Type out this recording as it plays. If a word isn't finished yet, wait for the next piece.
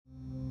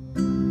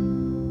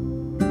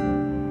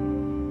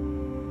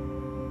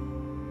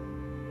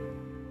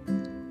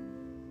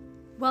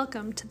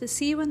Welcome to the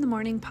See You in the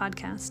Morning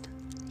podcast.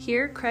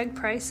 Here, Craig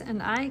Price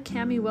and I,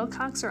 Cami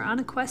Wilcox, are on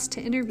a quest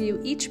to interview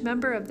each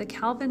member of the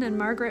Calvin and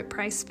Margaret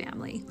Price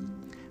family.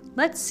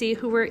 Let's see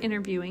who we're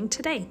interviewing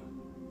today.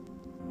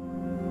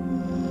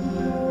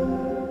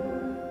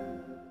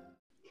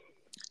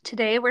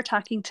 Today, we're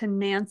talking to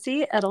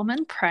Nancy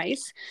Edelman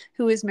Price,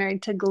 who is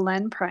married to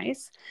Glenn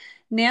Price.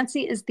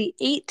 Nancy is the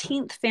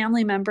 18th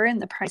family member in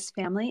the Price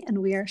family, and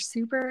we are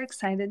super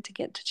excited to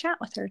get to chat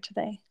with her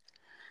today.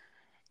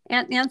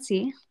 Aunt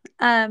Nancy,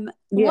 Yes.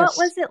 What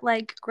was it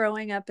like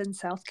growing up in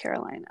South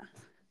Carolina?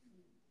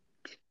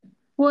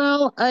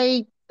 Well,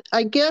 I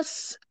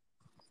guess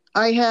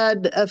I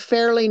had a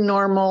fairly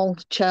normal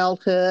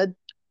childhood.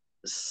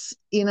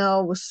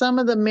 Some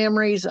of the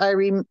memories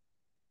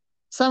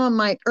some of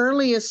my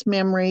earliest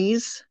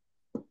memories,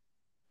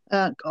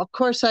 of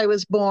course, I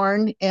was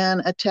born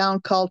in a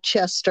town called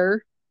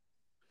Chester,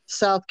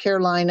 South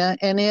Carolina,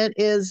 and it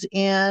is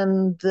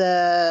in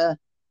the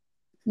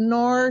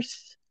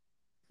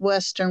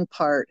northwestern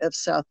part of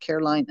South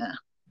Carolina.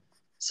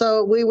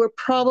 So we were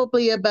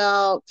probably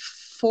about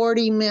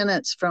 40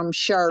 minutes from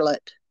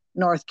Charlotte,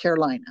 North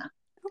Carolina.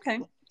 Okay.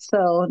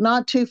 So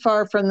not too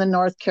far from the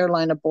North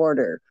Carolina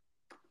border.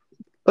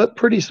 But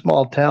pretty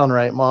small town,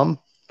 right, Mom?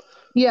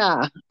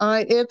 Yeah,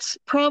 it's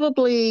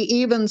probably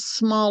even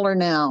smaller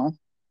now.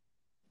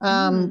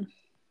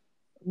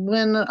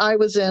 When I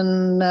was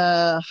in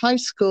high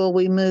school,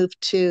 we moved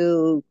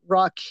to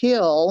Rock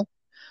Hill,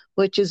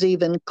 which is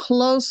even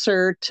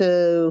closer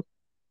to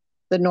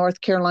the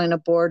North Carolina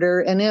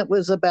border, and it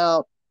was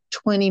about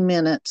 20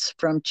 minutes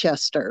from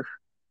Chester.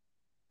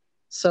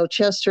 So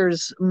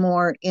Chester's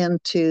more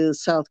into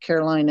South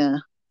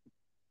Carolina.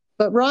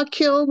 But Rock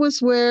Hill was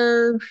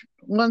where,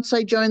 once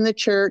I joined the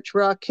church,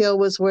 Rock Hill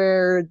was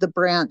where the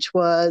branch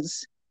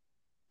was.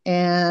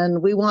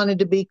 And we wanted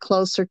to be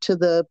closer to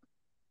the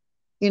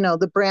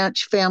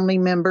branch family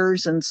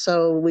members. And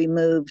so we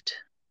moved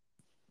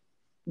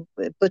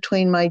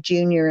between my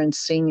junior and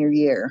senior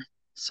year.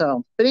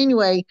 But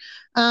anyway,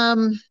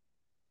 one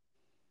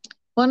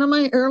of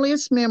my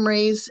earliest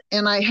memories,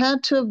 and I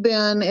had to have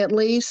been at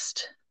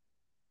least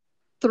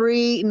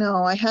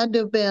I had to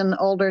have been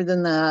older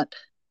than that,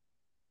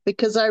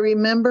 because I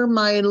remember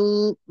my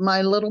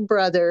little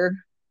brother,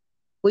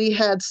 we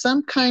had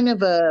some kind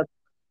of a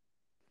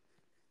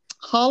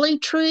holly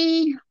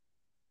tree.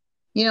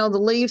 The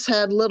leaves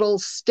had little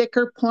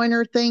sticker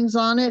pointer things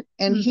on it,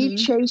 and he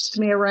chased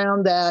me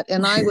around that,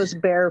 and I was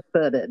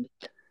barefooted.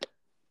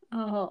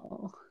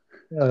 Oh.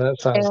 That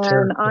sounds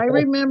terrible. And I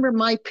remember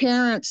my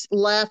parents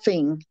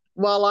laughing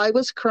while I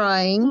was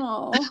crying.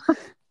 Oh.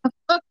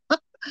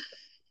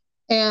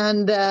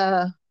 And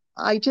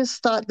I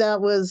just thought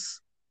that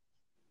was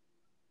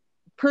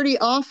pretty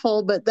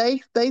awful, but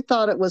they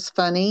thought it was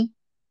funny.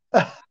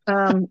 But,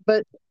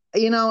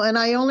 and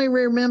I only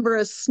remember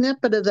a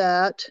snippet of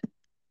that.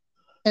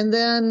 And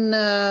then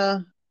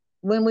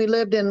when we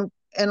lived in,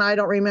 and I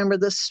don't remember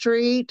the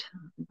street,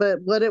 but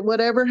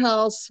whatever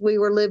house we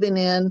were living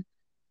in,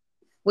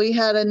 we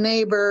had a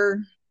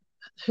neighbor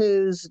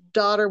whose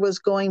daughter was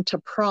going to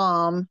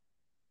prom.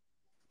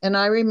 And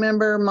I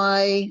remember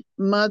my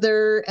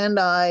mother and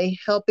I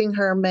helping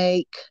her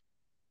make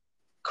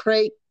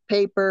crepe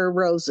paper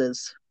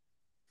roses.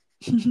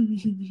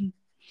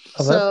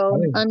 So,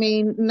 funny. I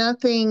mean,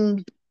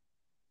 nothing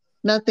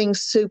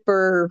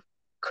super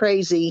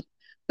crazy.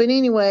 But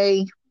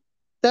anyway,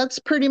 that's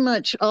pretty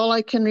much all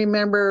I can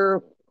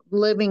remember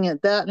living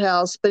at that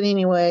house. But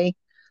anyway,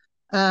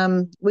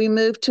 we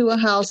moved to a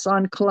house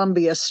on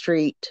Columbia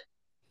Street,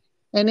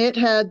 and it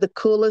had the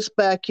coolest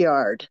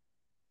backyard.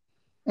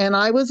 And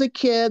I was a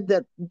kid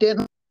that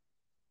didn't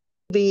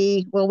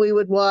we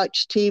would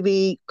watch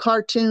TV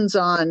cartoons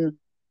on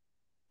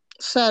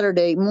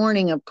Saturday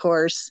morning, of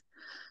course,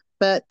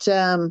 but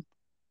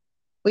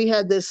we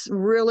had this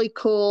really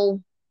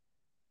cool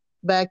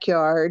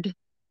backyard,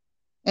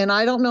 and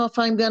I don't know if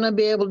I'm going to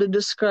be able to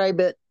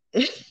describe it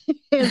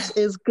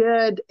as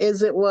good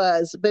as it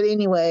was. But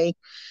anyway,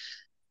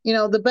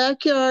 the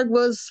backyard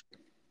was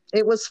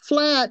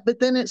flat, but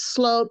then it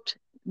sloped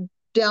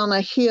down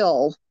a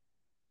hill.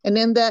 And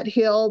in that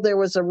hill, there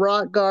was a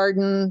rock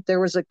garden.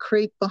 There was a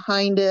creek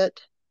behind it.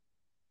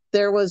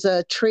 There was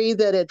a tree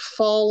that had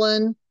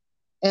fallen,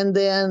 and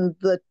then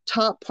the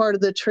top part of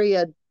the tree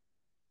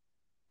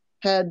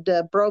had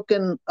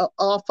broken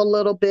off a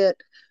little bit.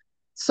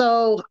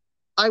 So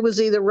I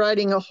was either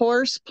riding a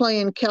horse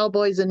playing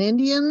cowboys and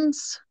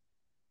Indians.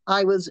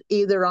 I was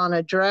either on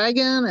a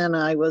dragon, and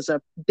I was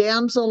a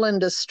damsel in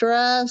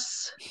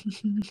distress.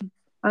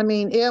 I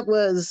mean, it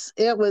was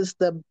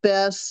the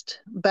best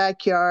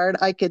backyard.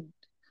 I could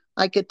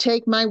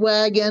take my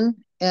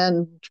wagon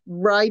and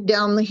ride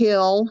down the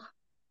hill.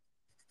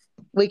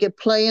 We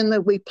played in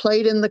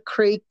the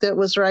creek that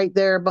was right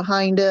there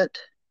behind it.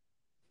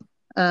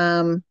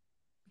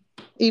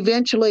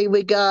 Eventually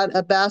we got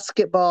a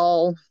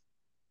basketball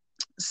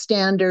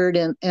standard,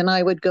 and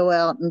I would go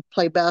out and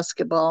play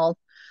basketball.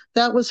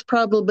 That was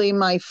probably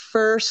my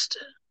first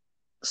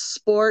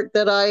sport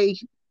that I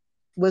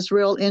was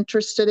real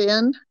interested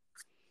in.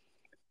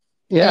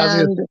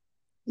 Yeah,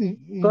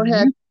 And go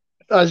ahead.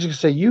 I was going to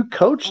say, you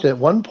coached at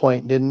one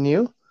point, didn't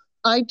you?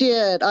 I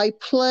did. I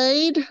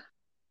played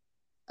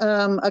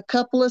a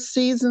couple of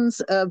seasons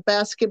of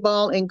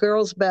basketball, and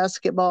girls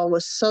basketball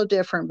was so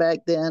different back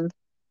then.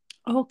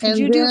 Oh, could And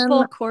you do then,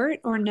 full court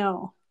or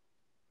no?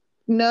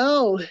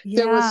 no,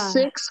 there was Yeah.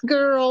 6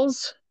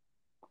 girls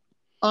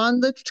on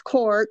the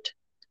court,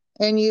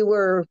 and you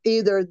were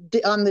either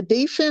on the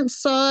defense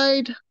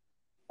side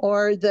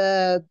or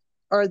the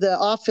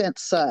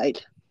offense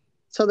side.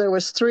 So there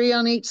was 3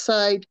 on each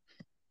side.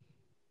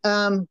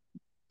 And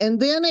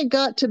then it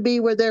got to be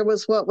where there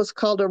was what was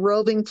called a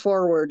roving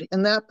forward,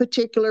 and that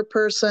particular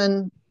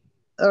person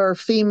or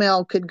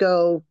female could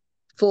go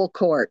full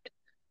court.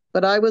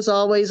 But I was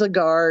always a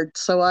guard,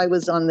 so I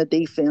was on the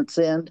defense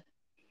end.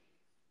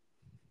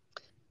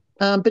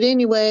 But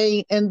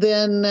anyway, and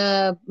then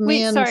me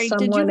Wait, and sorry,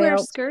 did you someone wear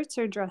else. skirts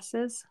or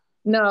dresses?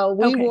 No,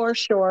 we Okay. wore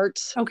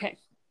shorts. Okay.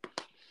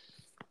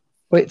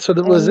 Wait, so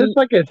was this And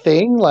like a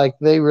thing? Like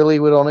they really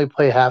would only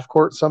play half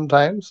court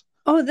sometimes?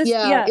 Oh, this,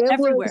 yeah,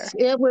 everywhere.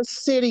 it was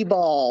city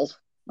ball.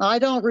 I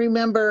don't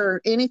remember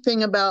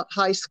anything about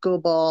high school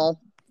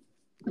ball,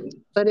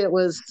 but it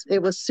was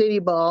city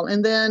ball.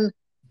 And then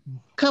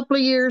a couple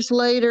of years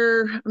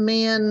later,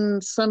 me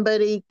and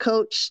somebody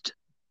coached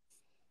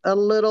a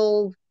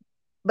little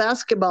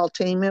basketball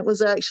team. It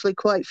was actually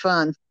quite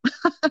fun.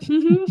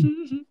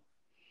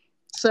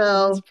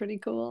 So that's pretty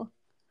cool.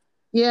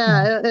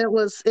 yeah, it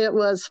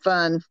was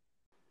fun.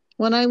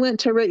 When I went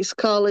to Ricks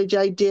College,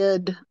 I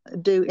did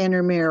do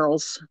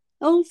intramurals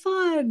Oh,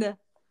 fun.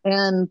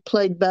 and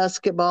played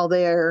basketball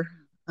there.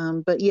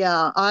 But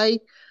yeah,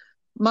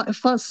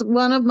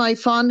 one of my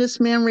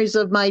fondest memories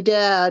of my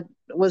dad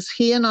was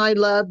he and I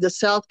loved the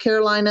South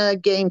Carolina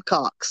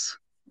Gamecocks.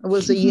 It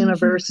was a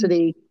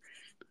university,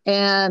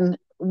 and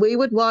we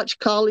would watch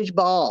college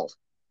ball.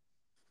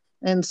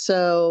 And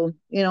so,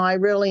 I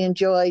really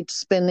enjoyed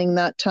spending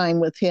that time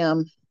with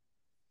him.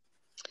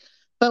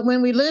 But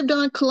when we lived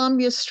on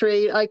Columbia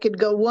Street, I could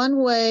go one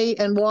way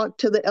and walk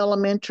to the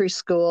elementary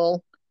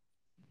school,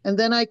 and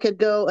then I could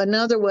go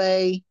another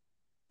way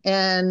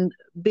and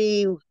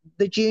be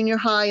the junior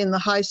high and the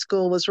high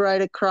school was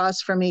right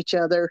across from each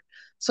other.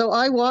 So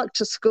I walked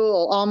to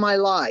school all my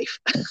life.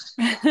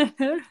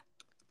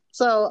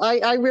 So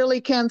I really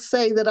can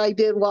say that I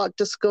did walk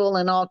to school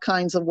in all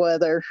kinds of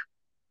weather.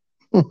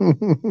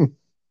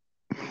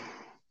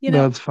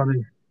 That's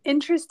funny.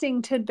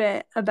 Interesting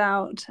tidbit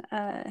about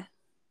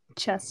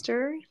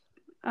Chester.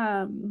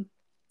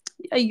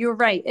 You're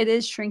right. It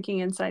is shrinking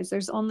in size.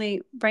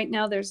 Right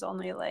now there's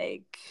only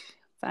like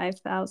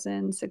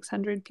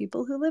 5,600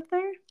 people who live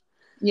there.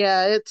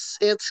 Yeah,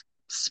 it's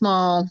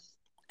small.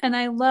 And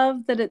I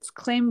love that its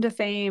claim to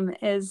fame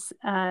is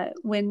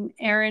when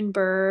Aaron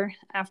Burr,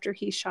 after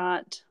he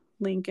shot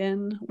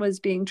Lincoln, was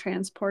being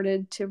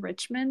transported to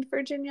Richmond,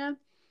 Virginia.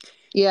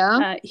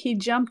 Yeah. He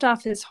jumped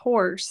off his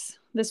horse.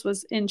 This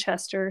was in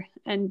Chester,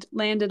 and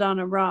landed on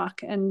a rock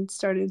and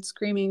started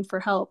screaming for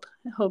help,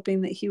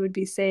 hoping that he would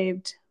be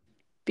saved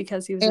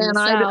because he was in the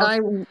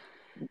South.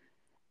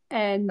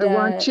 And I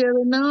want you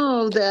to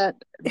know that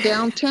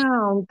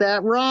downtown,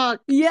 that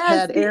rock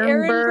had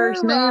Aaron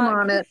Burr's name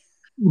on it.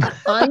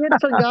 I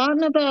had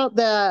forgotten about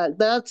that.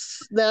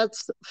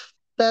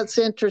 That's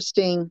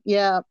interesting.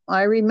 Yeah,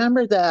 I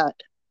remember that.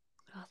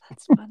 Oh,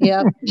 that's funny.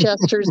 Yep,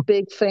 Chester's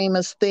big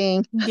famous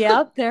thing.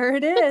 Yep, there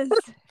it is.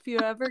 If you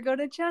ever go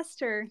to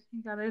Chester,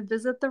 you got to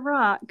visit the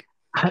rock.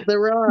 The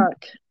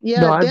rock.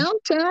 Yeah,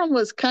 downtown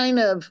was kind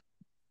of,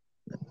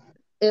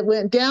 it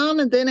went down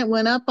and then it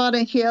went up on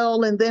a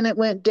hill and then it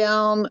went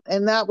down,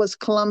 and that was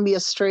Columbia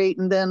Street.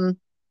 And then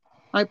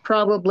I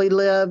probably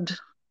lived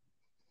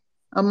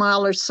a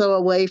mile or so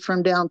away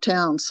from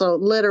downtown. So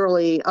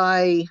literally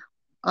I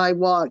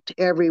walked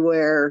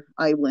everywhere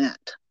I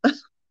went.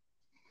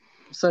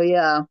 So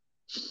yeah.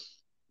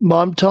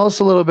 Mom, tell us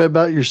a little bit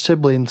about your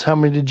siblings. How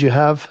many did you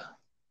have?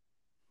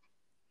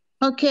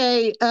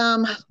 Okay.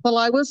 Well,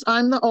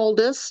 I'm the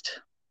oldest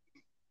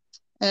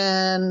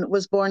and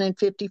was born in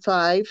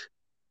 1955.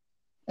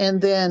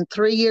 And then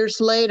 3 years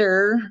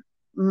later,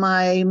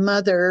 my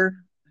mother,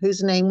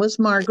 whose name was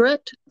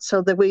Margaret,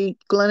 so that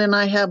Glenn and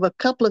I have a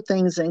couple of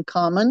things in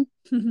common.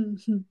 3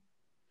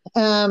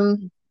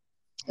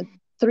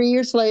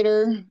 years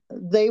later,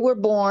 they were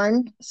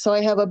born. So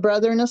I have a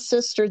brother and a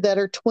sister that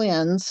are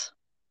twins.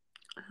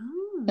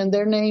 Oh. And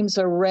their names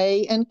are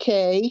Ray and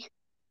Kay.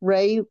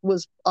 Ray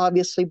was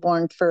obviously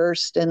born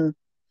first, and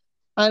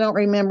I don't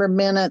remember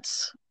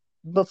minutes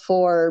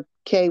before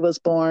Kay was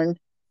born.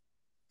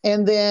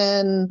 And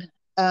then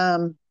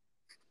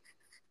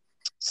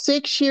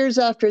 6 years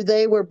after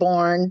they were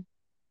born,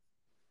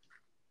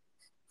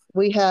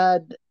 we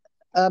had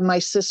my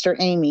sister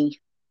Amy.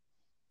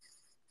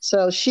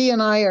 So she and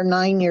I are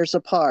 9 years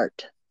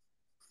apart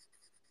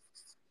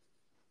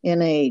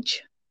in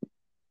age.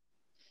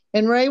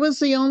 And Ray was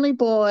the only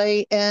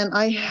boy, and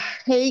I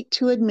hate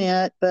to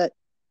admit, but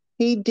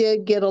he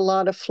did get a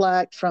lot of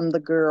flack from the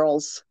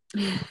girls.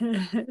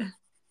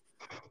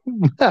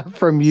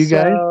 from you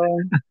guys. So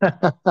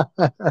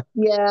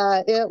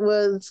yeah, it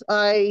was.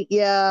 I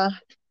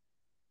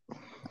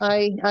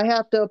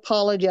have to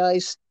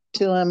apologize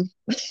to him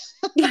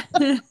Did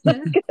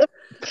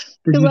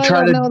because you I try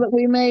don't to? know that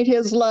we made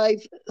his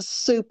life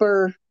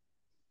super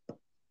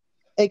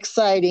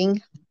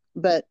exciting,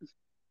 but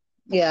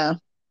yeah.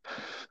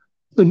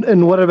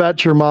 And what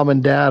about your mom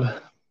and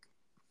dad?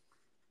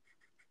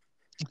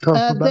 Talk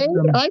about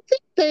them. I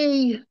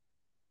think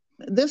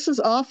this is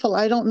awful.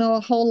 I don't know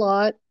a whole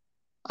lot.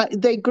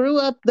 They grew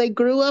up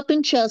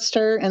in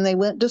Chester and they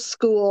went to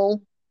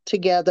school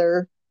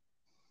together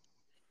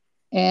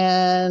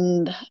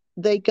and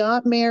they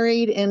got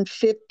married in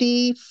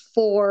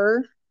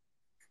 54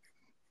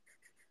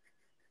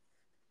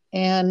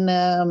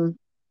 and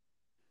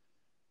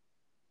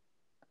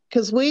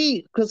because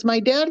my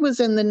dad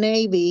was in the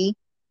Navy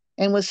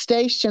and was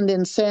stationed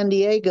in San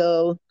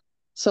Diego,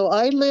 so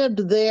I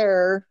lived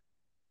there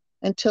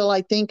until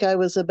I think I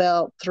was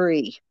about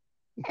 3.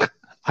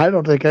 I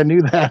don't think I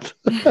knew that.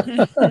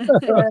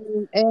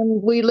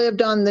 And we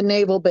lived on the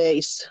naval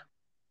base,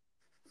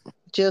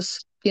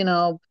 just,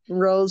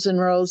 rows and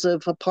rows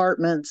of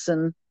apartments.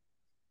 And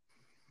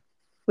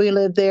we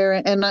lived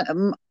there. And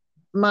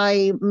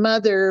my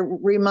mother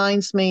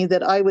reminds me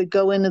that I would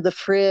go into the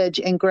fridge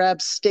and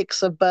grab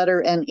sticks of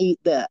butter and eat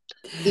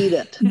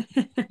it.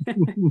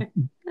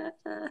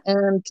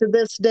 And to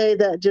this day,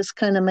 that just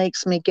kind of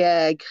makes me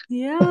gag.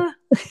 Yeah,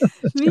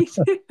 me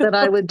too. That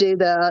I would do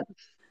that.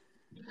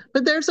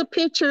 But there's a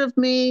picture of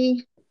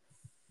me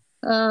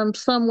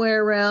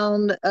somewhere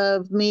around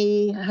of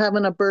me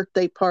having a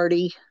birthday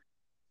party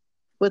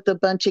with a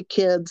bunch of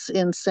kids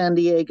in San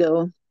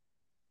Diego.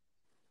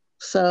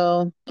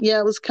 So, yeah,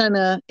 it was kind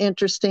of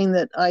interesting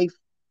that I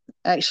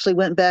actually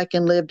went back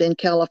and lived in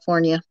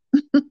California.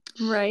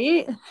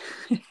 Right?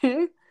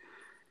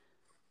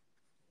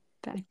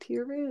 Back to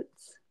your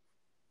roots.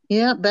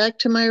 Yeah, back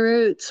to my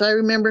roots. I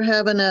remember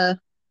having a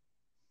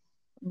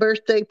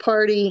birthday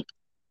party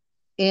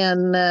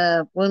in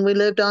when we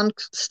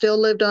still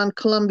lived on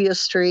Columbia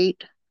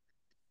Street,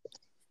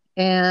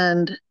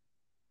 and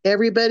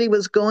everybody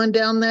was going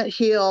down that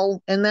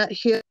hill, and that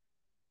hill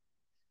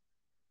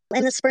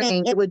in the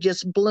spring it would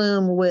just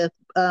bloom with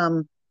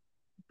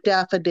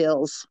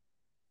daffodils.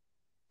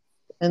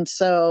 And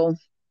so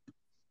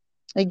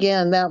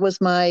again, that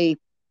was my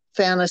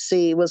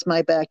fantasy, was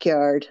my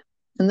backyard.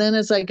 And then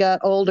as I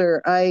got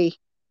older, I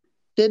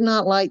did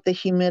not like the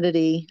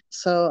humidity,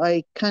 so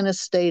I kind of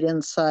stayed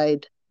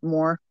inside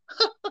more.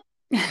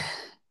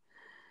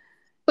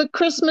 But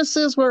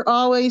Christmases were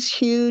always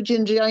huge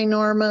and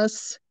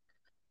ginormous.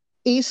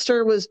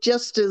 Easter was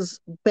just as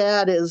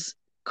bad as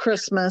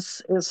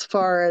Christmas as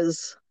far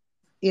as,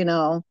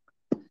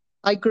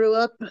 I grew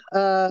up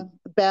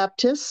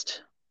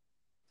Baptist.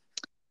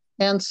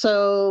 And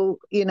so,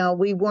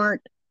 we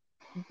weren't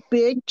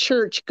big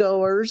church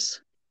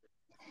goers,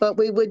 but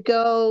we'd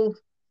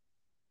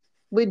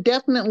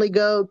definitely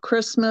go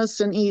Christmas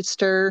and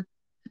Easter.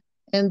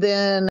 And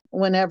then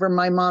whenever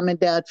my mom and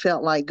dad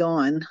felt like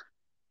going.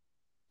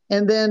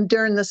 And then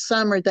during the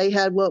summer, they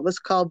had what was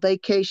called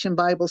Vacation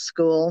Bible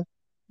School.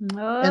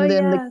 Oh, And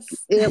then yes.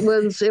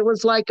 it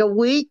was like a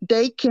week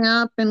day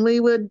camp, and we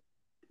would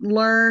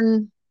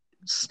learn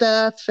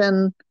stuff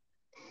and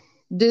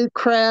do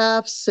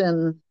crafts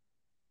and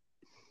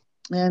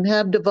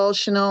have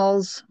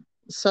devotionals.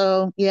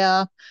 So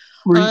yeah,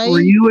 Were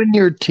you in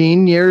your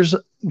teen years,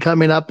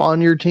 coming up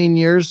on your teen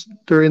years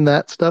during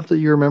that stuff that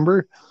you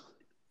remember?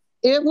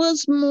 It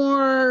was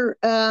more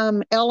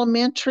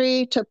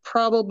elementary to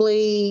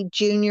probably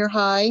junior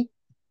high.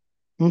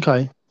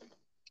 Okay.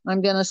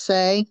 I'm gonna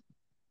say.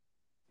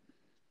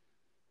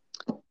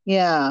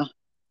 Yeah.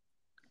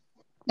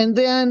 And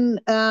then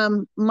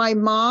my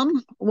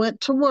mom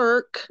went to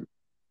work,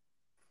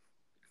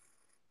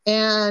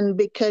 and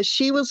because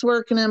she was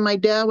working and my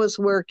dad was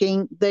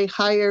working, they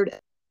hired.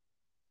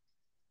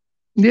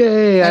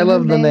 Yay, I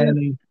love the name,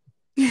 nanny.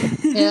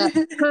 Yeah,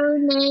 her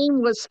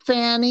name was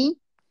Fanny.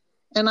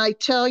 And I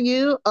tell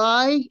you,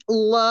 I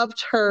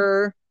loved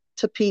her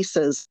to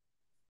pieces.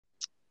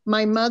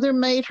 My mother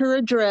made her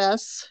a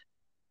dress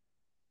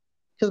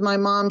because my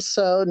mom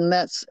sewed, and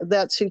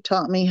that's who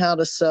taught me how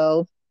to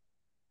sew.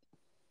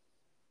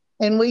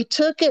 And we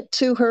took it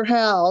to her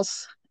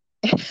house,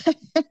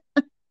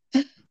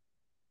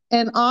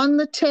 and on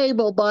the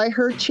table by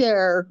her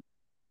chair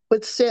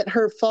would sit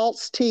her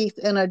false teeth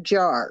in a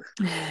jar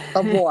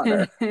of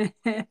water.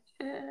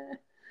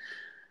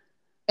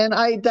 And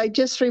I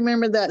just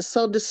remember that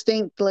so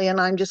distinctly.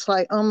 And I'm just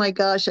like, oh my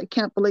gosh, I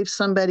can't believe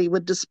somebody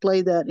would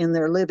display that in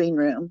their living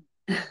room.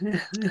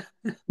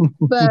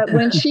 But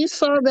when she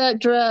saw that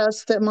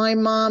dress that my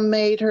mom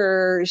made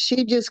her,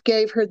 she just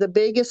gave her the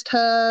biggest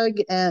hug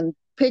and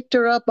picked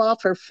her up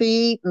off her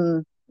feet.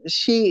 And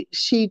she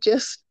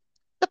just,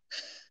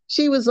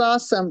 she was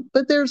awesome.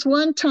 But there's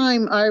one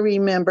time I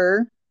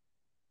remember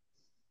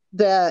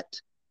that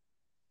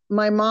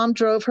my mom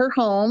drove her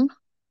home,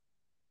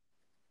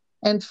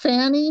 and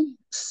Fanny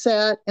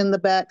sat in the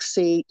back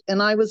seat,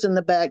 and I was in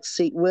the back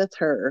seat with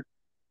her.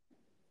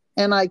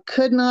 And I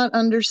could not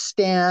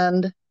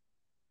understand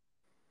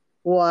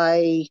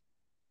why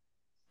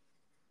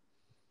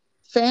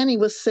Fanny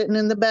was sitting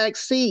in the back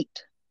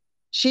seat.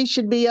 She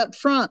should be up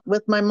front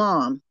with my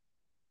mom.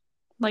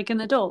 Like an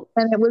adult.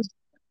 And it was,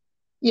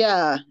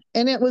 yeah.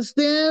 And it was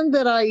then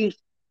that I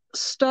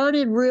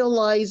started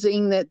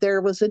realizing that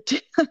there was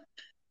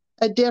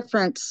a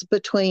difference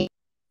between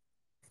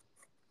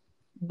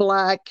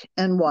black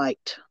and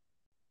white.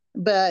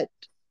 But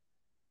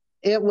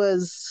it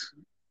was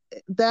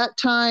that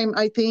time,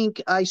 I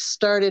think I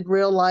started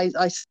realize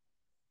I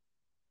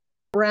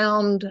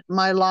around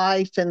my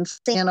life and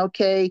saying,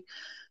 okay,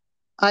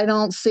 I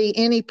don't see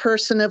any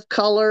person of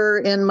color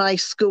in my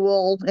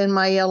school, in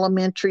my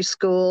elementary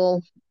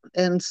school.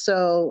 And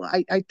so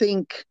I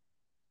think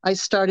I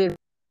started,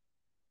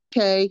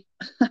 okay,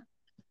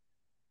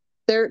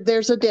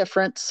 there's a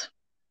difference.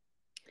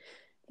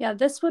 Yeah,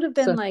 this would have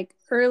been So, like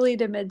early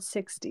to mid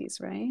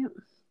 60s, right?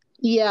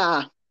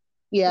 yeah.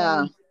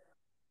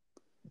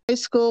 High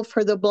school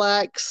for the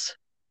blacks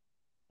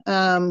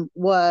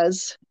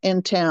was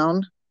in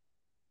town.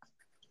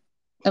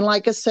 And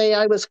like I say,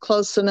 I was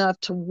close enough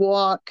to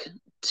walk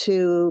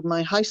to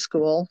my high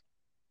school.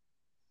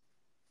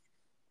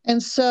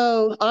 And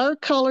so our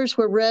colors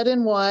were red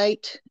and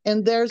white,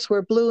 and theirs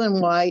were blue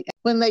and white.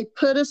 When they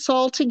put us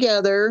all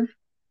together,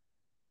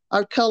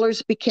 our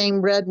colors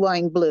became red,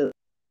 wine, blue.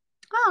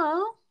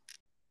 Oh,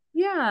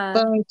 yeah.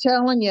 But I'm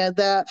telling you,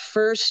 that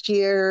first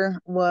year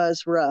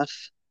was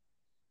rough.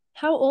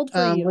 How old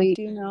were you?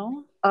 Do you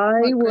know?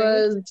 I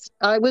What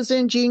grade? was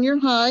in junior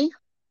high.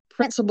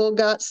 Principal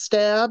got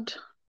stabbed.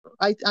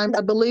 I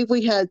believe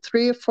we had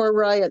 3 or 4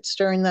 riots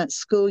during that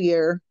school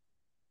year.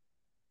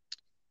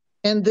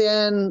 And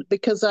then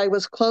because I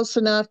was close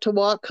enough to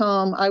walk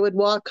home, I would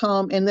walk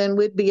home and then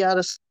we'd be out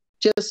of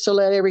just to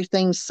let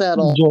everything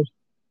settle. Just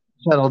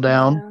settle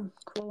down. Yeah,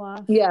 cool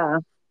off. Yeah.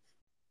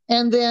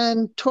 And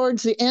then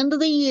towards the end of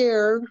the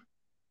year,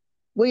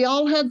 we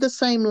all had the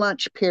same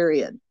lunch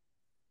period.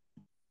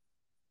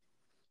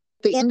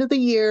 At the end of the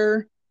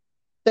year,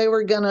 they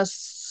were going to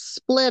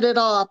split it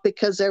off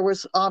because there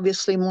was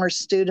obviously more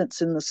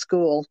students in the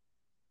school.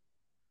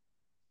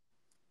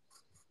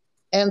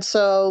 And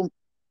so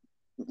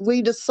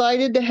we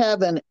decided to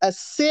have a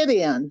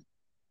sit-in,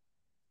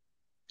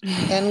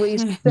 and we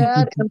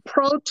sat and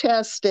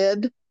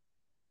protested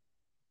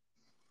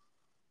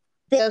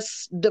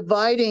this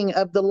dividing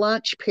of the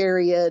lunch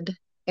period,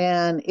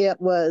 and it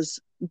was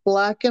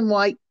black and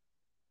white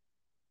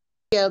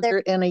together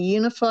in a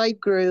unified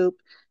group,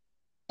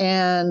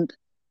 and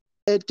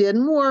it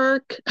didn't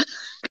work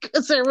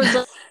because there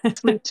was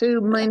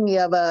too many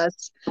of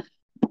us,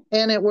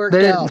 and it worked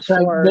out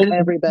for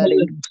everybody.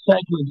 They didn't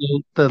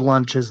segregate the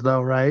lunches,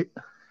 though, right?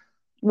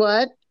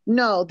 What?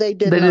 No, they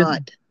did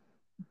not.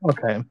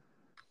 Okay.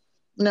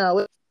 No,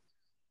 it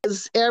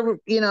was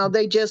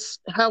they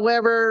just,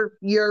 however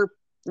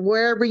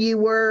wherever you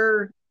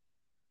were,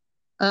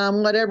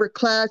 whatever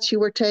class you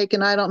were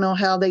taking, I don't know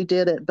how they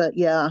did it, but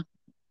yeah,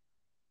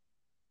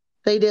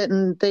 they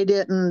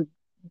didn't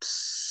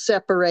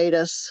separate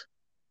us.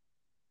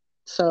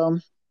 So,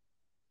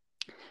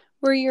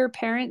 were your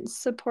parents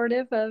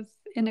supportive of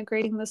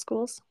integrating the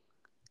schools?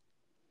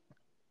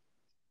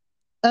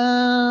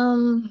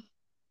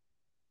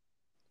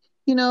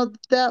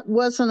 That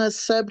wasn't a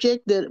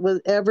subject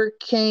that ever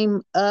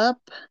came up.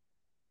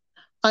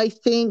 I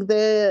think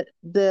that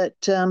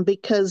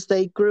because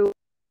they grew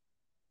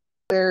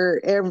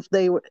where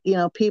they were,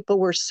 people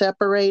were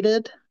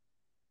separated,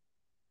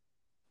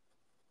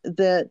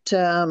 that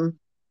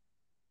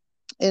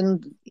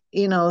and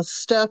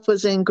stuff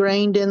was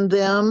ingrained in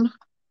them.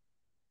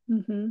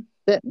 Mm-hmm.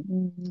 That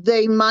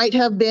they might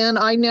have been.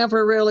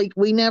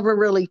 We never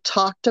really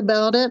talked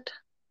about it.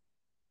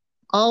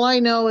 All I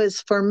know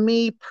is for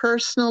me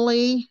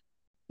personally,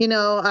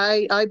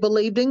 I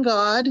believed in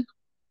God,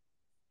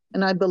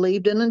 and I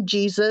believed in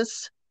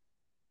Jesus,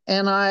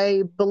 and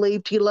I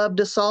believed he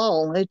loved us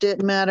all. It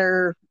didn't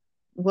matter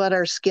what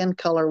our skin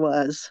color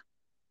was.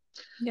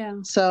 Yeah.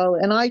 So,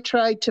 and I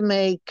tried to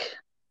make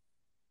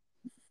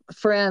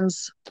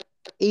friends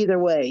either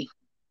way.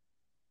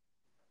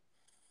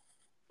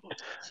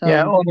 So,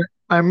 yeah,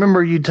 I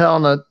remember you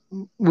telling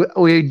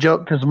we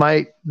joked because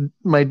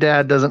my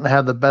dad doesn't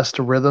have the best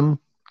of rhythm,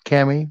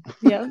 Cammie.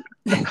 Yeah.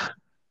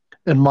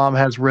 And Mom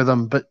has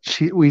rhythm, but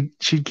she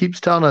keeps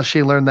telling us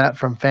she learned that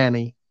from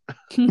Fanny.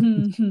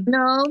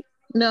 No.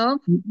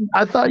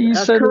 I thought you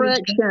said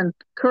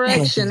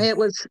correction. It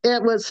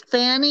was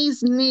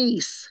Fanny's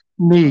niece.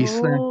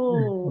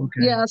 Oh.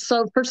 Okay. Yeah,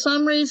 so for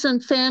some reason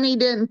Fanny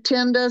didn't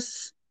tend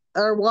us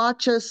or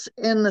watch us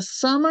in the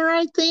summer,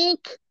 I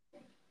think.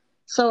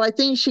 So I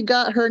think she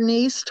got her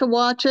niece to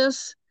watch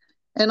us.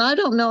 And I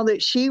don't know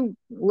that she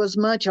was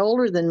much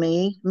older than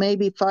me,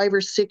 maybe 5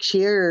 or 6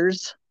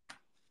 years.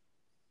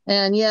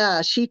 And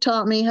yeah, she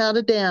taught me how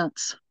to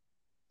dance.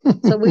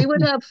 So we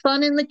would have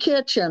fun in the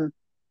kitchen,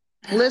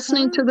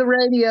 listening to the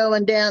radio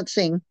and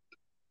dancing.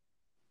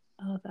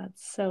 Oh,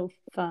 that's so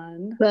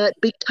fun. But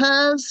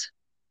because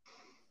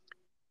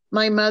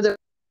my mother,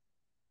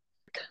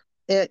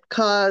 it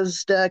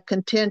caused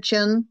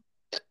contention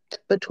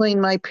between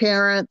my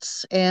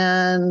parents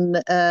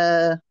and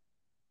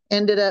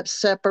ended up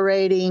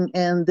separating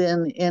and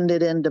then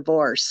ended in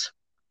divorce.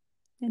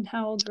 And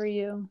how old were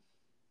you?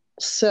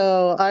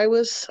 So I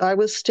was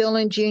still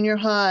in junior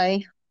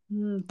high.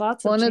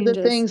 Lots of One of changes.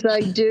 the things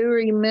I do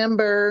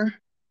remember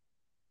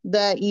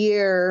that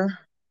year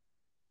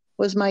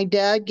was my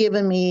dad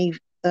giving me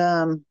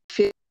 $50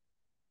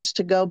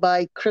 to go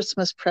buy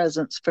Christmas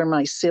presents for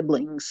my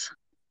siblings.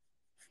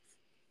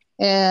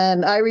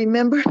 And I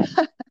remember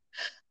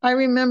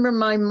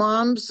my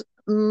mom's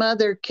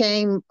mother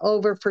came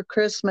over for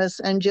Christmas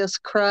and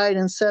just cried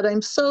and said,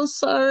 I'm so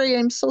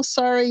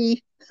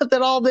sorry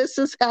that all this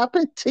has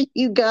happened to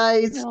you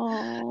guys.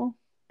 Aww.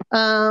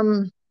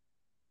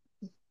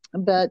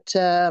 But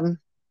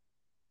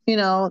you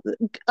know,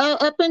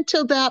 up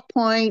until that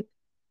point,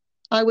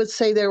 I would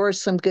say there were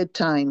some good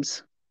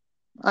times.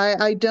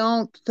 I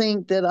don't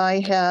think that I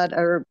had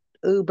a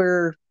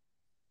uber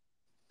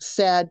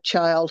sad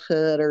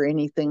childhood or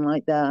anything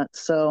like that.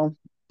 So,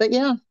 but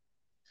yeah.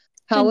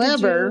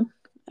 However,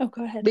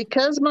 go ahead.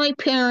 Because my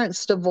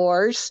parents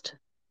divorced,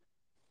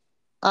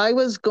 I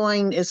was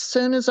going, as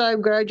soon as I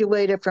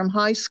graduated from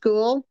high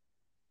school,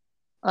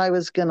 I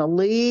was going to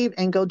leave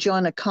and go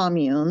join a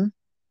commune.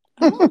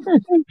 Oh.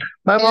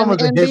 My mom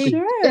was a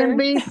hippie. And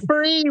be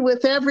free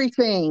with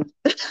everything.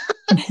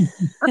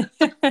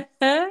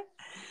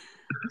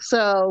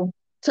 So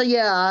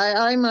yeah,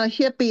 I'm a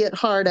hippie at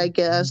heart, I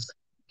guess.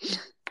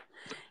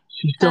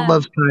 She still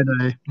loves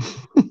tie-dye.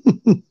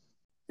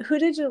 Who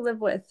did you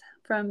live with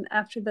from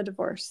after the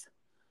divorce?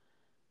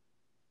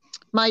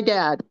 My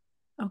dad.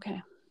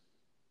 Okay.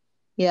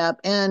 Yeah,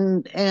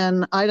 and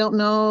I don't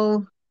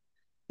know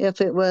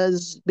if it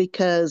was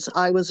because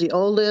I was the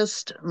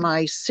oldest,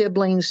 my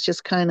siblings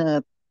just kind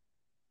of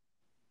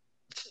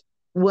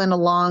went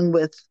along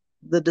with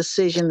the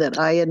decision that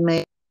I had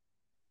made.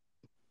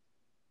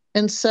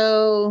 And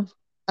so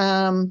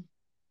it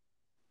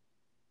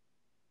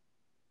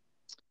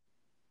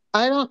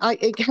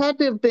had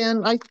to have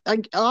been, I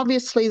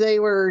obviously they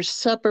were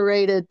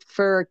separated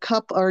for a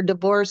couple, or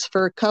divorced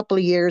for a couple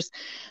of years.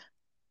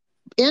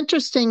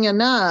 Interesting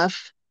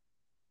enough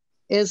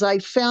is I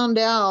found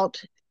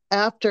out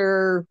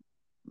after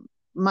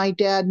my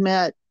dad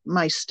met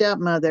my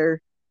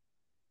stepmother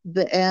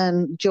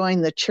and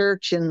joined the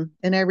church and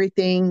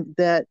everything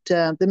that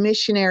the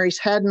missionaries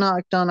had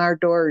knocked on our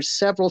doors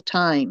several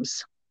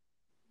times.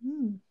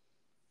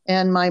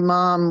 And my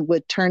mom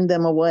would turn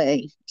them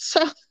away.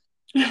 So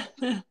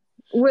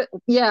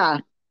yeah.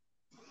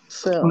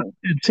 So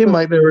it seemed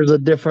like there was a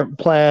different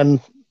plan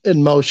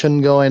in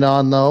motion going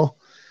on, though.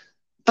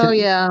 Oh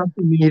yeah.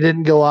 You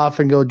didn't go off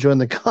and go join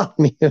the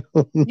commune.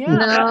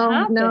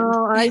 Yeah,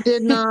 no, I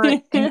did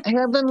not.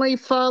 Heavenly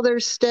Father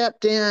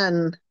stepped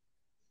in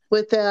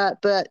with that,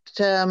 but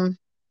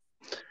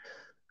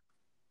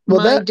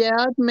my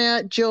dad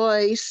met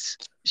Joyce.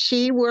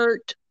 She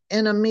worked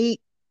in a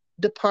meat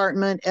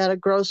department at a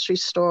grocery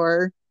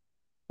store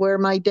where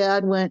my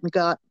dad went and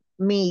got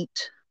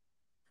meat.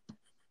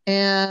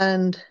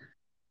 And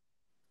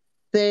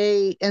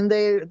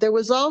there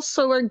was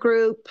also a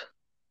group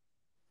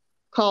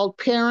called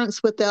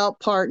Parents Without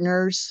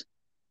Partners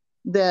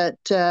that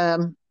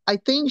I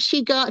think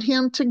she got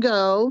him to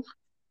go.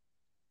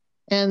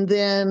 And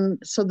then,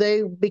 so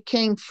they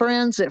became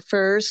friends at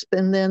first,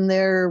 and then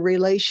their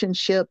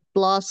relationship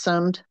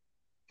blossomed.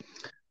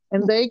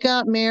 And they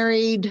got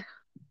married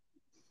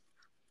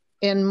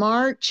in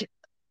March.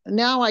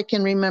 Now I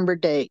can remember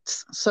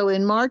dates. So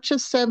in March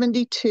of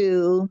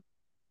 72,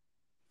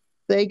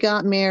 they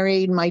got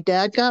married. My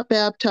dad got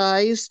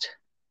baptized.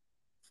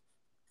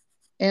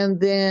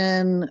 And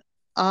then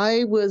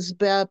I was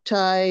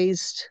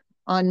baptized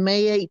on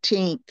May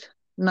 18th,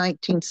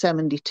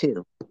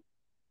 1972.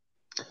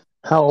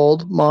 How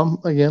old, Mom,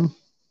 again?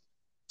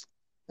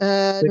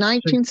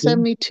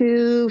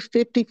 1972,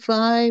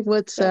 55,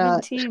 what's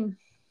 17. that?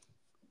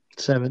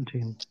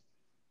 17.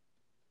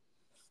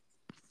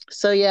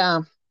 So,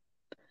 yeah.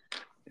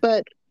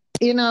 But,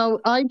 you know,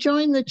 I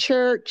joined the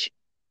church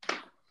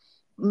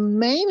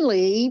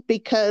mainly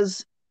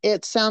because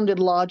it sounded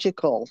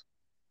logical.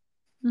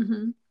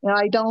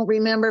 I don't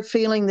remember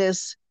feeling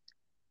this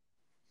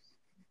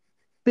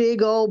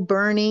big old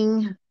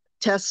burning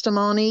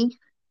testimony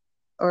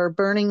or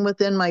burning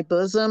within my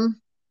bosom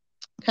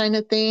kind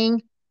of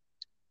thing.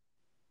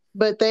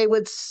 But they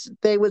would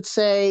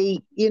say,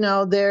 you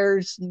know,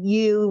 there's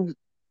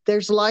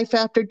life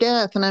after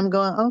death. And I'm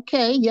going,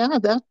 okay, yeah,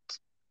 that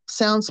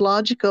sounds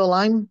logical.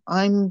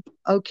 I'm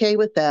okay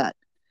with that.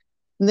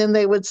 And then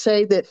they would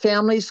say that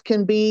families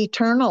can be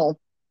eternal,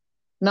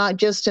 not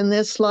just in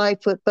this life,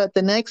 but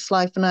the next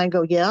life. And I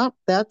go, yeah,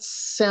 that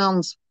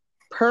sounds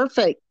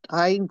perfect.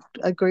 I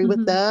agree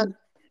with that.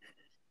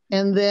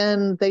 And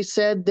then they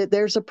said that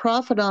there's a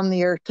prophet on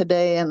the earth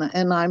today.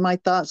 And my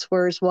thoughts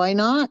were, why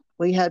not?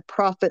 We had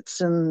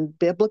prophets in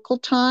biblical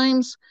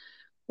times.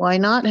 Why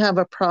not have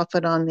a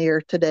prophet on the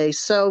earth today?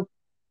 So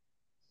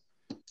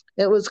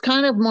it was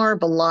kind of more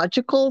of a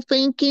logical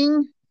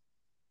thinking.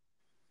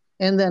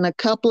 And then a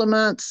couple of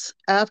months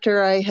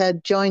after I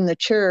had joined the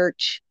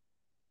church,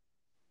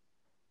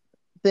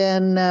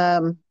 then,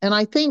 and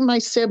I think my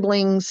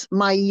siblings,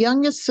 my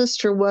youngest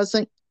sister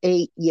wasn't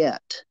 8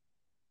 yet.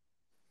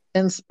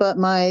 But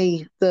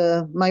my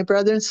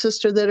brother and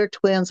sister that are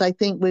twins, I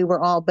think we were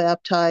all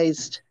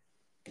baptized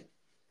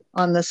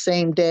on the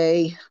same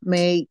day,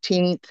 May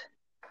 18th.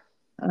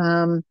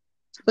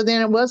 But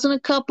then it wasn't a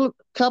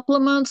couple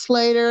of months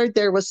later,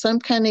 there was some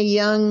kind of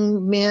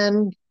young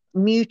men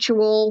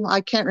mutual,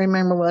 I can't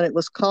remember what it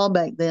was called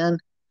back then,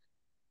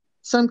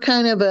 some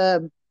kind of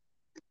a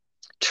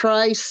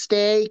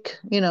tri-stake,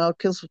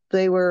 because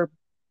they were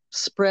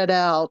spread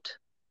out,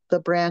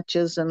 the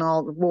branches and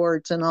all the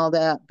wards and all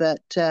that.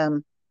 But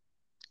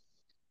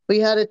we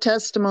had a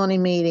testimony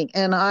meeting,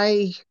 and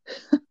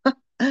the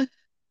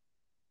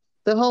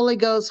Holy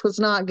Ghost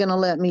was not going to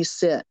let me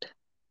sit.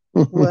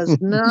 Was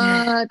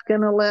not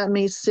going to let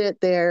me sit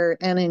there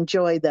and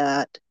enjoy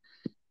that.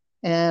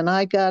 And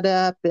I got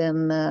up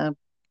and a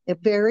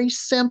very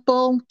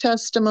simple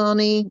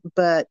testimony,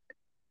 but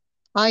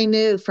I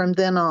knew from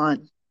then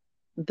on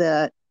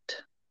that,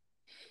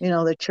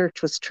 the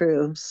church was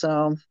true.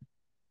 So,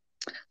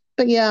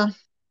 but yeah.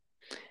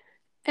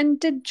 And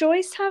did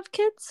Joyce have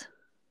kids?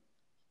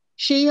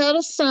 She had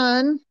a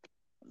son.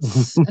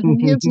 His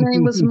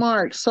name was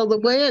Mark. So the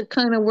way it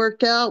kind of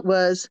worked out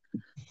was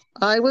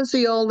I was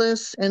the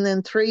oldest, and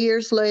then 3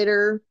 years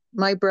later,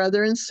 my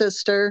brother and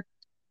sister,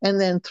 and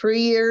then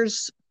 3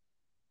 years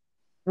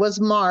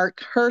was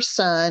Mark, her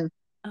son,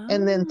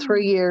 and then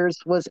 3 years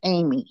was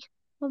Amy.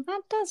 Well,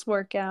 that does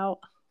work out.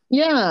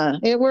 Yeah,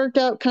 it worked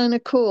out kind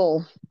of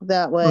cool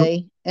that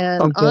way.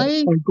 And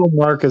Uncle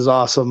Mark is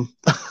awesome.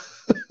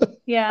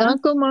 Yeah.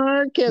 Uncle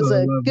Mark is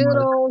a good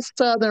old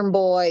Southern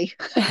boy.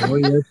 Oh,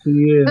 yes,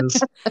 he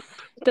is.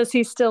 Does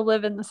he still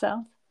live in the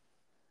South?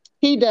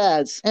 He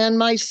does. And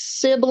my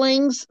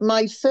siblings,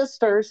 my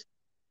sisters,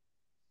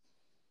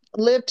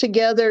 live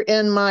together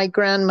in my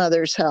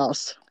grandmother's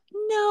house.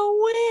 No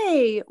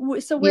way.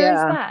 So where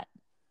is that?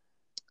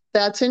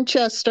 That's in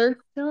Chester.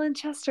 Still in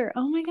Chester.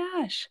 Oh my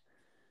gosh.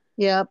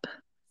 Yep.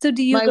 So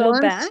do you go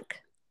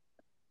back?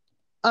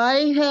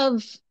 I'm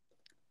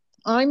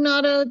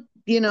not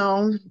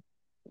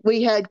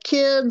we had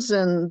kids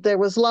and there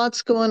was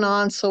lots going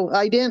on, so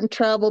I didn't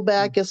travel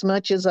back as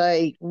much as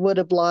I would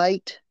have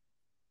liked.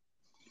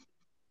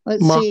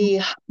 Let's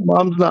see.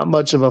 Mom's not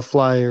much of a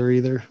flyer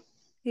either.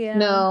 Yeah.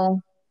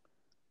 No.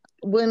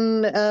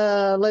 When,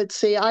 let's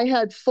see, I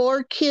had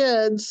 4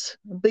 kids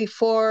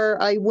before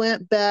I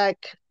went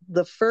back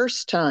the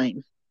first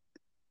time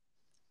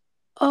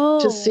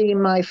to see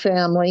my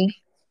family.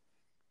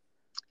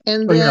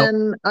 And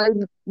then I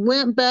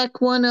went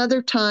back one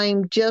other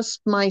time, just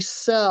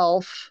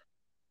myself.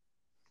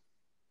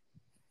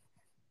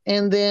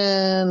 And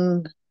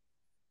then,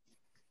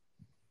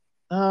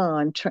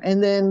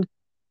 and then.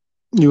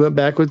 You went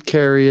back with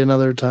Carrie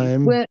another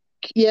time. Went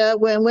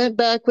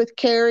back with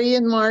Carrie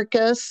and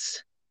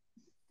Marcus.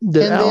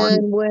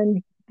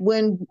 Then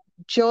when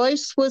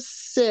Joyce was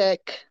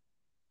sick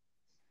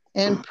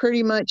and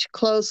pretty much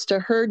close to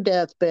her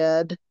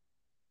deathbed,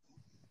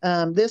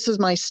 this is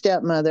my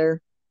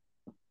stepmother.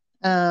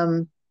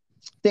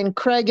 Then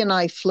Craig and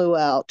I flew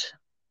out.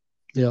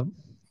 Yeah.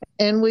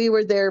 And we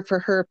were there for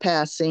her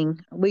passing.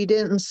 We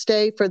didn't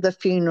stay for the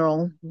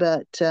funeral,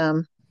 but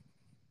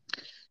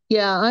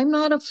yeah, I'm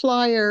not a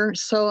flyer,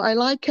 so I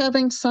like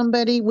having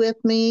somebody with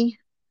me.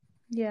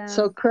 Yeah.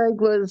 So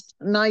Craig was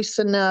nice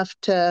enough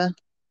to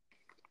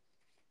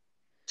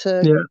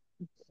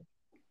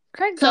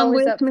Craig's come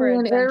always with up me, for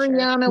and adventure.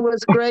 Ariana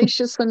was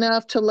gracious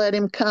enough to let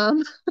him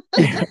come.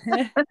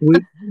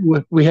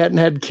 we hadn't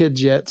had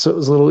kids yet, so it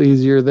was a little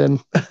easier then.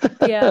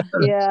 Yeah.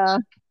 Yeah.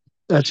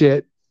 That's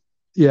it.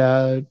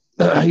 Yeah.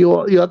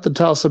 You'll have to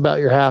tell us about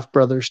your half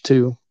brothers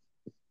too.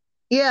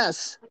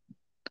 Yes.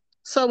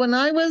 So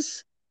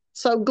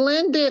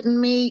Glenn didn't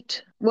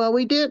meet. Well,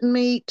 we didn't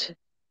meet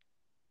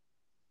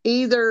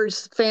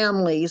either's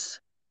families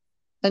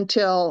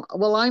until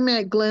I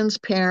met Glenn's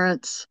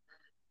parents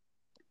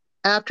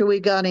after we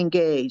got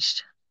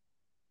engaged.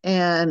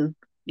 And,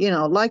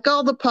 like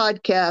all the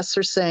podcasts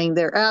are saying,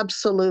 they're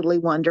absolutely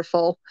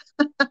wonderful.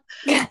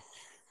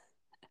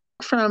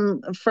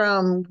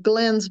 From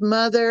Glenn's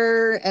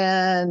mother,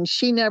 and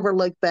she never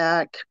looked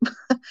back.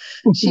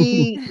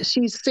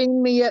 She's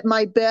seen me at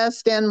my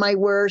best and my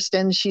worst,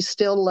 and she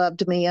still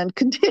loved me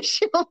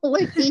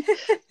unconditionally.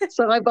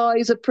 So I've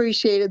always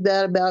appreciated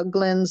that about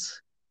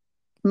Glenn's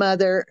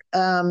mother.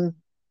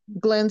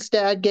 Glenn's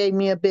dad gave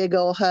me a big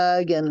old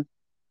hug, and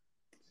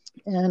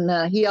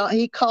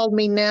he called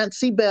me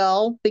Nancy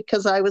Bell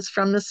because I was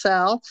from the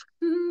South.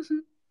 Mm-hmm.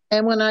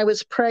 And when I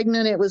was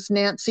pregnant, it was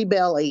Nancy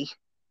Belly.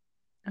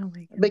 Oh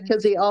my goodness.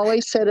 Because he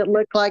always said it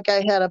looked like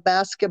I had a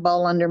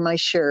basketball under my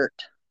shirt.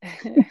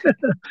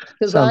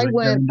 Because I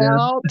went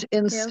out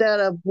instead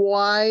of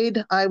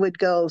wide, I would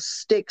go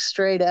stick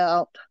straight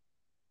out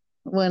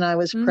when I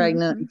was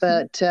pregnant.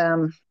 But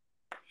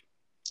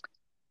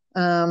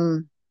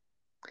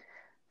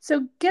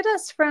so get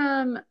us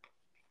from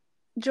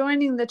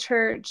joining the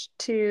church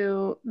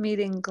to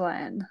meeting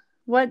Glenn?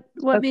 What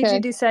made you Okay.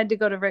 decide to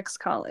go to Rick's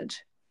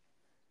College?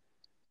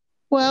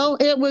 Well,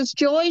 it was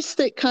Joyce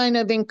that kind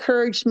of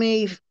encouraged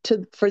me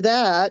for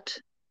that,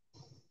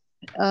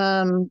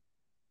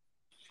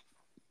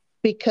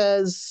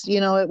 because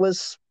it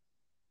was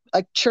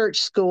a church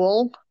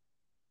school,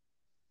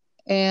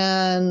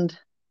 and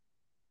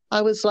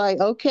I was like,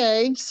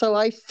 okay. So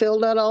I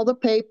filled out all the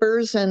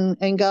papers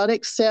and got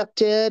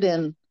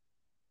accepted,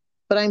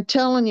 but I'm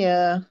telling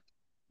you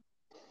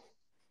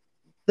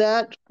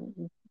that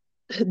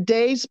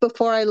days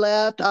before I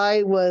left,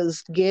 I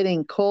was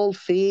getting cold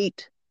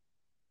feet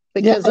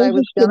Yeah, because I I was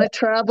was just going gonna. to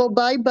travel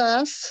by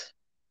bus.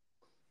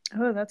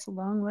 Oh, that's a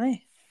long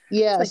way. It's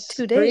like Yes,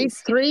 2 days.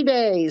 3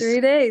 days.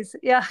 3 days.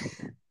 Yeah.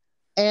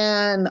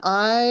 And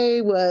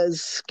I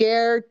was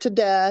scared to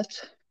death.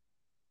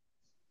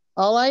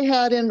 All I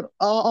had in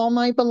all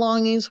my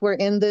belongings were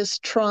in this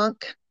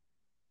trunk.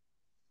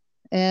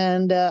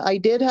 And I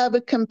did have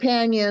a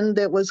companion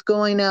that was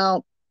going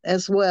out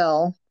as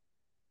well.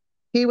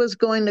 He was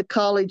going to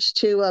college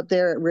too up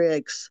there at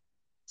Riggs.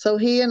 So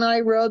he and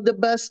I rode the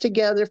bus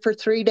together for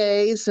 3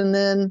 days, and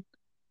then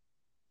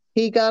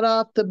he got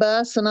off the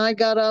bus and I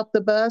got off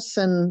the bus,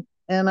 and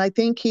I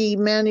think he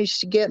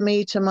managed to get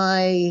me to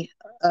my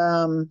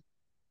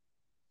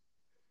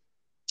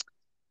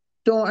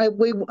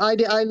dorm.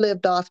 I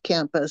lived off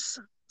campus,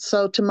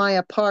 so to my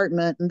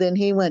apartment, and then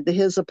he went to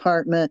his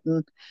apartment,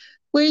 and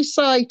we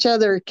saw each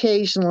other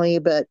occasionally,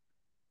 but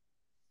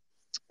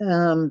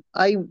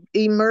I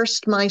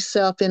immersed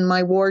myself in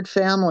my Ward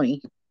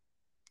family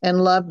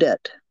and loved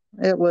it.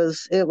 It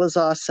was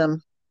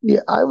awesome. Yeah,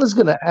 I was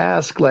gonna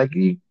ask,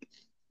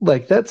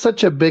 like that's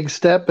such a big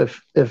step.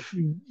 If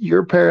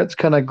your parents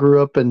kind of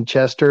grew up in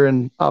Chester,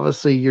 and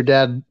obviously your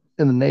dad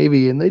in the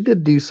Navy, and they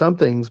did do some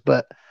things,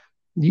 but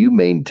you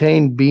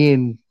maintained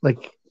being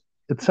like,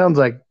 it sounds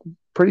like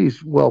pretty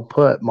well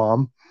put,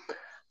 Mom.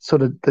 So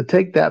to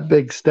take that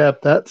big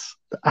step,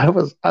 I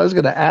was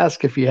gonna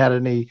ask if you had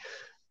any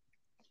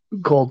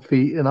cold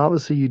feet, and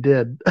obviously you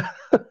did.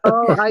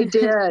 Oh, I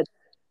did.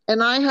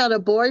 And I had a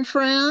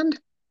boyfriend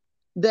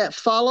that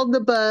followed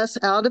the bus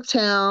out of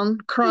town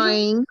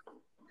crying.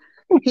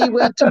 He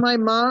went to my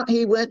mom,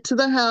 he went to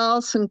the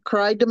house and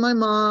cried to my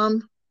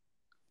mom,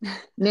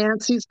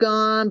 Nancy's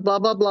gone, blah,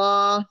 blah,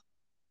 blah.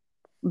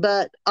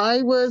 But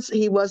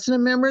he wasn't a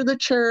member of the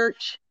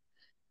church.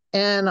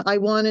 And I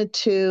wanted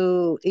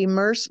to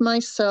immerse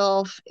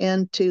myself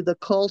into the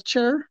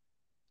culture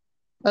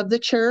of the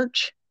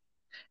church.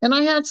 And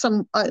I had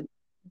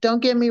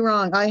don't get me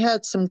wrong, I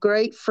had some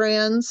great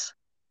friends.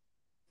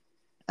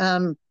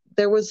 Um,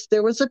 there was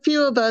a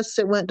few of us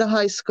that went to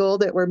high school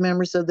that were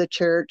members of the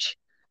church,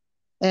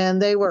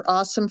 and they were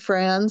awesome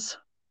friends.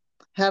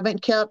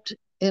 Haven't kept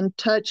in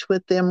touch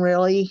with them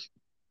really.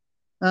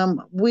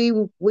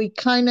 We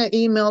kind of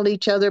emailed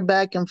each other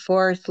back and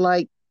forth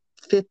like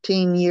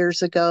 15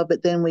 years ago,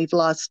 but then we've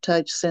lost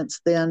touch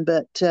since then.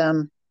 But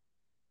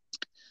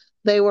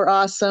they were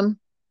awesome.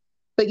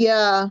 But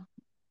yeah,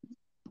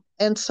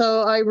 and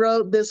so I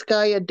wrote this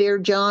guy a Dear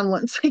John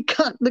once he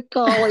got to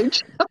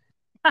college.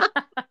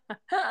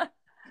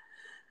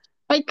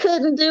 I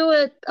couldn't do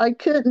it. I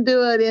couldn't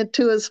do it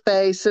into his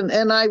face,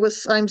 and I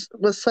was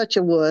such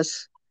a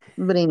wuss.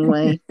 But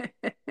anyway,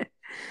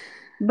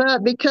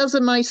 but because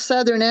of my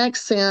southern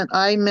accent,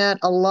 I met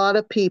a lot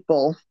of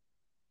people,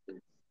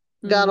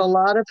 got a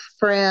lot of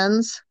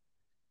friends,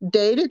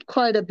 dated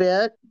quite a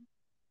bit,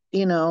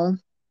 you know,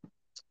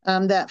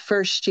 that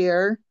first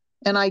year,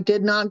 and I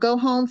did not go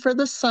home for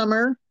the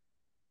summer.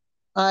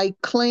 I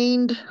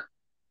cleaned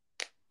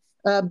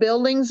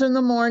buildings in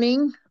the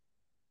morning.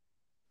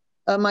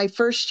 My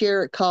first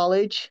year at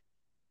college,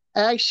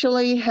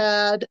 actually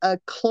had a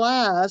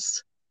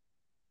class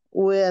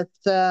with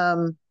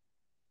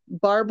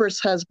Barbara's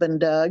husband,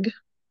 Doug.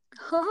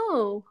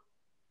 Oh.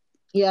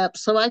 Yep.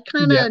 So I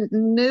kind Yeah, of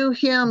knew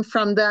him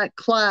from that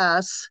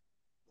class.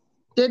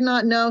 Did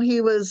not know he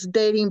was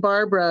dating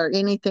Barbara or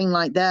anything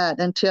like that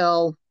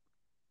until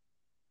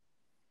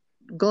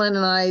Glenn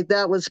and I,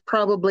 that was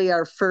probably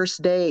our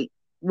first date,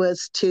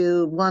 was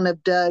to one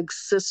of Doug's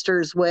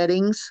sister's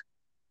weddings.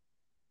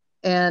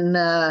 And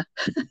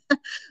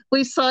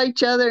we saw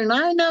each other, and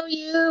I know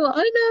you,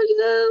 I know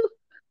you.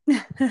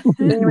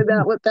 Anyway,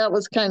 that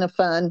was kind of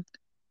fun.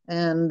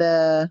 And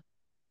but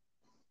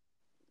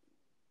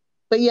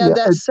yeah, yeah,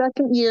 that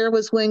second year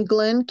was when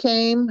Glenn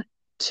came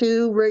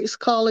to Riggs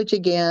College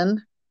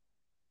again.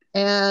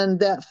 And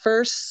that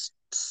first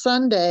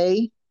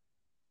Sunday,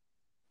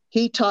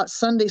 he taught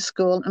Sunday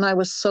school, and I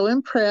was so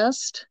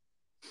impressed.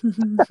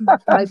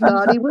 I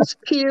thought he was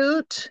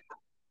cute.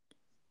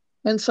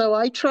 And so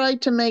I tried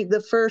to make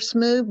the first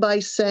move by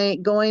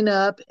going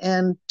up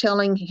and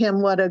telling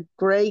him what a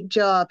great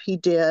job he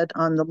did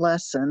on the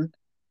lesson.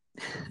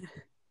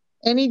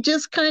 And he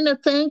just kind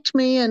of thanked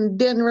me and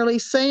didn't really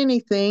say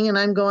anything. And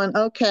I'm going,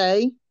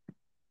 okay.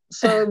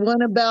 So it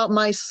went about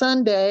my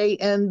Sunday,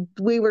 and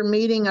we were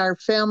meeting our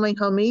family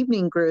home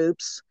evening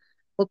groups.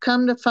 Well,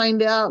 come to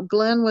find out,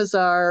 Glenn was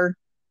our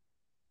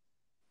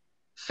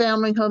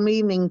family home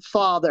evening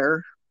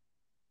father.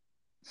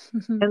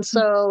 And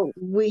so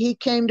he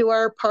came to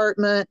our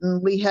apartment,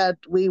 and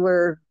we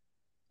were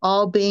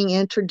all being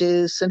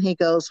introduced, and he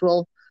goes,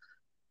 "Well,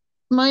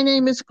 my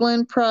name is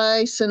Glenn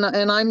Price, and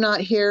I'm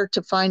not here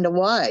to find a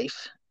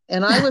wife."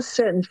 And I was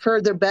sitting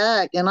further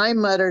back, and I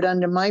muttered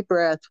under my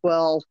breath,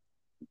 "Well,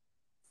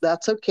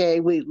 that's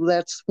okay.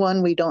 That's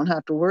one we don't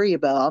have to worry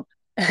about."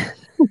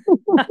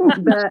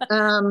 But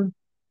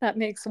that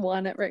makes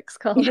one at Rick's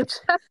college.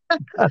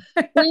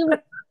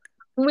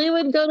 we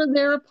would go to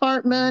their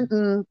apartment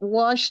and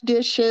wash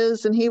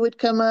dishes, and he would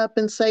come up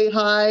and say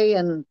hi,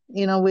 and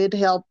we'd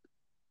help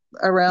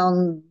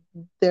around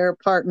their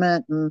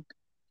apartment, and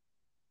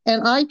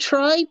I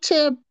tried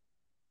to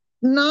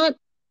not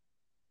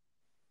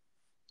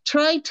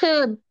try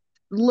to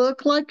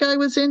look like I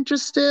was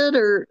interested,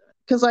 or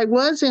because I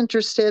was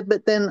interested,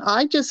 but then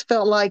I just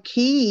felt like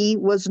he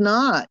was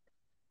not.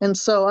 And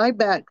so I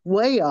backed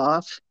way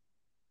off.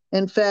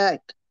 In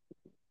fact,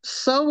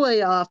 so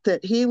way off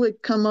that he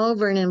would come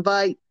over and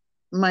invite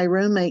my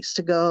roommates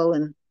to go.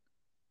 And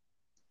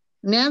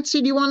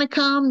 "Nancy, do you want to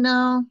come?"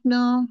 "No,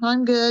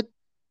 I'm good.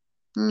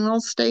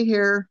 I'll stay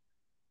here."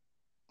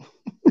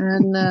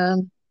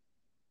 And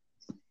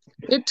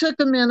it took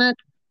a minute,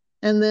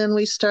 and then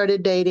we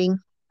started dating.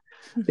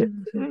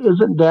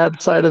 Isn't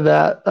Dad's side of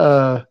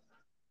that?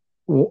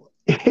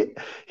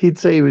 He'd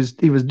say he was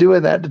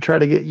doing that to try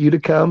to get you to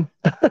come.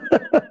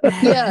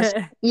 Yes.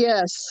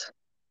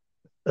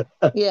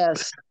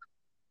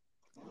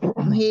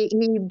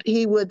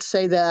 He would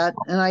say that,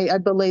 and I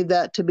believe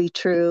that to be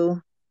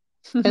true.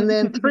 And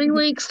then 3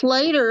 weeks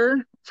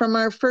later, from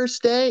our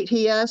first date,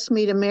 he asked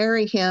me to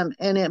marry him,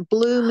 and it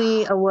blew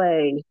me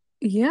away.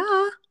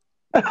 Yeah.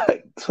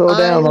 Slow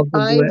down.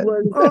 I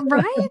was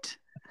right.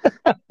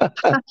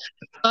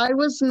 I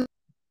was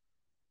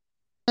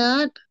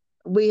not.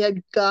 We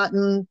had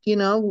gotten,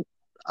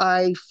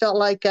 I felt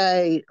like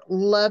I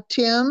loved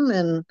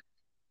him,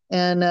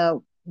 and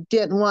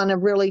didn't want to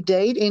really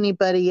date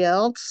anybody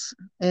else,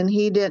 and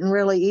he didn't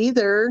really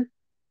either.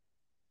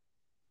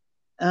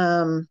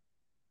 But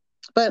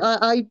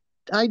I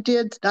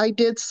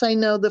did say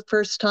no the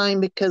first time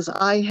because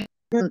I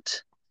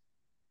hadn't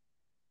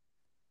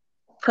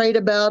prayed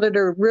about it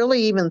or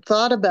really even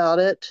thought about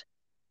it.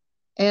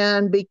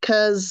 And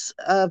because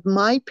of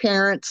my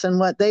parents and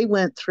what they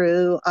went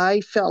through,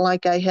 I felt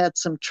like I had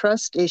some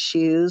trust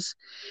issues,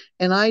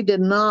 and I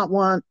did not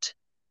want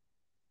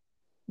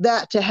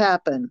that to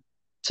happen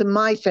to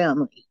my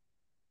family.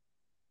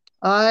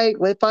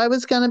 If I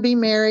was going to be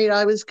married,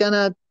 I was going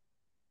to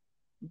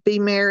be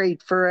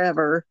married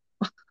forever.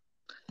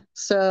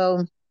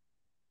 So,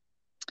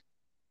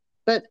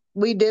 but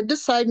we did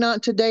decide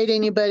not to date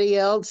anybody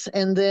else.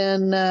 And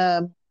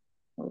then,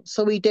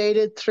 so we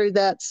dated through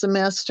that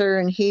semester,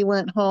 and he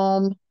went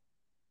home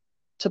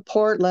to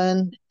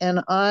Portland,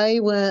 and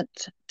I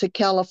went to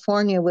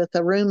California with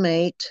a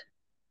roommate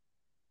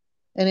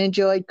and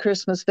enjoyed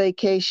Christmas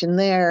vacation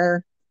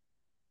there.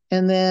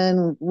 And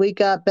then we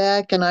got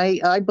back, and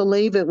I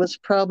believe it was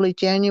probably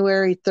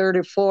January 3rd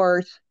or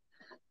 4th.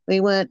 We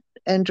went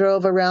and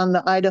drove around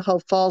the Idaho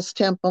Falls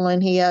Temple,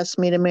 and he asked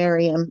me to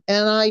marry him.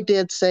 And I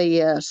did say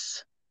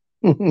yes.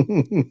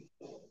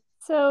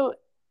 So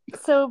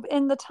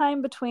in the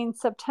time between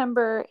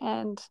September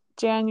and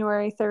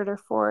January 3rd or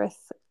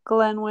 4th,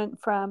 Glenn went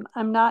from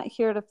 "I'm not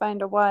here to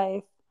find a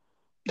wife"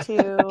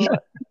 to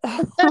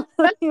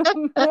 "You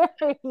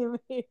marry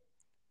me"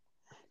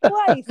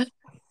 twice.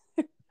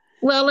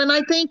 Well, and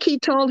I think he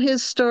told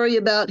his story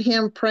about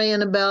him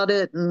praying about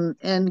it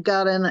and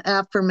got an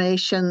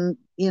affirmation,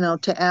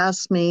 to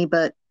ask me,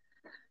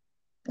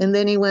 and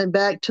then he went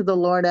back to the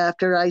Lord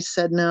after I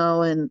said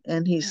no, and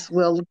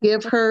will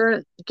give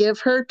her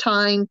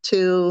time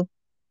to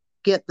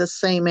get the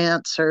same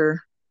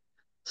answer.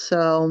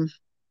 So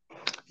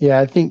yeah,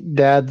 I think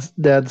dad's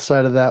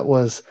side of that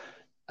was,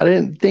 I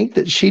didn't think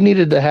that she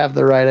needed to have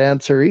the right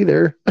answer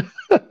either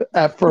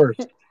at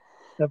first.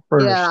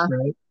 Yeah.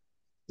 Right?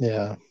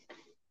 Yeah.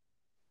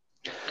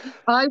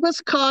 I was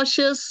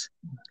cautious.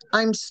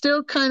 I'm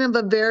still kind of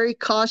a very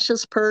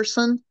cautious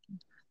person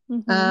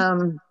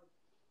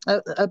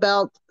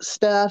about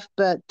stuff,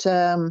 but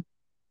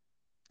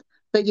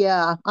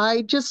yeah,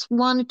 I just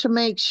wanted to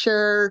make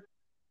sure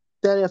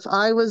that if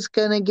I was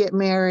going to get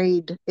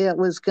married, it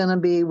was going to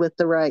be with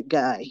the right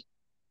guy.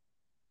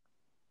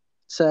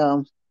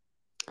 So.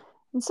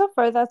 And so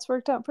far, that's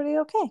worked out pretty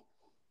okay.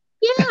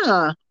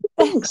 Yeah,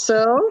 I think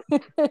so.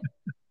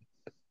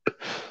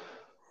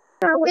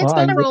 It's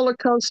been a roller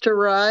coaster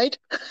ride.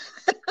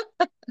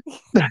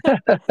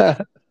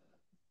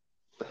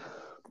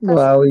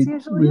 Well,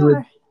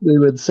 we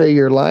would say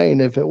you're lying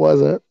if it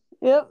wasn't.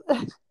 Yep.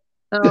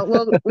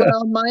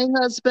 Well, my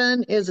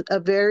husband is a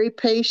very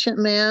patient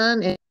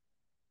man,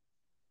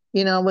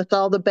 and with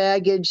all the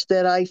baggage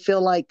that I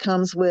feel like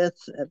comes with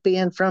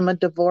being from a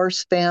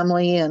divorced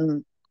family,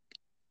 and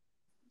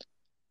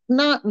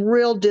not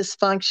real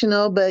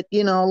dysfunctional, but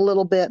a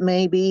little bit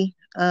maybe.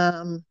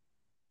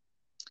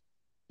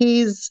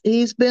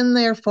 He's been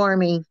there for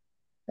me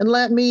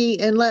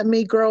and let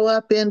me grow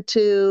up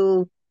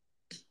into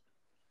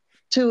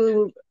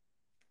to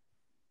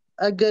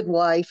a good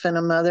wife and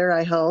a mother,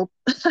 I hope.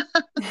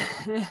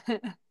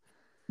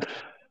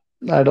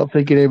 I don't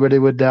think anybody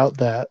would doubt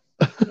that.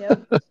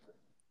 Yep.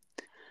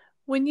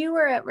 When you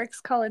were at Rick's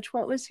College,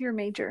 what was your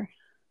major?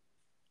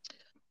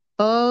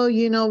 Oh,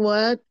 you know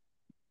what?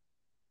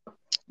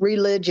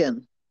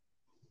 Religion.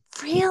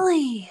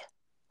 Really?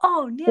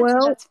 Oh, Nancy,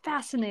 Well, that's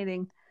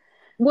fascinating.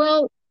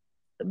 well,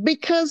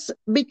 because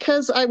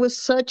I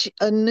was such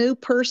a new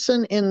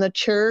person in the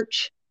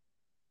church,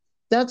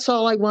 that's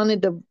all I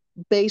wanted to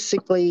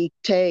basically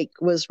take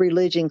was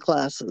religion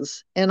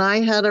classes. And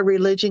I had a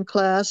religion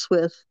class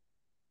with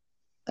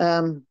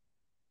um,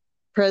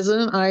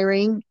 President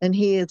Eyring, and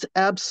he is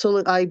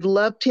absolute. I've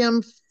loved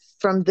him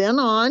from then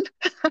on.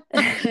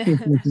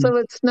 So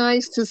it's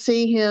nice to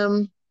see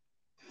him.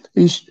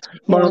 You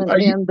Mom,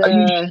 And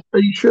are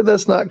you sure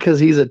that's not because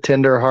he's a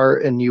tender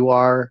heart and you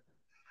are?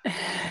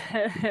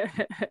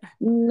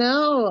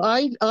 no,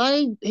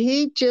 I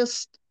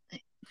just,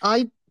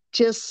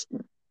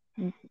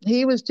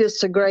 he was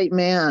just a great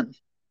man,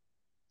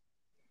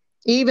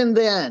 even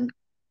then.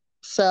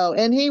 So,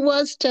 and he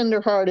was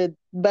tenderhearted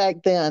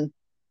back then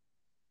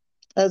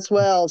as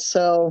well.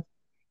 So,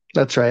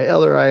 That's right.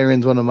 Elder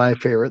Iron's one of my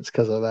favorites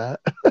because of that.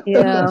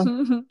 yeah.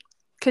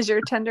 Because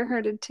you're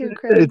tenderhearted too,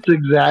 Craig. It's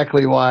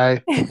exactly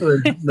why.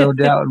 There's no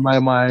doubt in my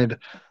mind.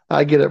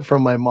 I get it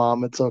from my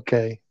mom. It's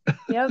okay.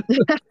 Yep.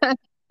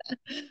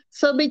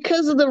 So,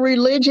 because of the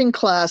religion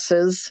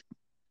classes,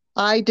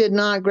 I did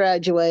not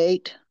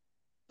graduate,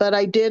 but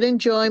I did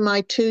enjoy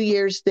my 2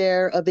 years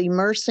there of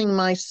immersing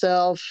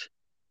myself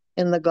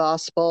in the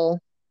gospel.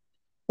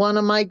 One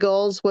of my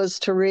goals was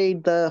to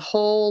read the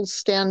whole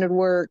standard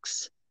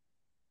works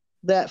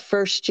that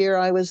first year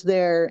I was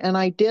there, and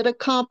I did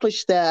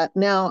accomplish that.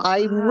 Now,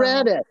 I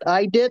read it.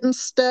 I didn't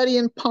study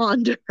and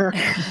ponder.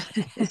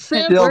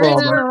 Since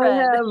Words then, were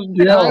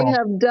read. I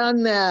have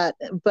done that,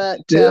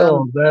 but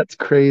That's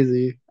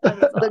crazy. That is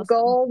the awesome.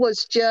 goal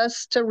was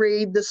just to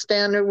read the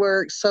standard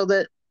works so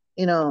that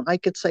I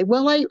could say,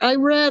 well, I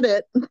read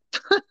it.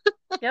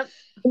 Yep.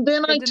 And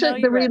then Good I to know took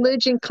you the read it.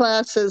 religion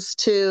classes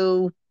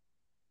to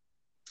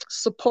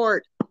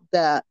support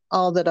that,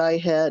 all that I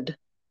had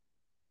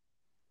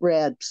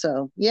read.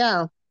 So,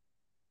 yeah,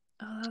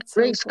 Oh, that's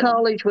so Riggs cool.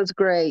 College was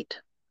great.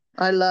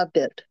 I loved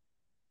it.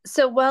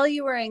 So while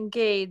you were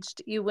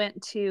engaged, you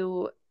went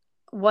to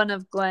one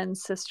of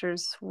Glenn's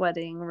sister's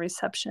wedding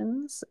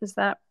receptions. Is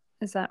that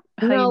how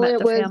you No, met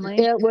the family?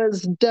 it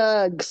was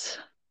Doug's,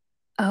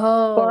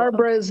 Oh,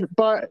 Barbara's,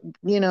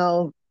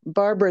 okay.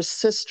 Barbara's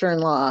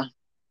sister-in-law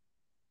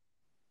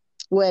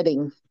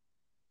wedding.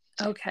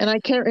 Okay. And I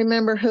can't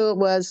remember who it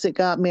was that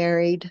got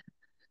married,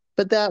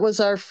 but that was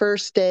our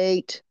first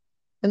date.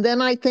 And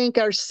then I think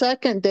our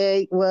second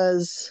date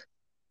was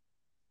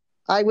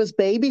I was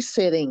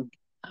babysitting.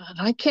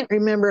 I can't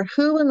remember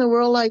who in the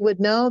world I would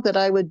know that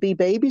I would be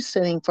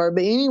babysitting for.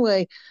 But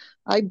anyway,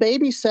 I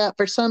babysat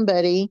for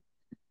somebody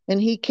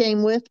and he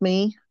came with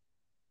me.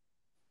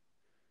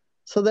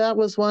 So that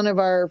was one of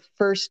our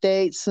first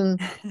dates.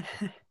 And of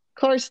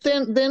course,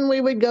 then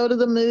we would go to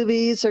the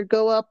movies or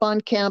go up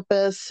on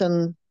campus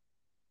and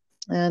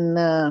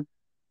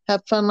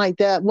have fun like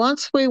that.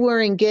 Once we were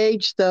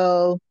engaged,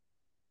 though,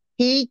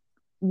 he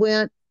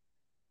went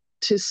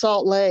to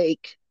Salt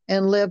Lake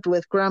and lived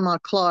with Grandma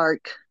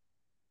Clark,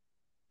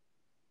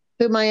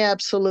 whom I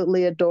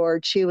absolutely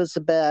adored. She was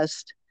the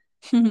best.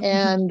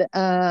 And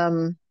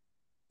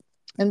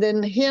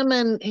then him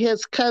and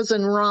his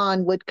cousin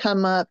Ron would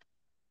come up,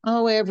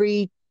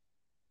 every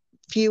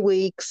few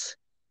weeks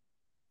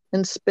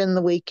and spend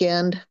the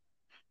weekend.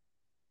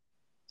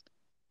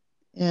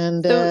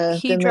 And so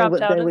he then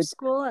dropped out they of would.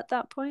 school at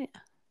that point?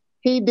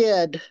 He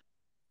did.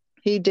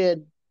 He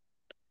did.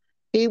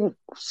 He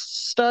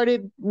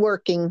started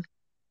worked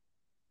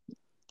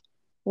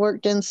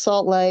in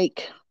Salt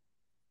Lake.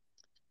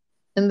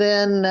 And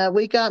then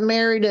we got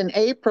married in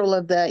April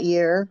of that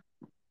year.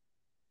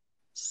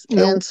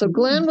 And so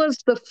Glenn was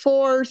the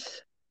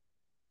fourth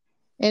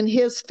in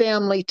his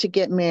family to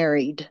get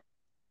married.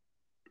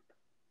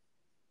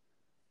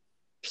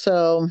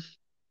 So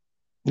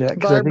Yeah,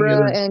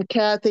 Barbara and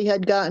Kathy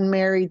had gotten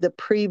married the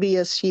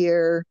previous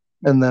year.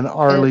 And then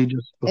Arlie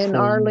just before. And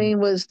Arlene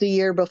was the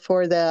year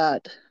before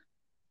that.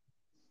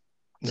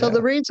 So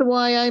the reason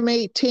why I'm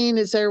 18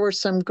 is there were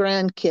some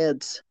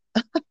grandkids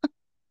that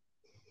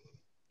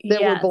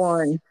were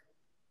born.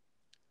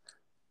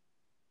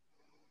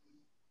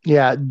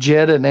 Yeah,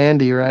 Jed and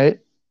Andy, right?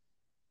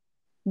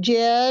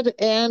 Jed,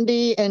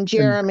 Andy, and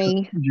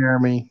Jeremy.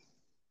 Jeremy.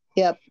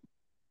 Yep.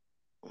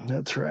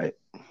 That's right.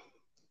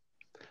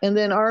 And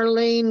then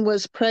Arlene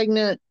was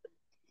pregnant.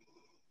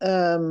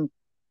 I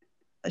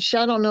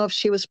don't know if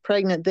she was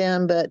pregnant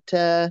then,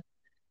 but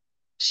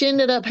she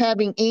ended up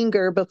having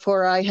Inger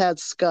before I had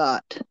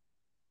Scott.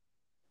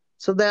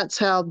 So that's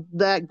how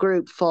that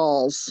group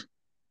falls.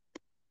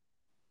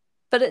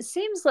 But it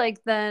seems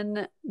like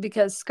then,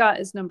 because Scott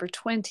is number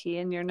 20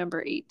 and you're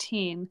number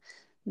 18,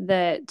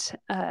 that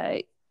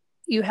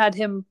you had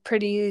him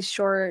pretty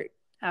short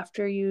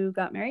after you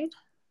got married?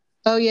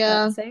 Oh,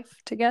 yeah. That's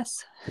safe to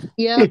guess.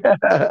 Yeah.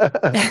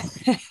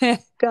 Yeah.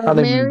 Got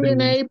married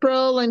in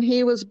April and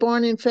he was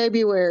born in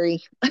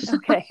February.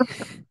 Okay.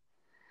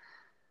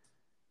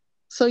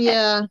 So,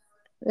 yeah,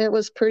 it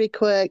was pretty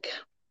quick.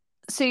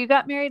 So you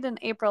got married in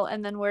April,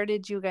 and then where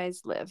did you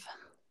guys live?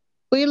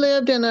 We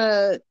lived in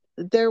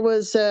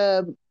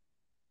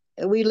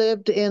we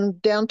lived in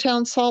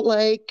downtown Salt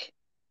Lake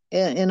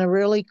in a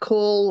really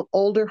cool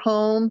older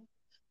home,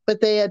 but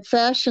they had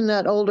fashioned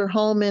that older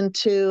home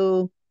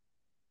into,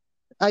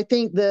 I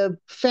think the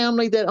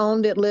family that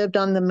owned it lived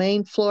on the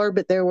main floor,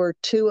 but there were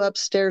 2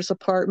 upstairs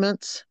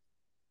apartments.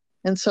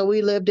 And so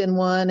we lived in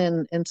one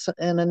and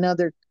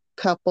another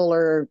couple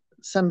or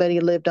somebody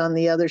lived on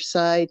the other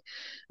side.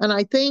 And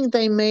I think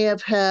they may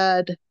have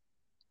had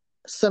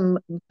some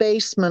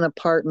basement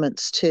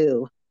apartments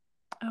too.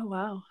 Oh,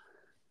 wow.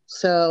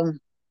 So,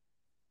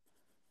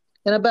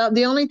 and about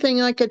the only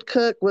thing I could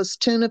cook was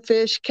tuna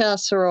fish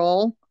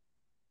casserole.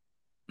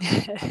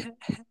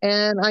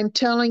 And I'm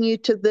telling you,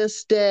 to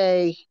this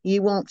day,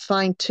 you won't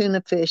find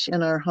tuna fish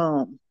in our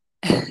home.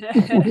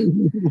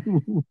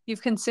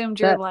 You've consumed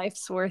your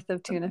life's worth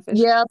of tuna fish.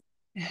 Yep.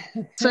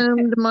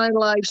 Consumed my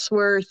life's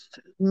worth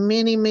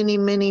many, many,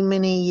 many,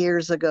 many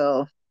years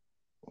ago.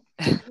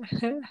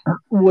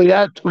 We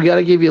got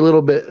to give you a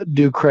little bit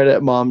due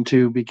credit, Mom,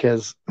 too,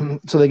 because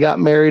so they got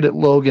married at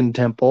Logan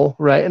Temple,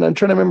 right? And I'm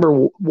trying to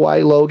remember why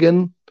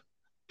Logan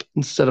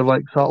instead of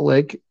like Salt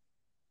Lake.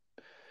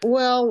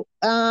 Well,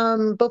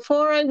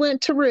 before I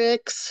went to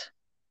Rick's,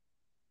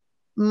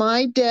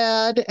 my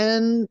dad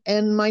and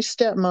my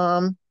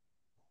stepmom,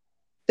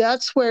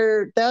 that's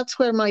where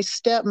my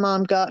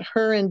stepmom got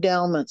her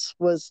endowments.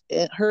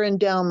 Her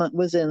endowment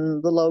was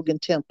in the Logan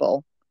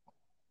Temple.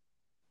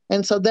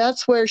 And so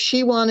that's where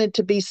she wanted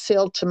to be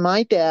sealed to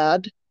my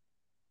dad.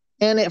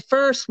 And at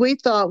first we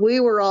thought we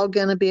were all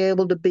going to be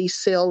able to be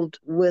sealed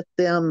with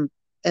them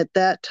at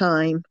that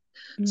time.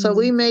 So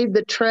we made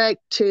the trek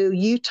to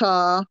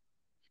Utah,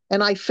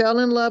 and I fell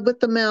in love with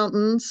the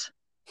mountains.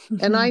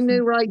 And I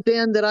knew right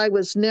then that I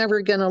was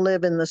never going to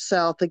live in the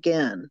South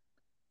again.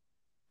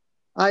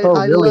 I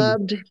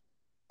loved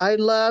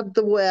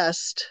the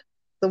West.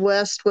 The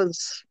West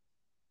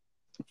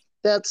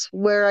that's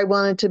where I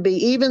wanted to be.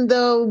 Even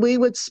though we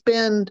would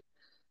spend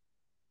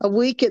a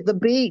week at the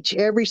beach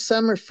every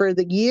summer for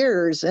the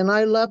years, and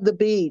I love the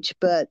beach,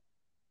 but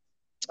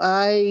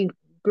I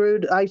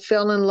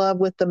fell in love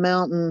with the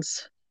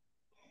mountains.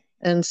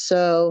 And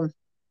so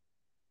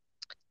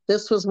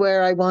this was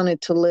where I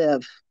wanted to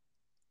live,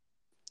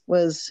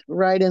 was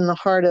right in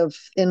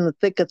the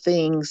thick of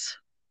things.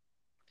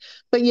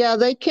 But yeah,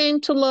 they came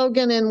to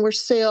Logan and were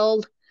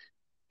sealed.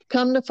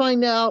 Come to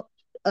find out,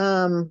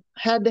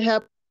 had to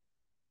have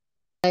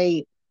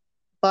a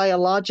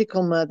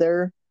biological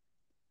mother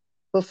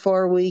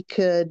before we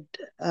could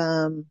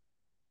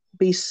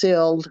be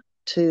sealed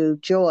to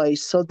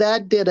Joyce. So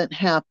that didn't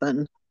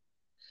happen.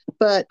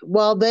 But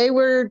while they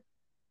were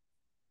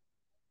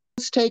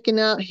taking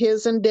out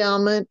his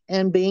endowment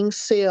and being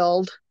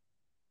sealed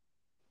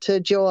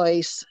to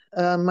Joyce,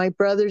 my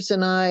brother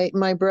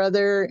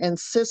and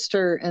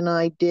sister and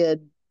I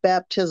did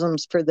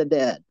baptisms for the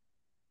dead.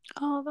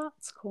 Oh,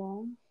 that's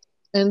cool.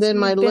 And then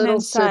my little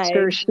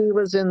sister, she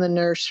was in the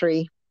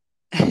nursery.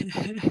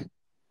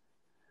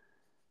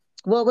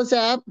 What was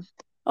that?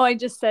 Oh, I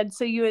just said,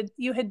 so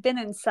you had been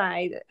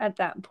inside at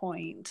that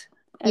point.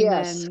 And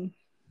yes. Then...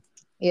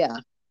 Yeah.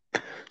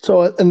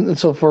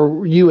 So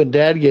for you and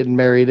Dad getting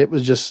married, it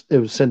was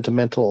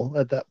sentimental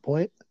at that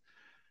point.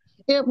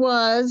 It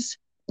was.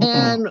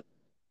 And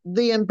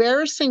the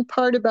embarrassing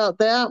part about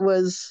that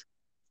was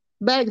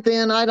back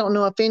then, I don't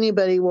know if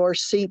anybody wore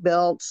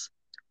seatbelts,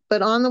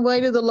 but on the way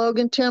to the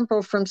Logan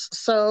Temple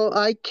so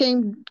I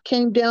came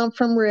down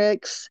from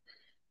Rick's,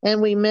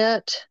 and we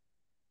met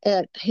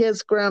at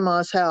his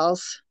grandma's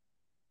house,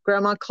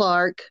 Grandma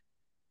Clark,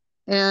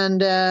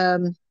 and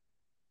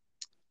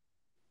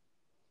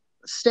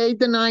stayed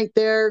the night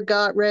there,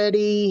 got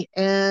ready,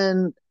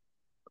 and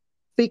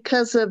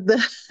because of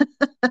the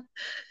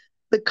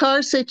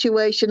car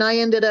situation, I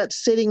ended up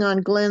sitting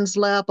on Glenn's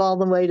lap all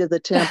the way to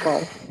the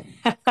temple.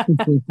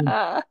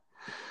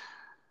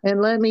 And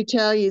let me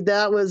tell you,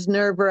 that was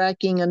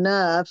nerve-wracking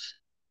enough.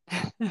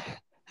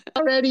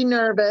 Already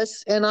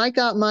nervous, and I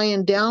got my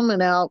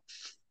endowment out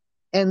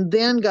and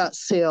then got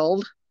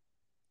sealed.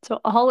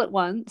 So all at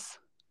once?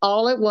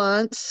 All at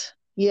once,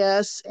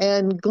 yes.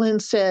 And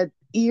Glenn said,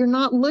 "You're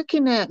not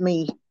looking at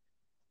me."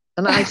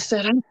 And I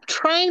said, "I'm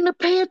trying to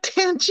pay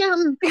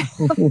attention."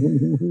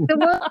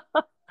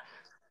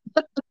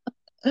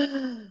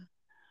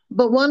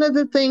 But one of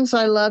the things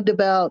I loved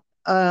about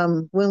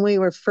when we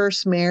were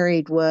first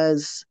married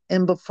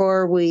and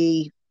before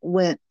we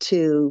went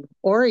to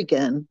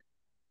Oregon,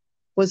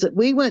 was that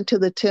we went to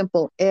the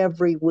temple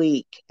every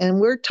week. And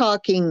we're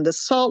talking the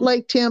Salt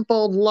Lake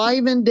Temple,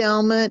 live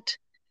endowment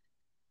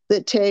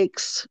that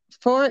takes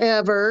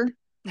forever.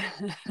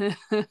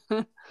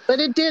 But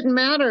it didn't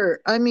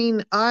matter. I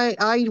mean,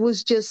 I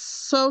was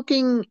just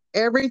soaking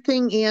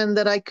everything in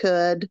that I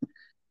could.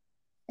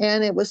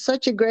 And it was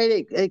such a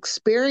great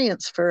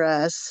experience for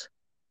us,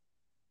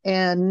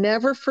 and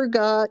never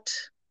forgot.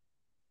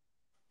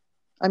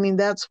 I mean,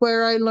 that's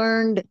where I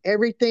learned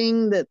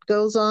everything that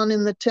goes on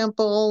in the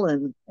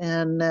temple,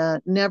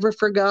 and never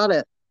forgot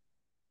it.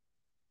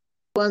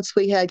 Once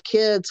we had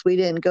kids, we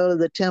didn't go to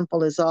the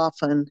temple as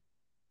often,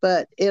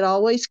 but it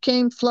always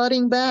came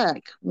flooding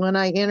back when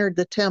I entered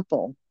the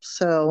temple.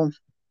 So,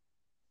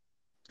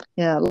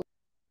 yeah.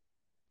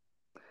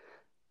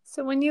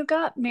 So when you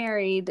got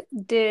married,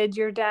 did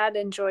your dad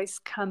and Joyce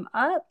come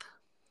up,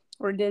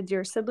 or did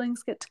your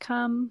siblings get to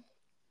come?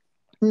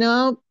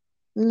 No,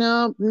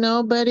 no,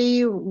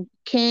 nobody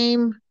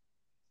came.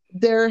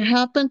 There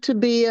happened to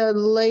be a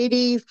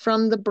lady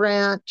from the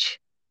branch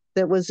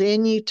that was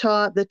in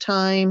Utah at the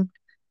time,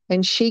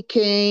 and she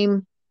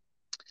came.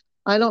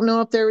 I don't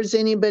know if there was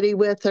anybody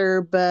with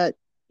her, but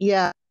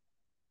yeah,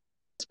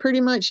 it's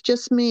pretty much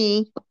just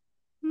me.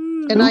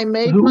 And I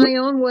made Who? my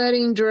own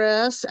wedding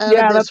dress out of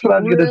Yeah, this that's what I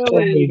was gonna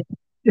really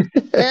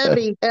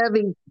say.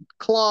 heavy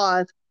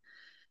cloth.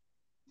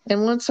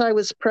 And once I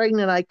was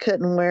pregnant, I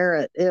couldn't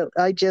wear it.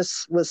 I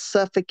just was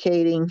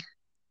suffocating.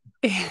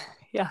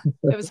 Yeah,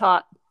 it was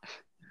hot.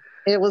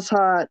 It was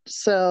hot.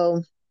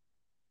 So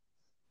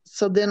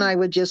then I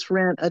would just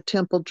rent a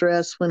temple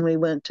dress when we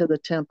went to the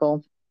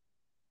temple.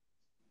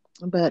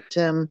 But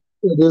It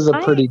is a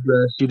pretty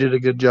dress. You did a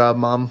good job,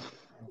 Mom.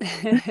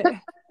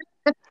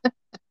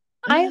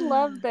 I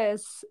love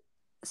this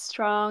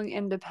strong,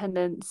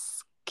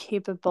 independence,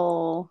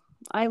 capable.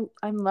 I'm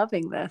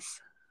loving this.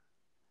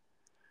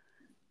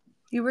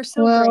 You were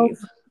so brave.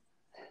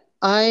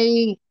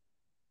 I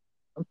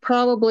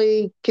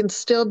probably can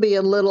still be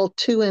a little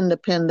too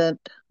independent,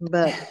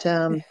 but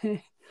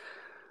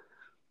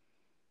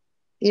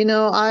you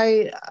know,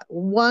 I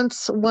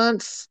once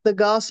the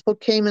gospel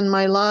came in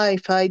my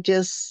life,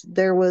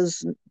 there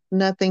was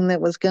nothing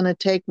that was going to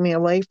take me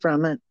away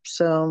from it.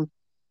 So.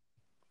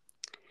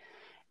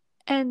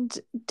 And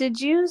did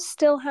you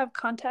still have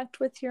contact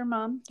with your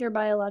mom, your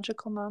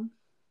biological mom?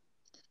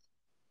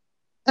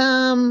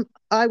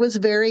 I was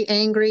very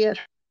angry at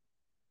her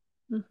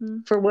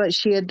for what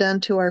she had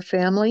done to our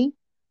family.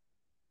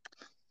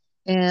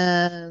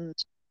 And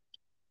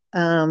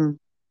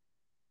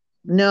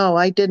no,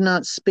 I did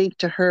not speak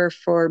to her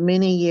for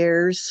many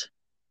years.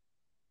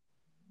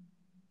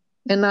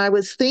 And I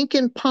was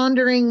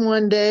pondering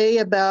one day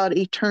about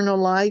eternal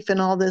life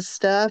and all this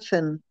stuff,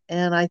 and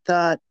I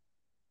thought,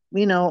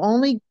 you know,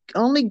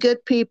 only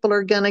good people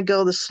are going to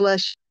go the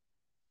slush,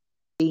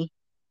 and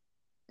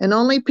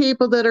only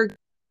people that are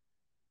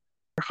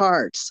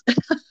hearts.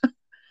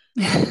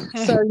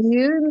 So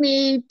you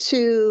need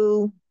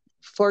to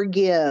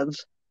forgive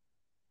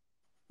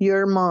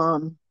your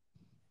mom.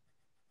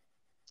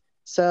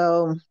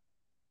 So,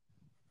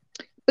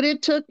 but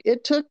it took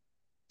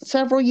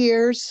several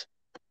years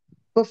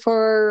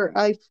before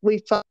I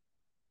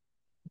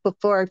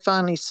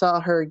finally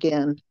saw her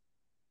again.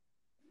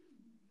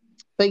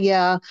 But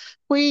yeah,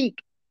 we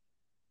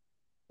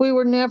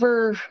were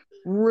never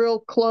real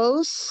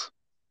close,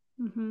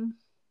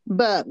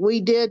 but we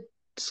did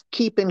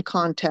keep in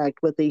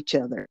contact with each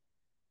other.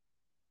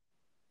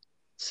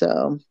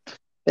 So,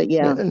 but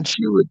yeah. And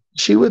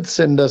she would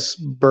send us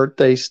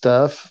birthday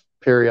stuff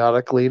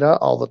periodically,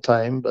 not all the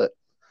time, but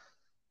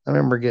I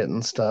remember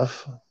getting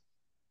stuff.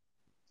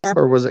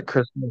 Or was it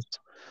Christmas?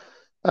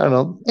 I don't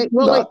know.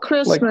 At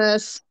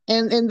Christmas,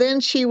 and then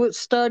she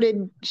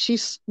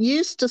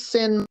used to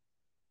send,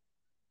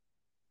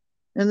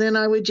 and then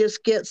I would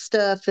just get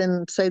stuff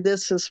and say,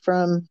 this is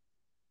from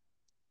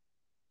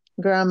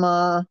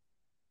Grandma.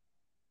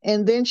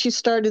 And then she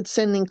started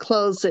sending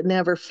clothes that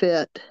never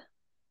fit.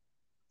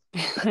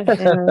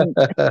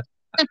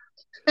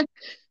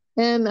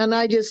 and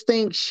I just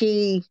think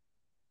she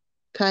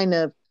kind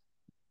of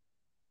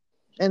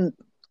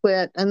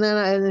quit, and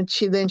then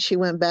she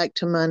went back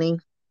to money.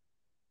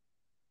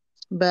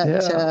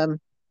 But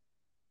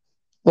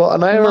well,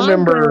 and I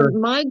remember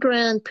my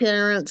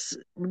grandparents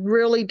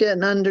really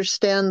didn't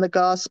understand the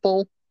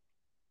gospel,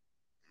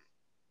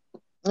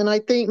 and I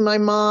think my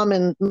mom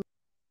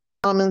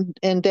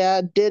and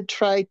dad did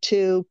try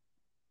to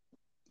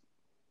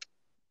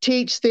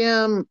teach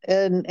them,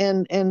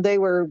 and they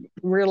were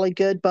really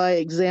good by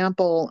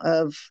example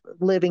of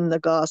living the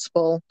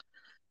gospel.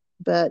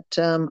 But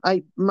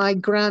my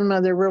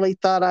grandmother really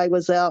thought I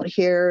was out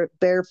here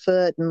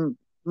barefoot, and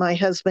my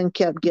husband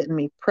kept getting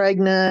me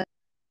pregnant,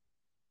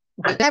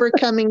 never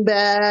coming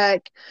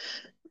back.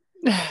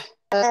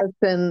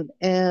 And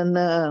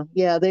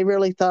yeah, they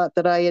really thought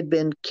that I had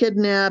been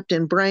kidnapped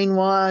and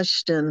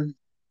brainwashed, and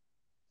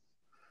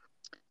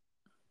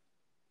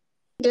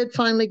did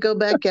finally go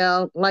back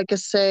out, like I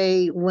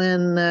say,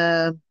 when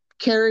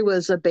Carrie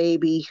was a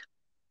baby.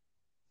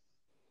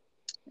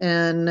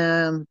 And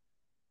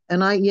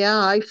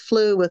I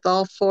flew with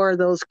all 4 of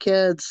those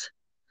kids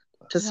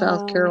to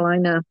South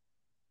Carolina.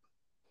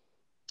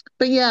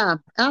 But yeah,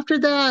 after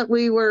that,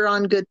 we were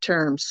on good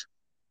terms.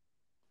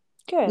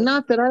 Good.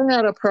 Not that I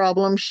had a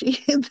problem.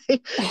 She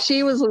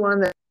was the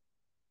one that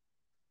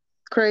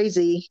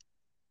crazy.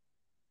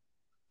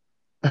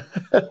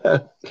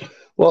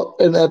 Well,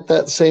 and at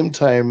that same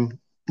time,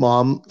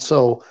 Mom,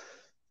 so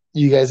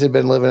you guys had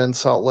been living in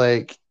Salt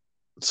Lake.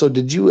 So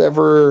did you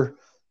ever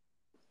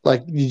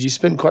did you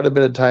spend quite a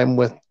bit of time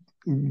with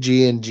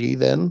G and G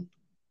then?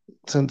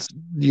 Since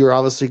you're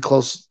obviously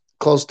close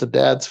to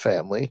Dad's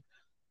family.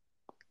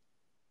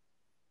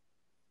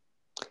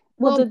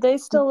 Well, did they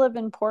still live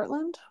in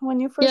Portland when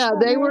you first Yeah, got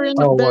they were married?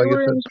 in I they guess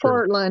were in that's true.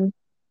 Portland.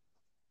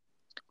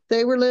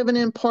 They were living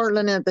in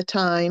Portland at the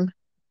time.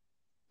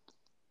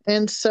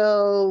 And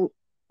so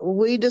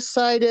we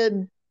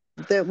decided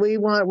that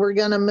we're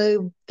going to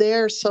move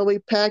there, so we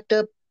packed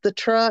up the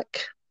truck,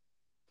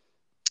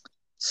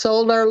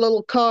 sold our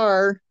little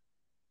car,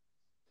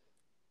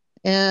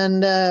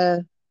 and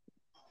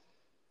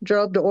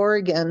drove to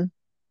Oregon.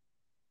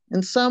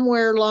 And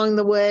somewhere along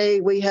the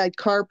way, we had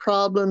car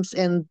problems,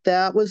 and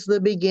that was the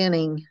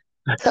beginning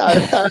of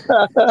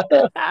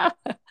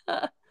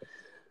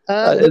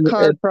the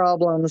car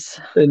problems.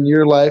 And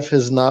your life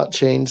has not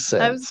changed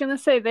since. I was going to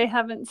say they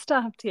haven't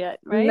stopped yet,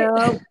 right?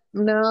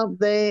 No,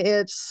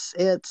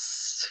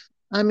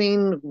 I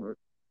mean,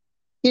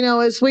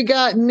 as we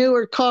got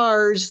newer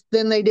cars,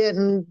 then they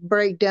didn't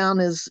break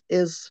down as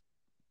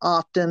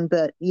often,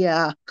 but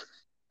yeah.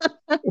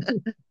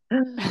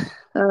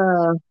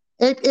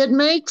 It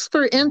makes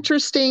for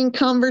interesting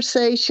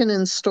conversation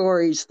and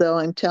stories, though,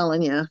 I'm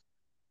telling you.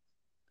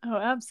 Oh,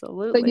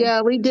 absolutely. But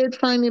yeah, we did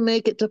finally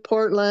make it to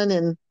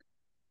Portland,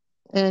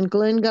 and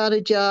Glenn got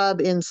a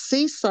job in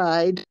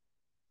Seaside.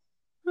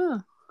 Huh.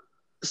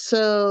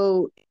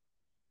 So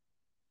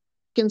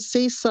in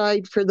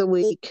Seaside for the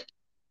week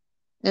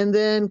and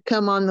then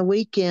come on the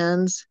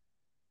weekends.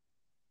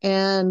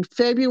 And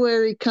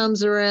February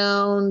comes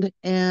around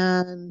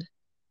and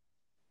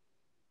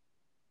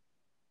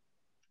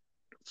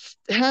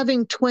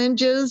having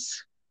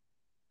twinges.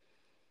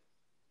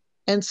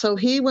 And so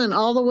he went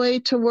all the way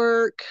to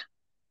work.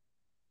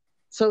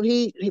 So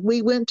we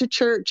went to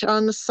church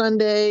on the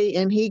Sunday,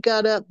 and he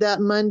got up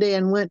that Monday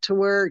and went to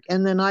work.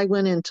 And then I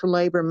went into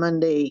labor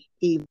Monday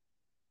evening.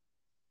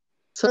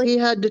 So he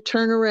had to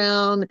turn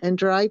around and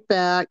drive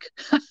back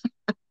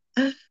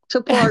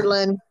to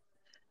Portland.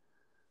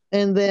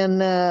 And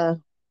then,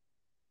 and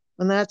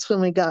that's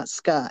when we got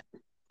Scott.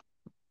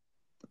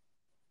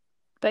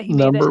 But he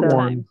made it in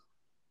time.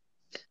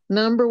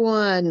 Number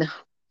one.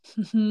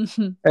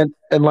 And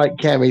like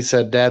Cammie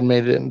said, Dad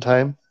made it in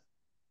time.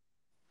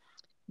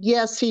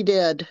 Yes, he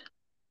did.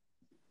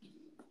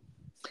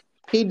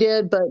 He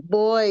did, but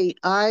boy,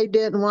 I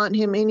didn't want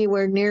him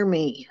anywhere near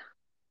me.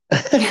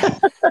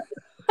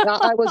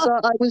 I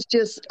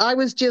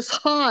was just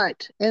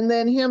hot, and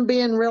then him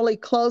being really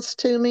close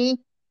to me,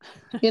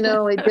 I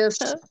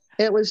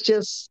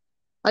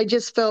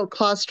just felt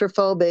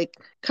claustrophobic,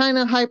 kind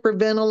of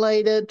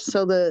hyperventilated.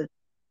 So the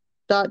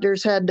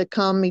doctors had to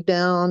calm me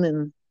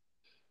down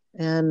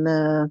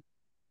and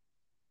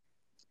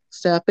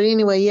stuff. But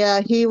anyway,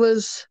 yeah, he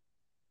was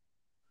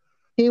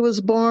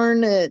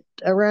born at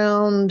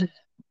around.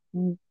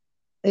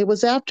 It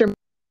was after.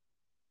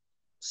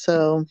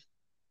 So,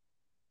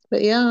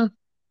 but yeah.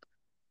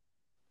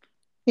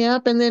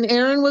 Yep. And then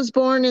Aaron was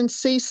born in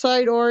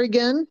Seaside,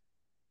 Oregon.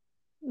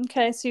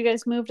 Okay. So you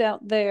guys moved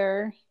out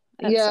there.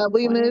 Yeah,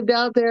 we moved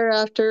out there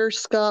after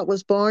Scott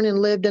was born and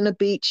lived in a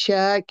beach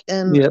shack.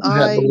 And had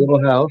the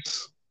little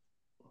house.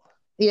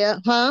 Yeah,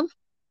 huh?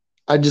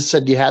 I just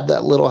said you had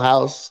that little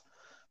house.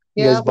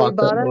 We bought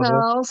a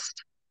house.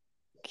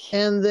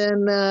 And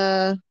then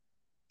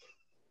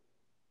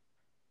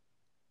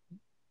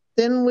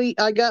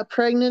I got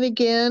pregnant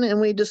again,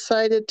 and we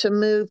decided to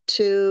move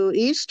to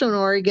Eastern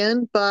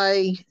Oregon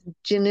by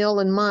Janelle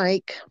and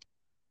Mike.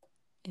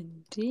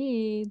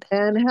 Indeed.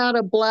 And had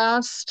a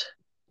blast.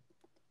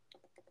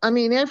 I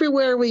mean,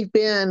 everywhere we've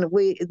been,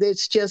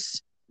 it's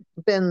just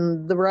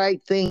been the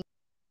right thing.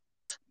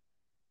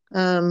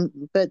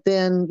 But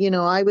then,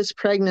 I was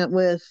pregnant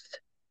with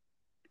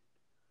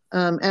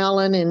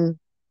Alan, and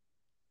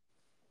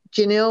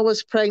Janelle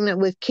was pregnant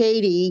with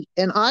Katie,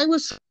 and I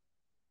was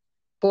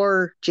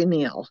for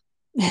Janelle.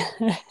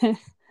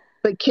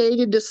 But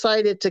Katie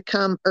decided to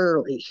come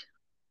early.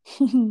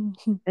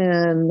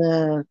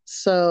 And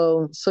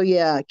so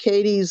yeah,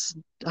 Katie's,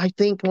 I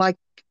think, like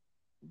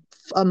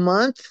a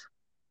month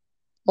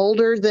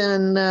older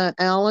than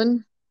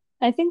Alan.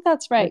 I think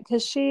that's right,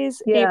 because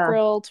she's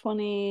April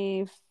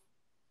 20.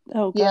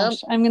 Oh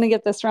gosh, I'm going to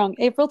get this wrong.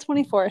 April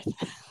 24th.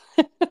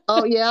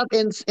 Oh yeah,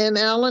 and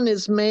Alan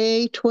is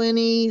May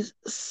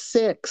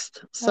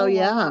 26th. So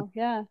wow.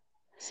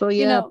 So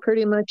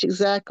pretty much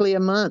exactly a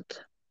month.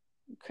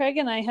 Craig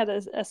and I had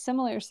a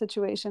similar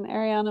situation.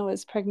 Ariana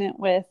was pregnant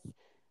with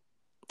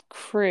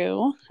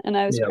Crew, and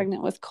I was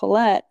pregnant with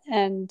Colette,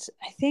 and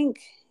I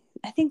think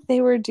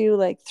they were due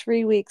like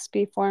 3 weeks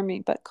before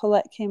me, but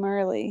Colette came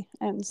early,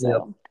 and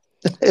so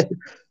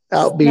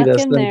outbeat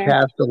us and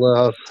cast a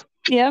loss.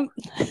 Yep.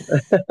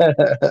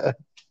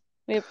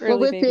 We have early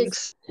with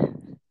babies.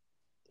 The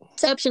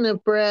exception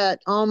of Brett,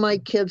 all my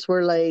kids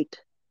were late.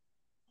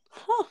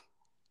 Huh.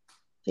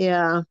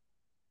 Yeah.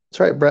 That's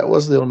right. Brett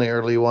was the only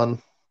early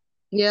one.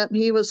 Yep,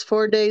 he was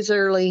 4 days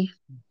early.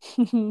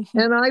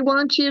 And I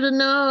want you to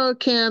know,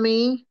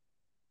 Cammie,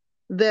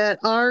 that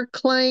our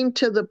claim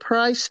to the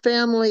Price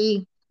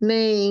family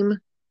name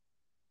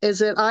is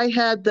that I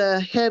had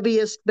the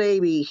heaviest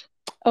baby.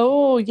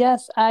 Oh,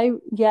 yes.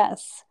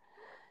 Yes.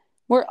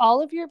 Were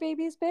all of your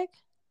babies big?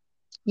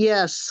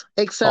 Yes,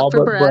 except All for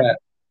but Brett. Brett.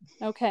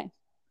 Okay.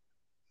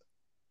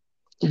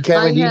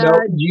 Kevin, I do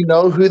had, you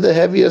know who the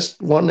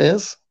heaviest one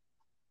is?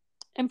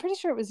 I'm pretty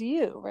sure it was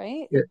you,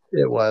 right?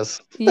 It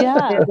was.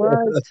 Yeah. it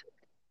was,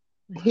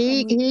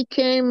 he And he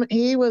came,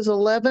 he was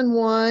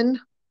 11-1.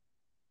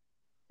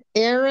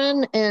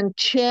 Aaron and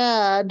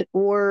Chad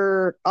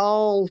were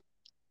all,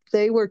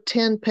 they were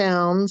 10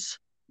 pounds.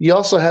 You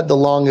also had the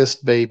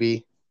longest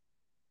baby.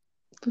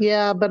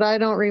 Yeah, but I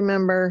don't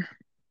remember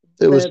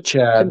It was the,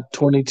 Chad,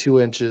 22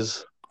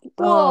 inches.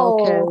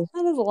 oh, okay. whoa,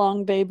 that is a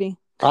long baby.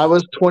 I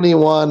was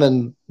 21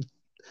 and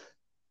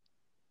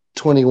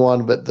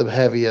 21, but the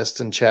heaviest,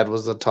 and Chad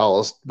was the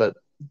tallest, but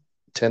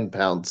 10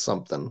 pounds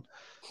something.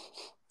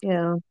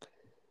 Yeah.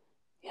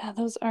 Yeah,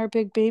 those are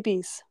big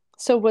babies.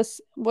 So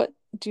what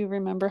do you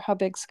remember how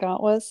big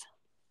Scott was?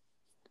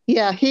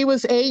 Yeah, he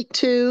was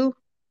 8'2".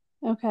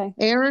 Okay.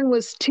 Aaron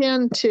was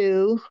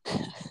 10'2".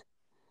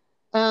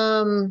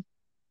 Um,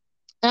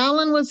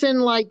 Alan was in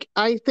like,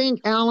 I think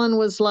Alan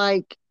was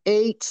like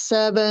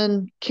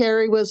 8'7".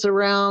 Carrie was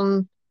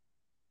around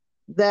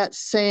that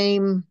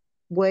same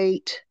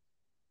weight.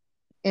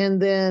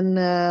 And then,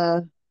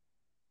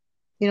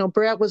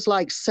 Brett was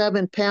like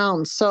 7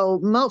 pounds.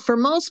 So for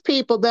most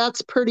people,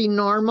 that's pretty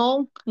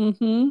normal.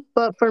 Mm-hmm.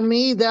 But for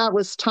me, that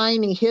was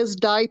tiny. His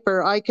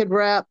diaper, I could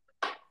wrap,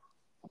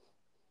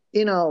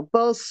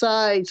 both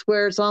sides,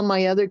 whereas all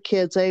my other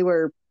kids, they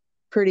were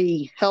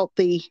pretty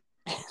healthy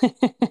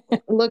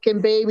looking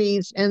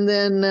babies. And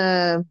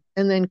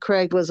then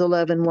Craig was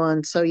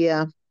 11-1. So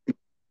yeah.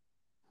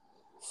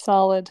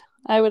 Solid.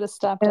 I would have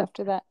stopped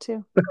after that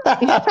too.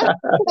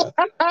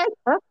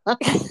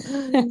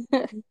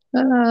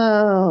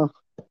 Oh.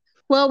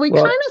 Well, we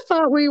kind of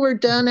thought we were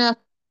done after,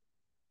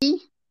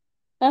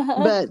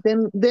 Uh-huh. but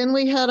then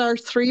we had our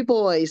three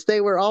boys.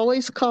 They were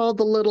always called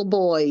the little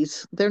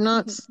boys. They're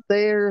not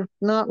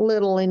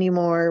little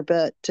anymore,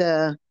 but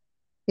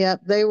yeah,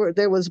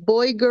 there was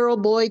boy, girl,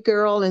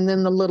 and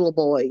then the little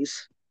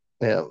boys.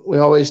 Yeah, we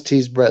always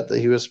teased Brett that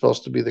he was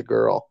supposed to be the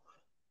girl.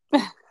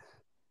 To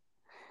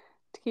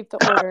keep the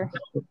order.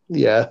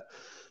 Yeah.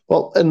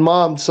 Well, and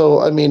Mom, so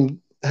I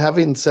mean,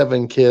 having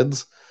 7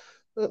 kids,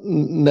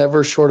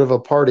 never short of a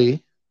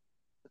party.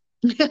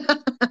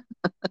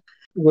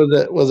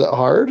 Was it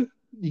hard?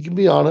 You can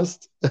be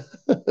honest.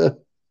 Well,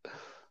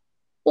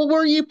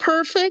 were you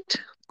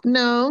perfect?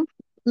 No,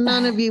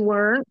 none of you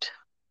weren't.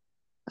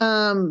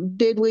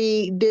 Did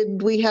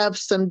we have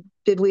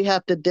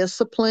to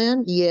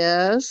discipline?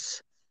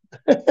 Yes.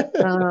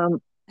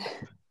 Um,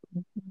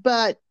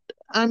 but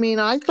I mean,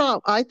 I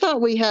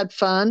thought we had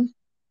fun.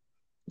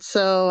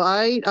 So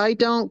I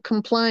don't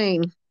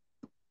complain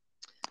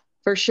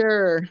for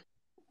sure.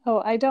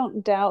 Oh, I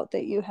don't doubt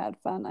that you had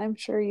fun. I'm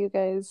sure you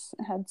guys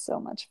had so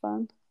much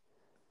fun.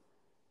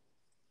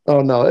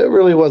 Oh no, it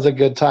really was a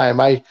good time.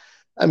 I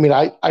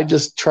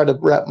just try to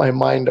wrap my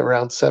mind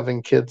around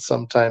 7 kids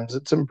sometimes.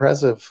 It's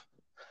impressive.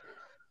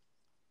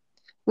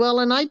 Well,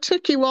 and I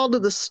took you all to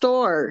the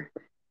store,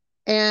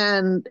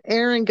 and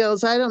Aaron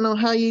goes, I don't know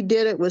how you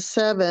did it with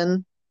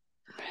 7.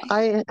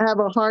 I have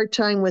a hard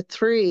time with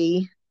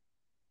 3.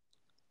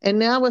 And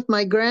now with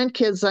my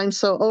grandkids, I'm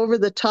so over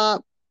the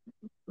top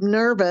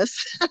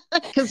nervous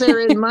because they're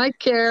in my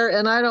care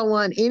and I don't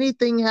want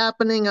anything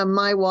happening on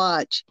my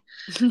watch.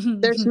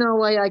 There's no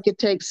way I could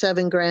take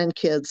 7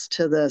 grandkids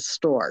to the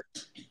store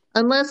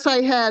unless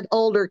I had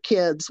older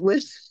grandkids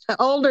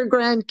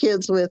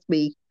with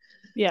me.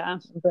 Yeah.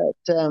 But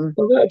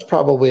Well, that's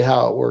probably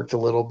how it worked a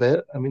little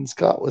bit. I mean,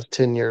 Scott was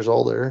 10 years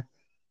older.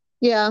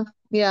 yeah,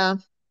 yeah.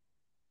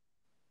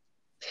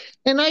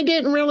 And I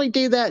didn't really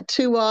do that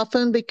too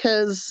often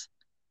because,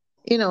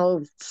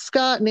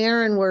 Scott and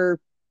Aaron were,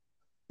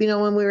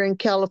 when we were in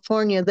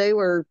California, they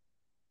were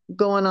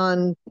going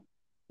on,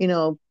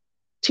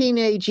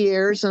 teenage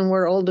years and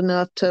were old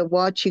enough to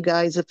watch you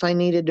guys if I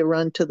needed to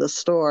run to the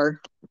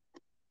store.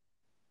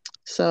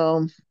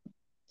 So,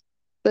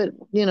 but,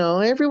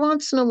 every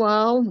once in a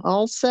while,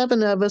 all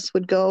 7 of us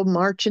would go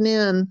marching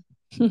in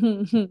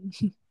to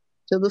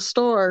the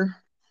store.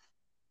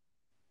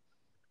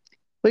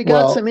 We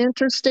got some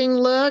interesting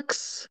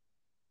looks,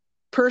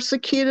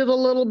 persecuted a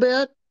little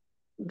bit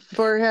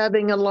for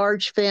having a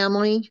large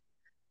family.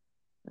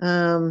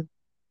 But,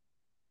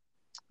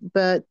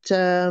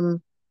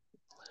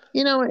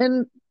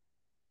 and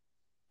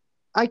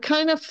I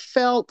kind of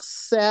felt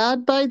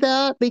sad by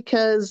that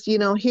because,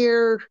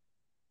 here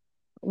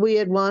we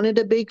had wanted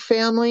a big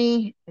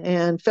family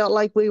and felt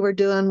like we were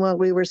doing what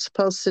we were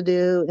supposed to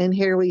do. And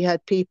here we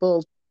had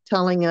people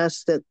telling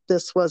us that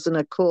this wasn't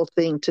a cool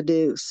thing to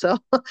do. So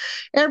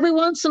every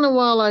once in a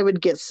while I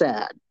would get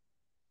sad,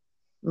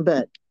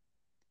 but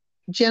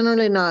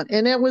generally not.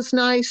 And it was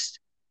nice.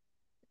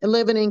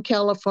 living in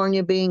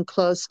California, being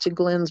close to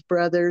Glenn's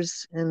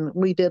brothers, and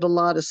we did a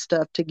lot of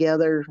stuff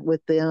together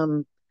with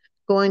them,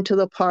 going to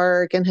the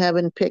park and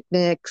having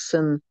picnics.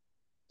 And,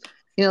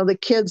 the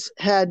kids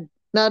had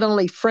not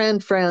only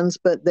friends,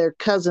 but their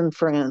cousin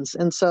friends.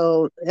 And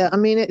so, I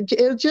mean,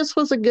 it just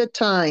was a good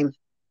time.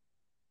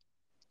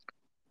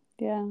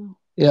 Yeah.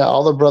 Yeah,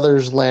 all the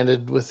brothers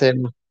landed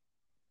within,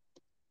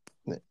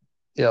 and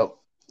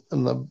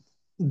the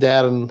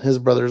dad and his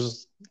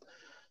brothers,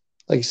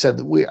 like you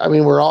said,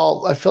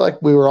 I feel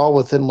like we were all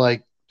within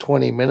like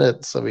 20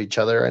 minutes of each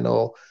other. I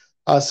know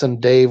us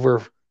and Dave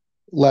were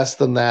less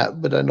than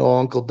that, but I know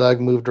Uncle Doug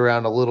moved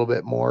around a little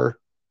bit more.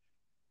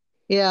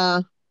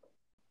 Yeah.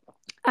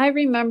 I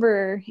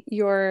remember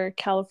your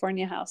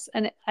California house,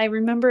 and I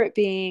remember it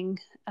being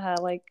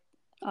like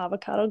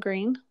avocado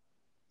green.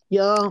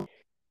 Yeah.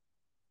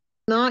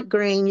 Not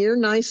green. You're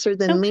nicer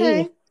than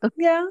Okay. me.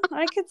 Yeah,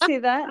 I could see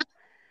that.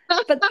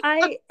 But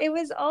it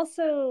was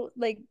also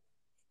like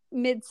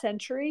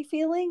mid-century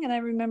feeling, and I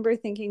remember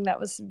thinking that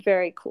was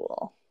very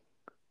cool.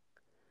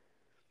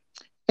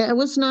 It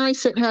was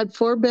nice. It had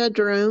 4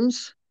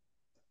 bedrooms.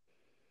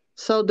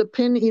 So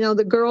depending,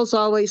 the girls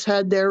always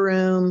had their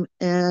room,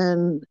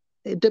 and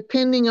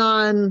depending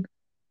on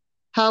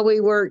how we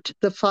worked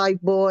the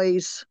 5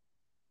 boys,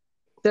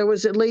 there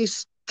was at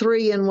least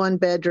 3 in one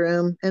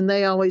bedroom, and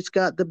they always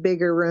got the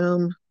bigger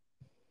room,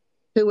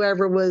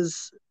 whoever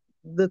was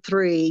the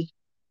 3.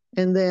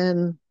 And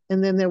then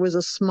there was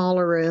a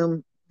smaller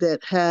room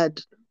that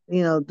had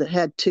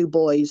 2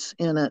 boys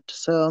in it.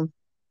 So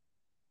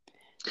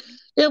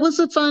it was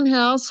a fun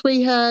house.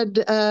 We had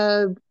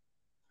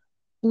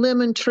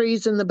lemon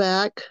trees in the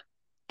back.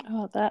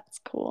 Oh, that's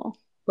cool.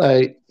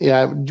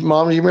 Yeah,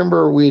 Mom, do you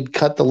remember we'd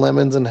cut the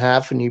lemons in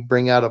half and you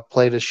bring out a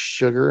plate of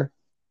sugar?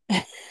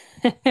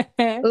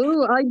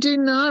 Oh, I do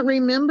not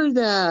remember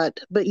that,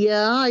 but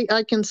yeah,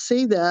 I can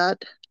see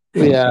that.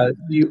 Yeah,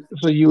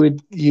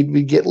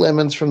 you'd get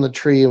lemons from the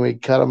tree and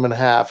we'd cut them in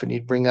half and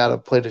you'd bring out a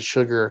plate of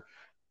sugar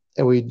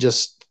and we'd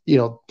just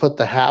put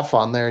the half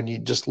on there and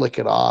you'd just lick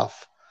it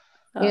off.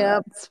 Oh, Yeah,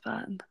 that's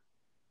fun.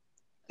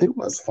 It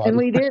was fun. And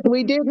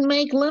we didn't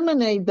make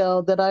lemonade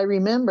though, that I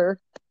remember.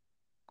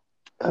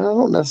 I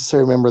don't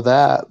necessarily remember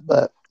that,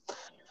 but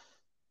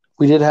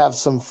we did have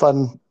some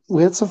fun.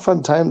 We had some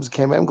fun times,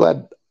 Cam. I'm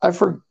glad. I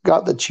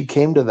forgot that you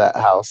came to that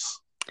house.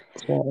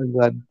 So I'm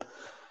glad.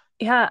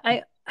 Yeah,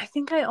 I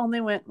think I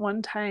only went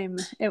one time.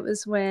 It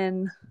was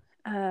when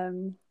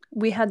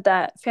we had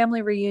that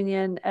family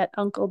reunion at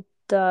Uncle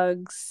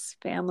Doug's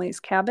family's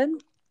cabin.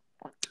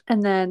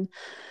 And then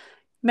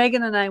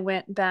Megan and I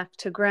went back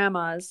to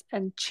Grandma's,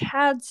 and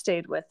Chad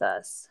stayed with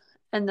us.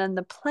 And then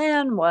the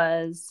plan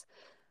was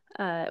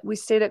we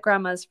stayed at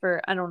Grandma's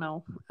for, I don't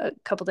know, a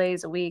couple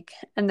days, a week.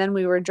 And then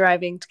we were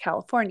driving to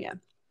California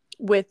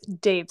with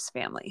Dave's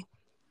family.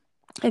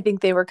 I think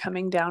they were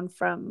coming down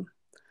from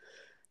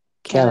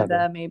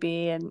Canada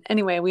maybe. And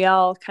anyway, we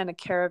all kind of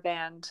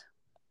caravanned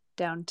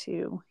down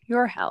to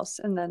your house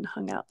and then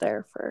hung out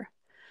there for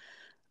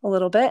a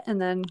little bit.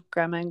 And then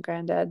Grandma and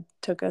Granddad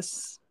took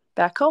us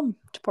back home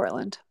to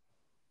Portland.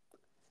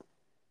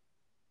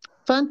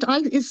 Fun.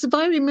 If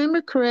I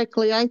remember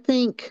correctly, I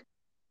think,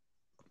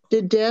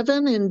 did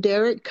Devin and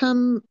Derek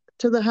come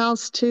to the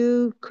house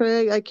too,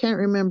 Craig? I can't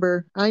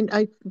remember.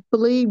 I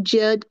believe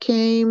Jed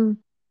came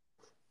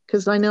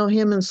because I know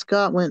him and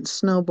Scott went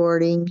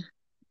snowboarding.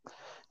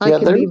 I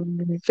could be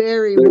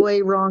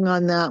way wrong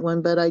on that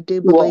one, but I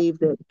do believe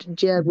that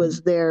Jed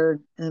was there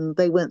and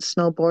they went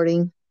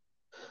snowboarding.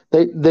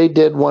 They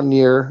did one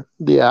year.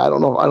 Yeah, I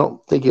don't know. I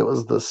don't think it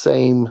was the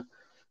same.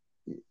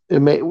 I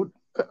don't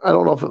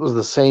know if it was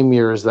the same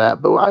year as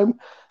that, but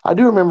I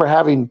do remember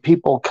having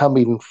people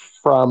coming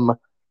from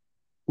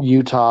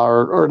Utah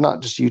or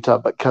not just Utah,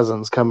 but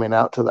cousins coming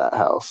out to that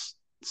house.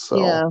 So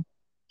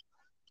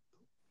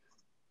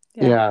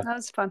yeah, that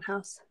was a fun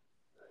house.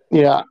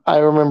 Yeah, I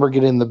remember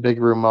getting the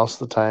big room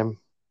most of the time.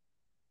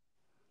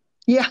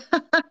 Yeah,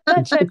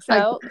 that checks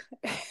out.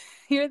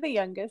 You're the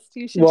youngest.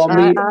 You should.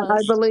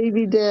 I believe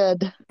you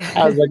did.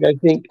 I was like, I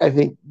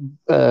think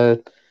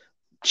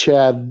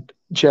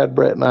Chad,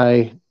 Brett, and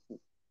I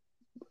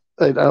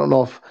don't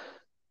know if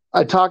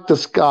I talked to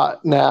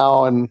Scott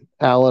now and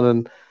Alan,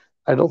 and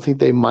I don't think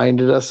they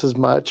minded us as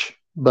much,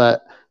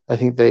 but I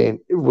think they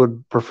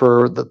would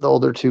prefer that the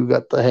older two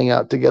got to hang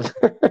out together.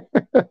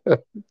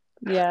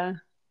 Yeah.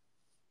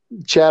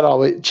 I don't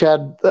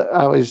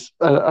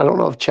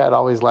know if Chad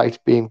always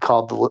liked being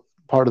called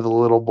part of the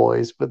little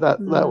boys, but that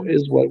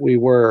is what we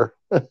were.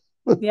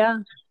 Yeah.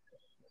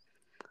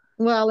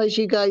 Well, as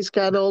you guys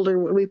got older,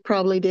 we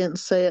probably didn't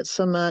say it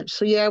so much.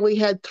 So yeah, we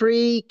had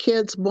 3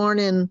 kids born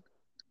in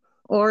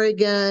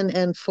Oregon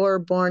and 4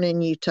 born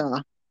in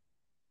Utah.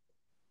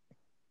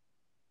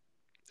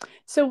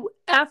 So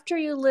after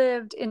you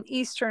lived in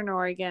Eastern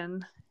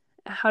Oregon,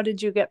 how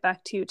did you get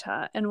back to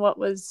Utah? And what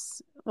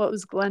was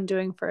Glenn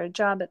doing for a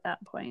job at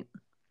that point?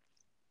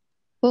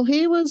 Well,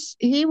 he was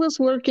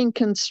working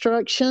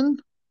construction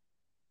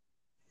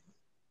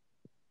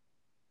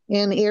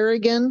in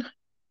Oregon.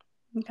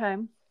 Okay.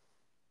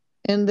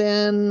 And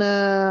then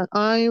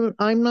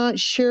I'm not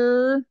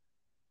sure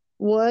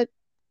what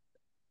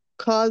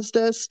caused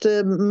us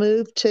to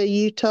move to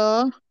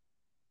Utah,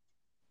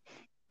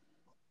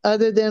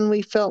 other than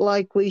we felt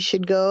like we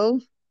should go.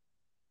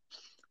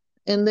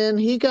 And then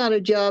he got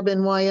a job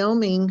in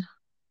Wyoming.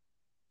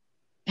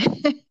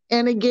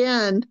 And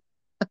again,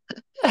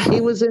 he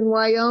was in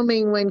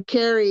Wyoming when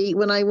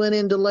I went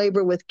into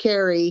labor with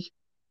Carrie.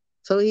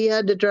 So he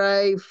had to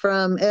drive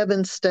from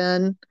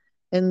Evanston,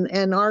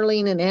 and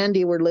Arlene and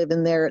Andy were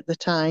living there at the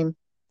time.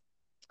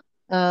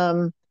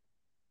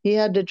 He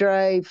had to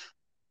drive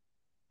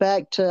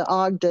back to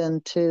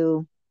Ogden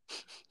to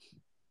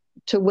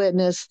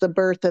witness the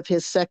birth of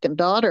his second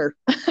daughter.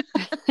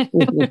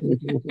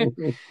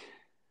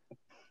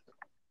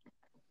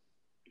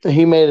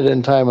 He made it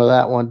in time of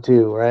that one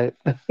too, right?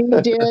 He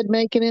did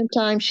make it in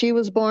time. She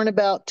was born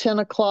about 10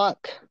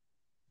 o'clock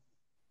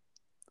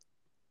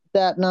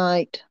that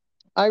night.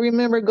 I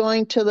remember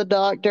going to the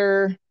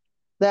doctor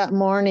that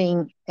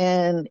morning,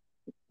 and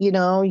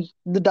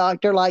the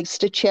doctor likes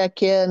to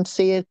check in,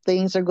 see if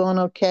things are going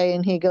okay,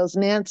 and he goes,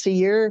 "Nancy,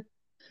 you're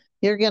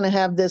going to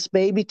have this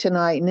baby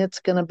tonight, and it's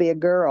going to be a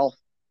girl."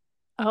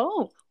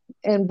 Oh.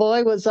 And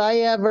boy, was I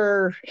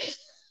ever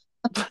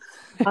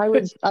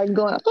I'm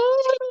going,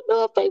 "Oh, I don't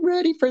know if I'm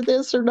ready for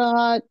this or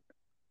not."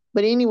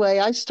 But anyway,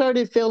 I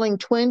started feeling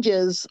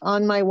twinges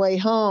on my way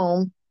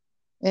home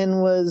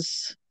and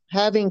was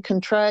having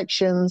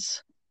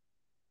contractions.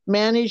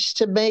 Managed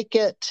to make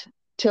it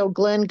till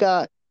Glenn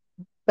got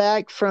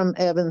back from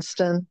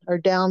Evanston, or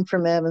down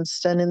from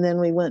Evanston, and then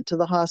we went to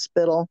the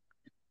hospital.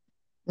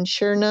 And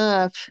sure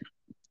enough,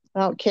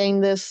 out came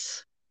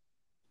this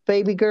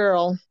baby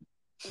girl.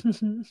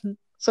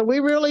 So we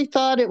really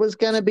thought it was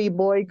going to be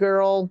boy,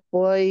 girl,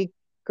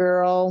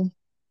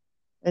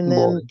 and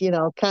then,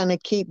 kind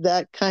of keep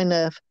that kind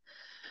of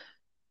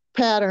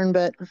pattern.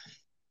 But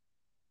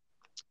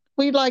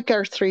we like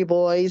our 3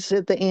 boys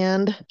at the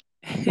end.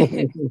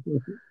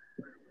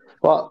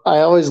 Well, I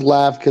always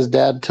laugh because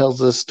Dad tells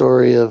this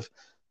story of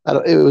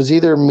it was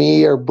either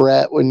me or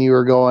Brett when you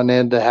were going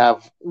in to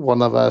have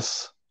one of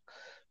us.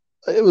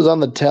 It was on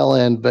the tail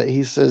end, but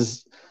he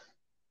says,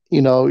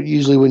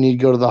 usually when you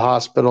go to the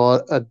hospital,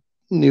 a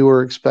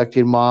newer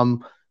expecting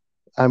mom,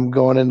 "I'm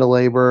going into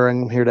labor.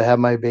 I'm here to have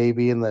my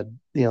baby," and the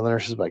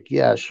nurse is like,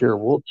 "Yeah, sure,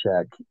 we'll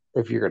check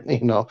if you're,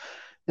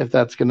 if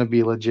that's going to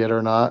be legit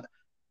or not."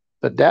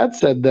 But Dad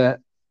said that,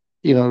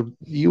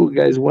 you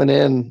guys went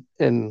in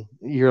and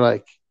you're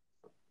like,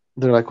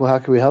 they're like, "Well, how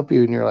can we help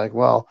you?" And you're like,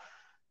 "Well,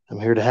 I'm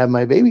here to have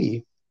my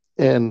baby."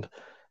 And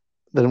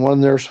then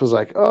one nurse was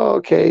like, "Oh,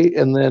 okay."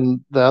 And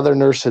then the other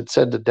nurse had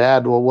said to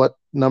Dad, "Well, what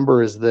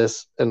number is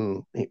this?"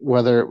 And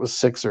whether it was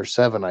 6 or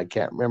 7, I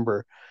can't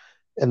remember.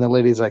 And the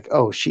lady's like,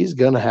 "Oh, she's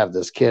going to have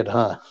this kid,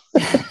 huh?"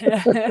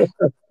 Yeah.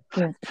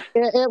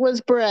 It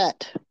was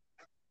Brett.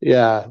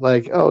 Yeah.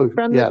 Like, oh,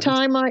 From yeah.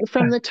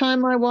 the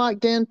time I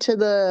walked into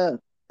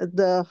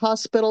the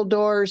hospital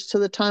doors to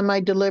the time I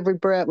delivered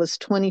Brett was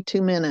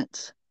 22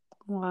 minutes.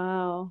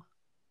 Wow.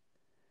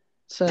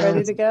 So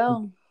ready to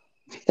go.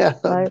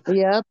 Yeah.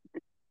 Yep.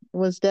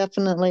 Was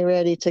definitely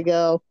ready to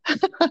go.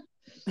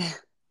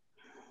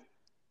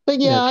 But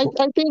yeah,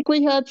 I think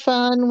we had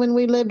fun when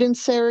we lived in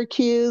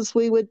Syracuse.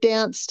 We would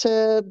dance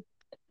to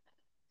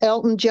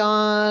Elton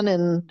John,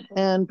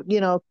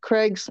 and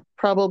Craig's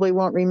probably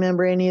won't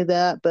remember any of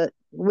that, but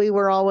we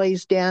were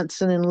always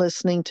dancing and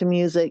listening to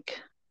music.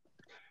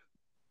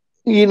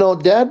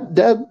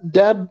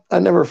 Dad, I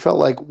never felt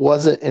like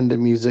wasn't into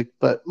music,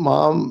 but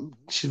Mom,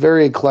 she's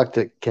very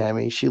eclectic,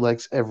 Cammie. She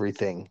likes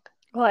everything.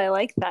 Well, I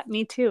like that.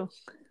 Me too.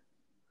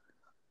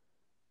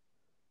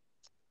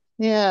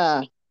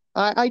 Yeah.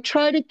 I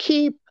try to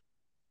keep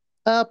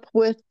up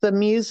with the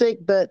music,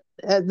 but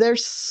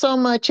there's so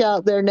much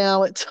out there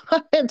now.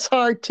 It's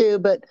hard to,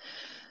 but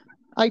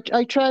I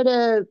try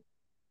to,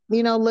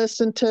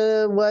 listen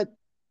to what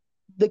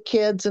the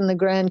kids and the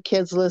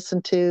grandkids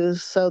listen to,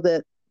 so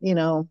that,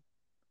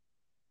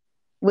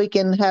 we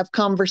can have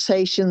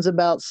conversations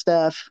about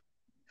stuff.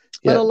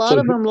 But a lot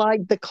of them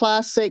like the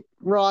classic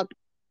rock,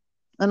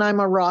 and I'm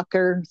a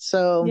rocker,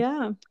 so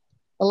yeah,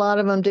 a lot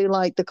of them do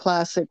like the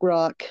classic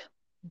rock.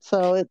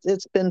 So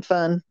it's been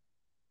fun.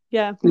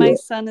 Yeah, my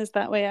son is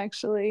that way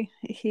actually.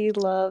 He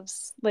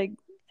loves, like,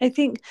 I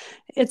think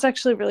it's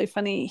actually really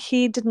funny.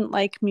 He didn't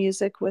like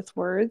music with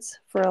words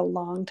for a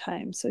long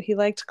time. So he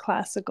liked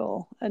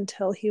classical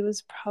until he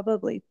was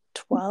probably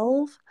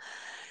 12.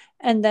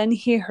 And then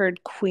he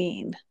heard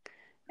Queen.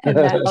 And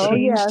that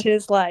changed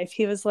his life.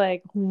 He was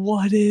like,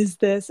 "What is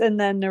this?" And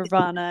then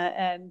Nirvana,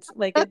 and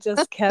like it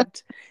just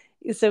kept.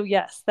 So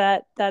yes,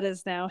 that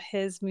is now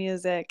his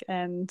music,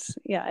 and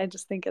yeah, I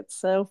just think it's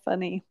so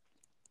funny.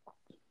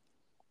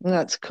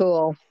 That's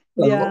cool.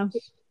 Yeah,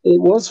 it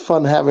was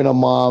fun having a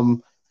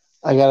mom.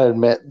 I gotta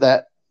admit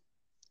that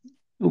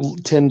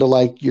tend to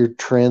like your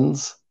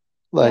trends,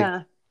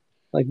 like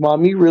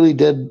Mom, you really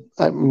did.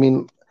 I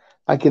mean,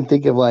 I can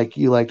think of like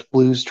you liked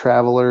Blues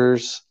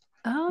Travelers.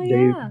 Oh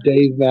yeah,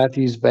 Dave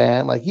Matthews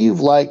Band. Like you've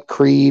liked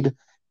Creed,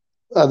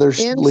 others,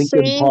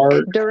 Linkin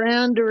Park,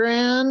 Duran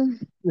Duran.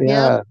 Yep.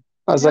 Yeah.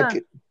 I was Yeah.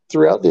 like,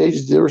 throughout the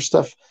ages, there was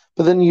stuff,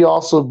 but then you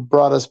also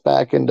brought us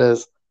back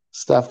into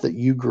stuff that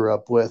you grew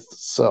up with.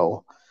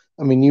 So,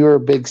 I mean, you were a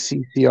big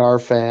CCR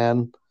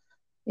fan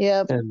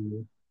Yep.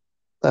 and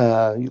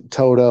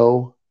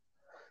Toto.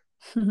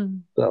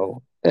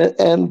 So,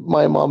 and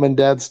my mom and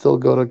dad still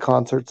go to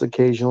concerts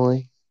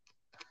occasionally.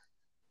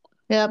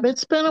 Yep.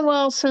 It's been a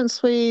while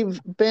since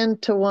we've been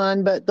to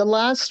one, but the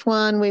last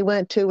one we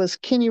went to was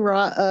Kenny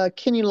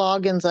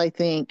Loggins, I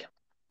think.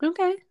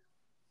 Okay.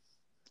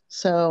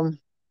 So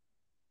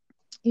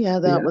yeah,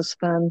 that Yeah. was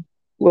fun.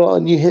 Well,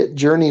 and you hit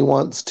Journey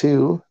once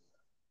too.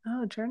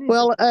 Oh, Journey's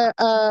Well,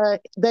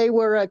 they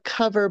were a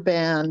cover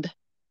band.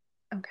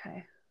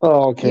 okay.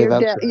 Oh, okay,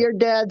 that's right. Your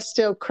dad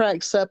still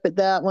cracks up at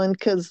that one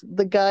because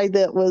the guy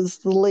that was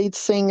the lead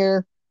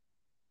singer,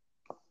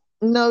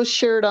 no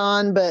shirt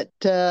on, but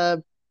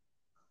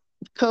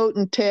coat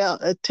and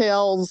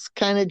tails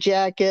kind of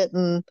jacket,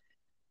 and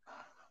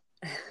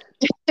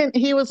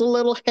he was a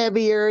little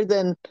heavier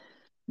than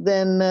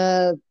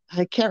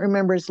I can't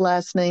remember his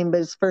last name, but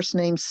his first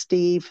name's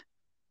Steve,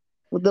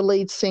 the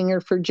lead singer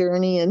for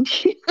Journey, and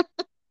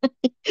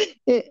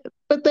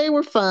but they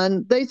were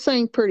fun. They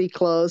sang pretty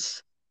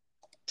close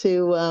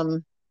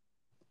to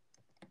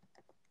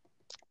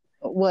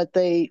what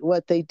they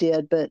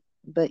did,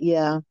 but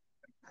yeah,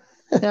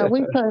 yeah,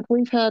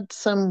 we've had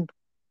some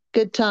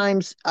good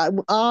times.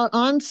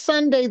 On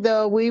Sunday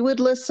though, we would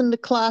listen to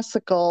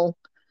classical.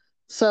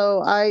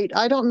 So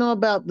I don't know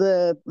about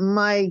the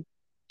my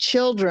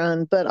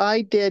children, but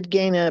I did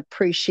gain an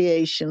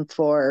appreciation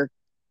for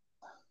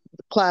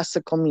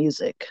classical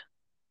music.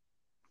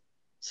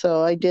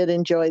 So I did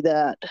enjoy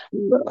that.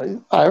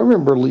 I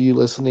remember you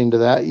listening to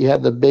that. You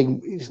had the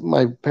big,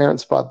 my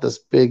parents bought this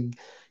big,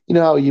 you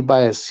know how you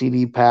buy a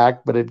CD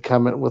pack, but it'd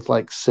come in with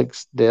like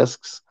 6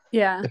 discs.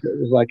 Yeah. If it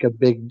was like a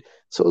big,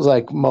 so it was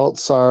like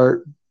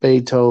Mozart,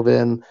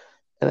 Beethoven,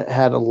 and it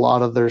had a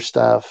lot of their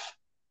stuff.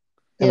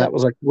 And that Yep.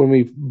 was like when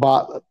we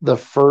bought the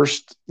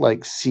first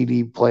like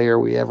CD player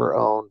we ever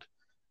owned.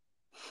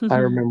 I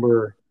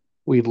remember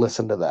we'd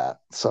listen to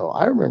that. So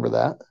I remember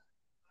that.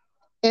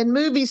 And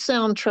movie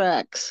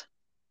soundtracks.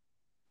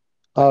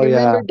 Oh You yeah.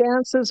 remember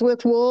Dances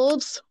with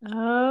Wolves?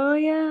 Oh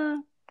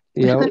yeah.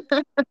 Yeah.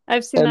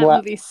 I've seen And that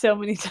movie so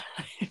many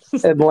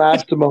times. and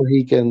Last of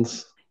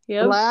Mohicans.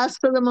 Yep.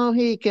 Last of the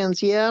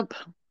Mohicans. Yep.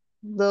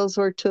 Those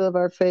were two of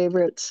our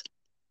favorites.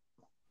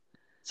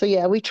 So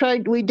yeah, we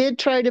did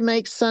try to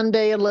make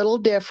Sunday a little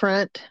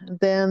different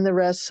than the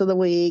rest of the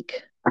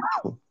week.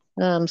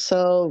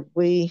 So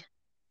we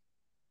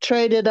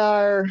traded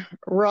our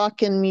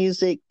rock and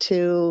music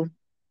to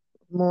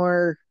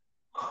more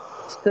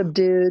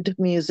subdued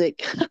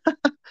music.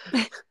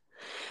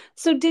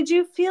 So did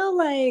you feel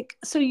like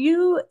so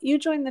you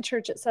joined the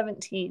church at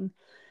 17,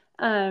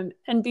 and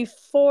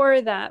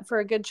before that, for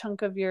a good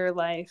chunk of your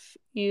life,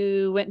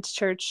 you went to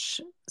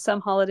church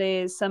some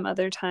holidays, some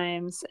other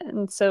times,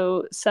 and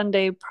so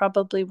Sunday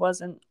probably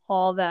wasn't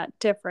all that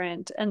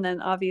different. And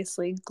then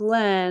obviously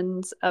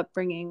Glenn's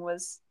upbringing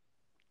was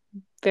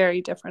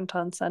very different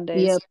on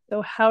Sundays. Yep,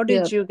 So how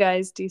did yep. you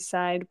guys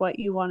decide what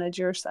you wanted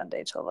your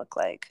Sunday to look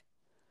like?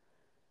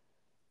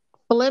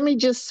 Well, let me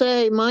just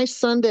say, my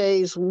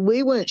Sundays,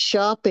 we went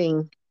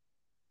shopping.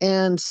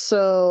 And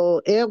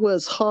so it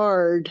was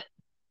hard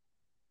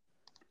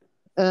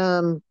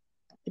um,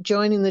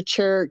 joining the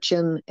church.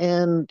 And,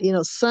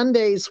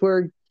 Sundays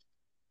were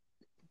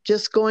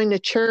just going to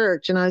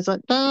church. And I was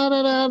like, da,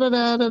 da, da, da,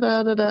 da, da,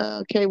 da, da, da.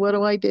 Okay, what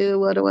do I do?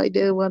 What do I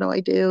do? What do I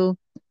do?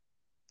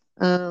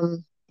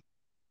 Um,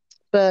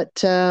 but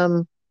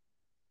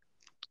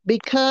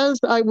because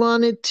I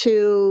wanted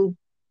to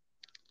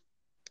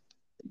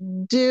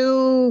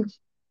do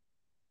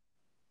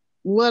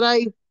what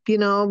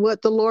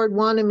what the Lord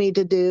wanted me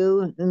to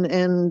do,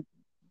 and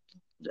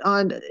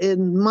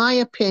in my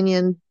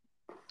opinion,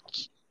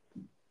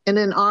 and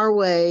in our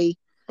way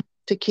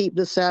to keep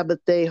the Sabbath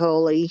day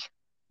holy,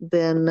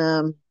 then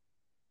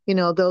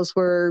those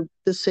were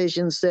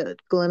decisions that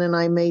Glenn and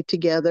I made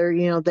together.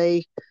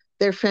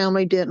 Their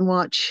family didn't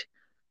watch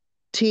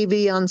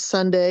TV on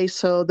Sunday,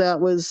 so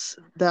that was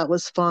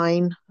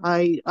fine.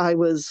 I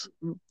was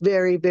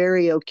very,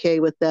 very okay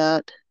with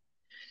that.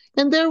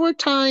 And there were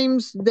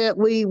times that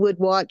we would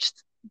watch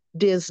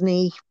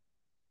Disney,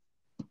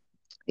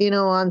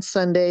 on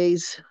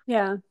Sundays.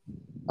 Yeah.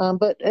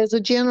 But as a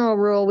general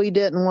rule, we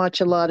didn't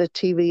watch a lot of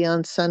TV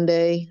on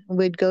Sunday.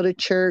 We'd go to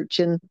church,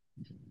 and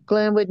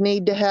Glenn would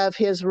need to have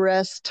his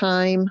rest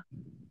time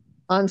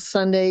on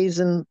Sundays,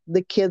 and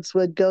the kids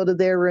would go to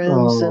their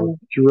rooms Oh, and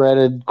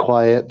dreaded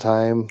quiet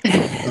time.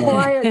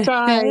 quiet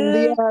time.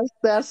 Yes,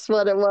 that's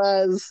what it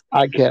was.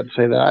 I can't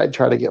say that. I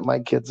try to get my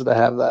kids to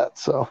have that.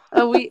 So,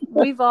 Oh,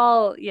 we've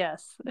all,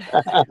 yes.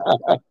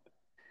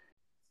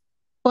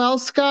 Well,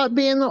 Scott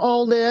being the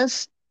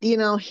oldest, he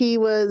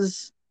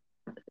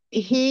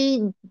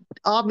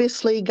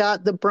obviously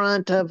got the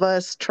brunt of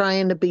us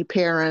trying to be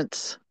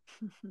parents.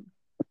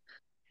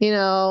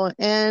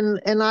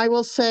 And I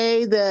will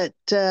say that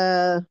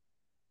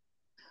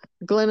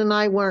Glenn and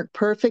I weren't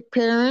perfect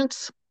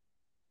parents,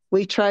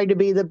 we tried to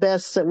be the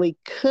best that we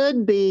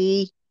could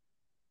be.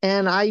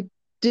 And I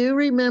do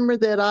remember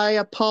that I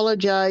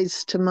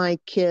apologized to my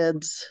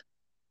kids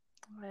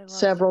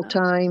several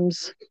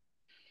times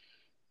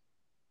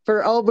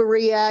for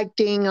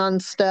overreacting on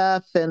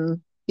stuff,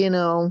 and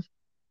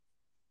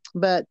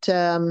but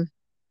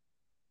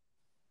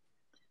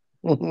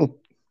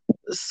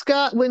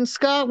when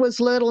Scott was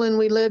little and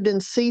we lived in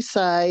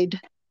Seaside,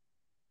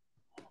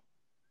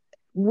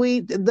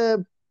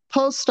 the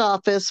post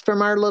office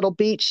from our little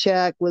beach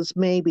shack was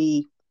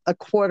maybe a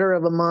quarter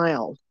of a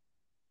mile.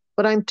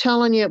 But I'm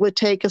telling you, it would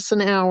take us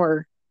an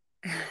hour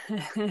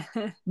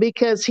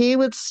because he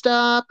would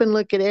stop and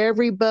look at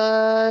every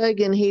bug,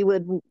 and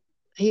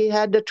he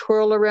had to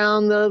twirl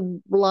around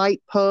the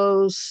light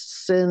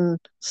posts and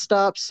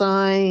stop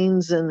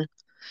signs, and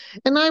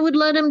I would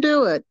let him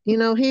do it.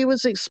 He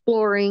was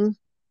exploring.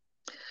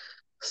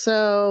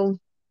 So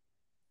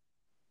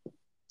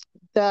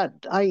that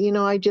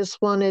I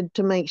just wanted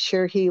to make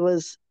sure he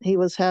was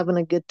having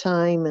a good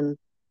time,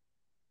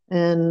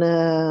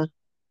 and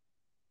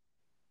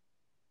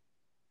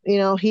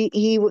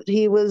he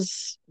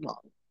was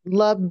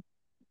loved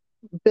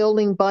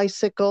building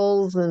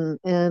bicycles, and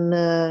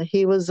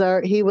he was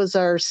our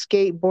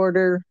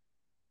skateboarder.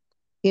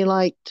 He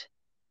liked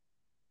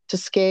to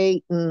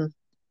skate. And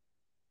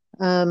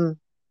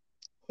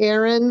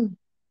Erin,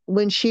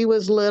 when she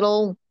was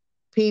little,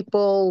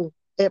 people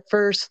at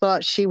first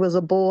thought she was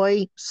a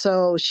boy,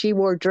 so she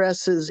wore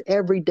dresses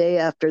every day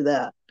after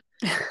that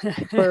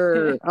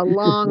for a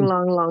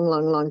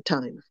long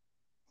time.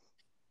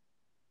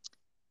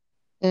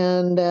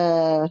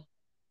 And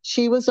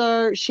she was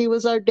our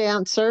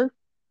dancer.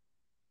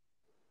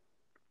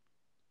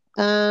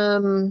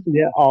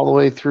 Yeah, all the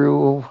way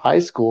through high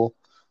school.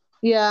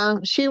 Yeah,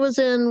 she was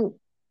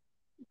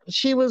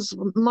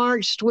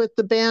marched with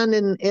the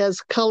band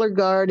as color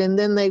guard, and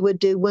then they would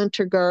do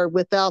winter guard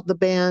without the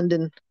band.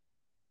 And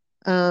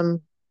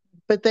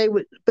but they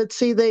would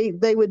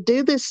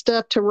do this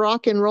stuff to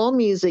rock and roll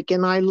music,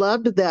 and I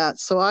loved that.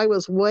 So I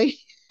was way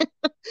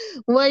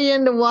way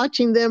into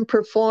watching them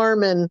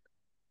perform and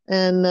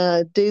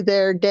do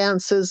their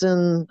dances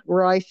and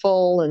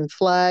rifle and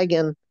flag,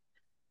 and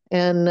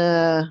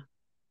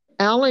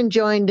Alan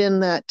joined in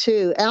that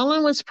too.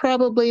 Alan was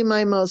probably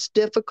my most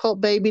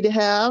difficult baby to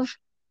have.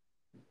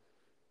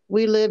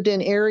 We lived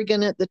in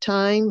Aragon at the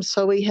time,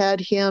 so we had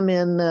him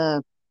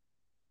in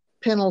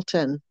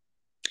Pendleton.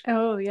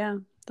 Oh, yeah.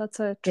 That's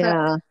a trip.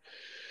 Yeah.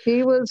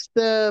 He was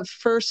the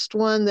first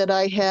one that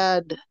I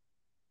had,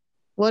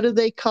 what do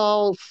they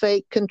call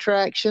fake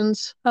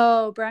contractions?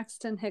 Oh,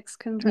 Braxton Hicks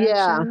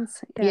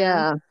contractions.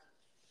 Yeah.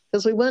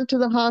 Because we went to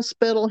the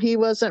hospital, he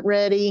wasn't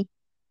ready,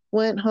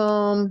 went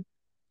home,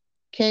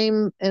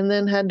 came, and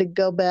then had to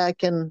go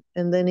back, and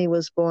then he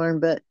was born.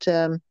 But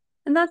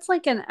and that's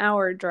like an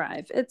hour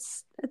drive.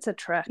 It's a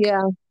trek.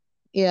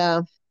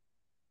 Yeah.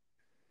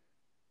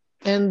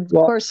 And of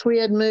course, we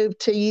had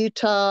moved to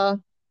Utah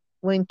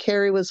when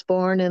Carrie was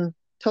born, and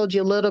told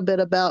you a little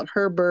bit about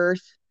her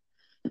birth.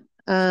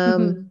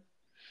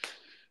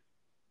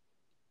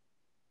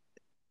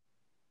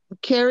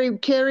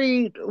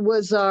 Carrie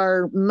was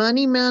our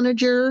money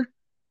manager,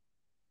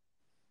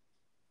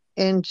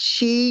 and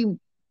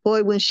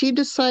when she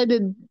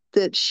decided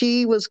that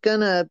she was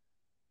gonna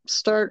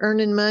start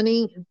earning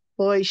money,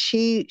 boy,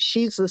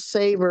 she's the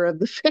saver of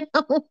the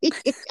family.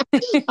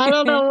 I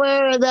don't know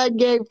where that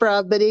came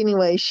from, but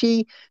anyway,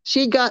 she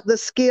got the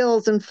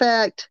skills. In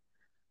fact,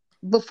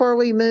 before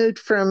we moved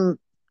from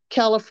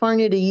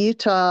California to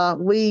Utah,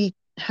 we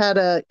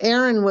had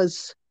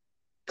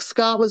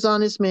Scott was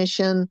on his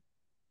mission,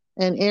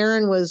 and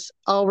Aaron was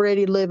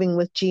already living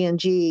with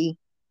G&G.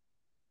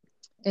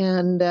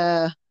 And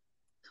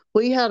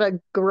we had a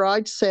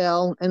garage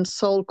sale and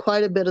sold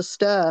quite a bit of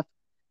stuff.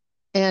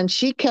 And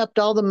she kept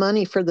all the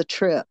money for the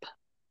trip.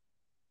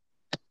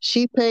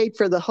 She paid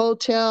for the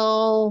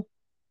hotel.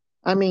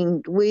 I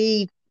mean,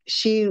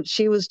 she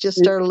was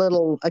just our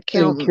little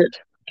accountant.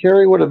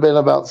 Carrie would have been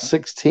about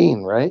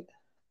 16, right?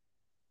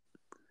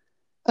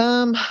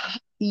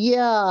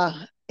 Yeah.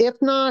 If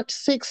not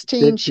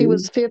 16, 15? She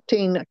was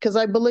 15, because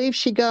I believe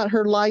she got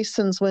her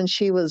license when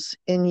she was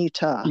in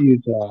Utah.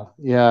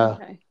 Yeah.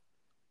 Okay.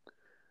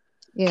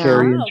 Yeah.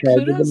 Carrie in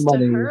charge of the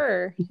money. To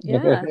her.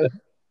 Yeah.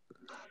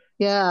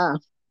 Yeah.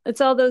 It's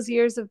all those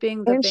years of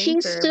being the and banker,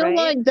 she's still right?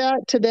 like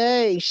that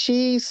today.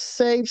 She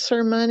saves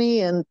her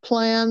money and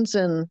plans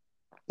and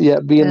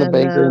being the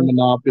banker in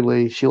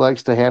Monopoly. She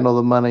likes to handle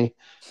the money.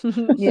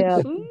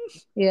 Yeah.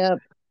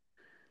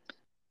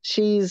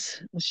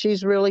 She's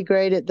really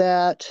great at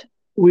that.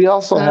 We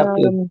also have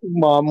to,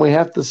 Mom, we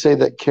have to say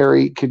that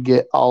Carrie could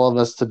get all of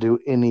us to do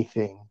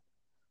anything.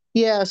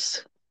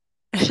 Yes.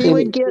 She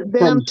would get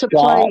them to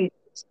play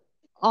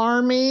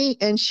Army,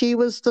 and she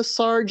was the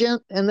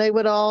sergeant, and they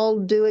would all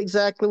do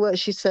exactly what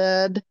she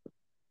said.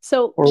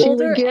 So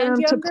older and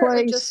younger,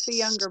 or just the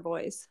younger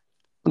boys?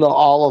 No,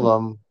 all of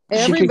them.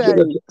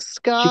 Everybody.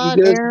 Scott,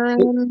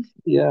 Aaron.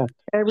 Yeah.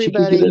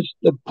 Everybody. She could get us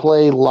to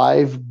play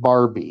live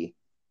Barbie.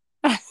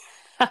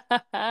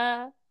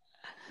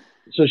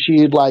 So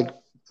she'd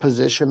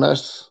position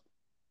us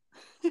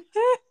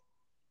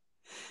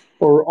or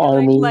They're like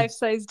army.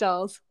 life-size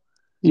dolls.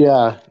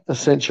 Yeah,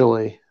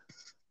 essentially.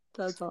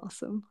 That's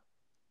awesome.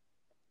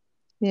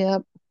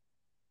 Yep.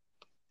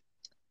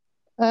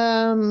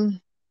 By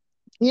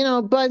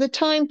the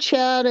time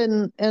Chad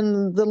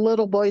and the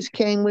little boys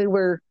came,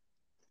 I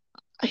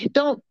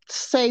don't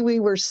say we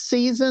were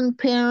seasoned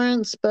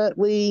parents, but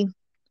we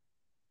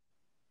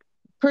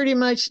pretty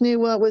much knew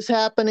what was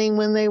happening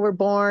when they were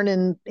born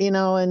and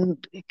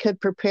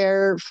could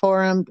prepare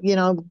for them.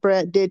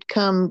 Brett did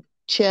come,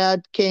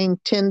 Chad came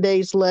 10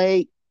 days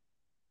late.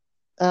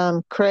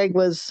 Craig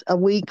was a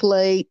week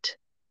late.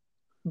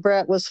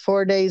 Brett was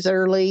 4 days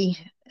early.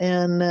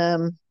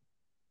 And,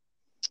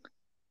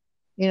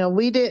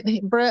 we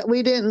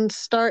didn't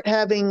start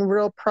having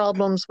real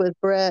problems with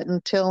Brett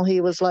until he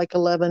was like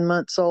 11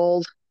 months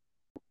old.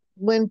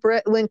 When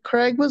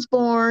Craig was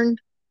born,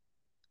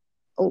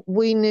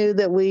 we knew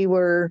that we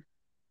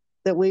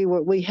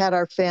had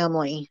our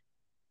family.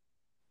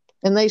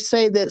 And they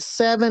say that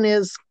 7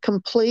 is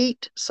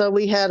complete. So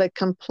we had a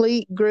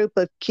complete group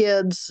of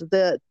kids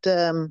that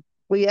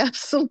we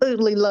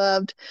absolutely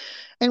loved.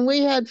 And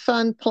we had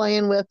fun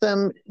playing with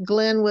them.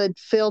 Glenn would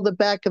fill the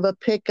back of a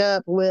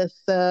pickup with,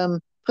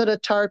 put a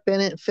tarp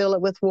in it, fill it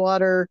with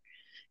water,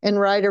 and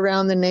ride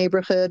around the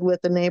neighborhood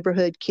with the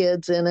neighborhood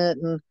kids in it.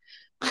 And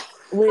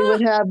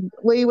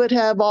we would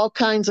have all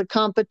kinds of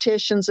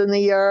competitions in the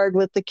yard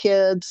with the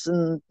kids,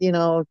 and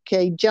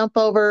okay, jump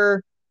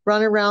over,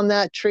 run around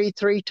that tree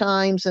 3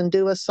 times, and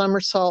do a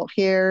somersault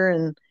here,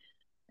 and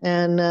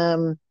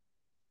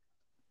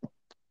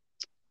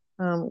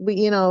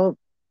we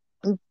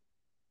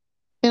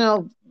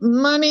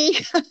money.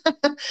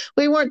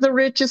 We weren't the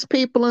richest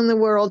people in the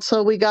world,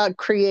 so we got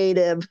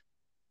creative,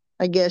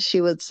 I guess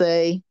you would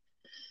say.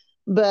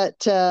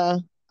 But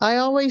I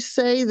always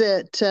say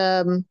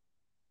that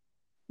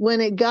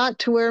when it got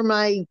to where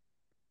my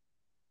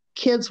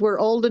kids were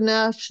old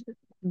enough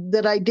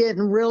that I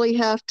didn't really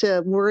have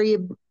to worry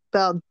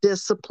about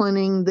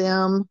disciplining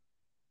them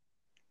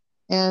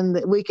and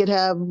that we could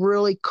have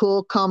really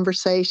cool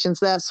conversations,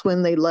 that's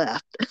when they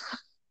left.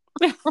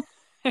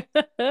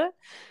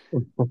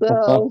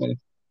 So, well,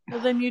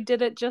 then you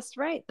did it just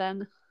right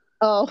then.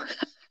 Oh.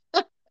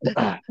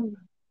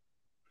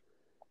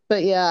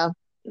 But yeah,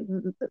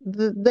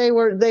 they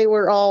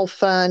were all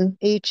fun,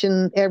 each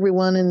and every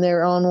one in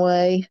their own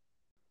way.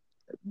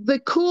 The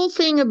cool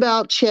thing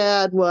about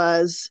Chad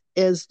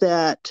is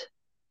that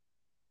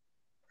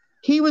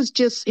he was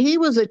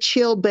a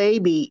chill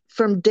baby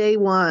from day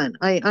one.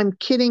 I'm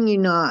kidding you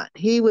not.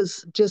 He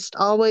was just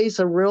always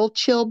a real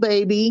chill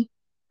baby.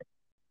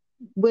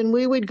 When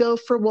we would go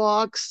for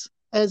walks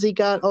as he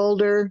got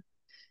older,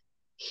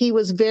 he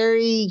was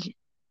he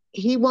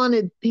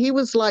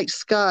was like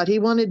Scott. He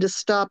wanted to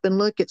stop and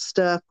look at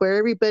stuff where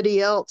everybody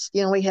else,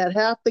 we had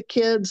half the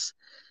kids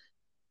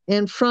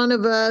in front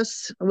of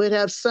us, we'd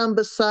have some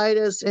beside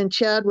us, and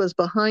Chad was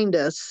behind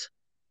us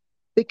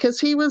because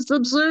he was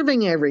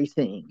observing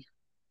everything.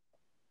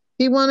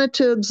 He wanted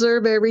to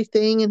observe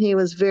everything, and he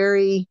was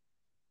very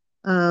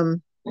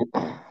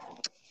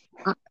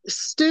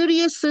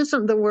studious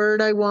isn't the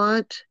word I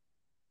want.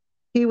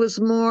 He was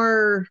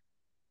more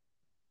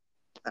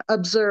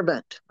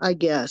observant, I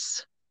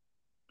guess.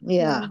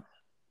 Yeah.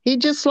 He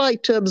just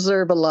liked to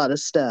observe a lot of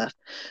stuff.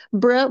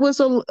 Brett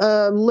was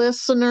a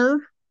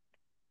listener.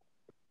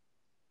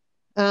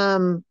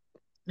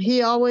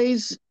 He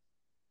always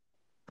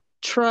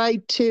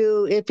tried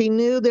to, if he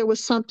knew there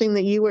was something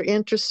that you were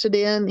interested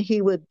in,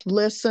 he would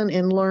listen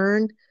and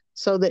learn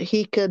so that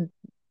he could,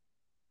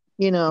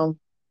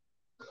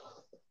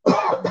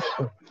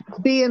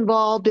 be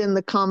involved in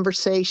the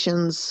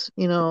conversations,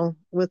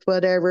 with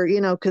whatever,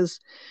 because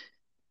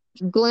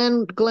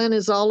Glenn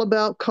is all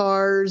about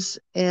cars,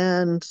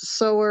 and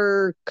so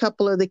are a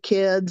couple of the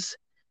kids.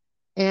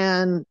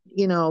 And,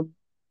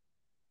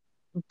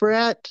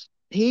 Brett,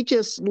 he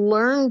just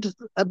learned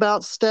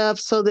about stuff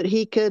so that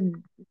he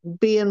could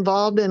be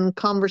involved in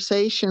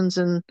conversations,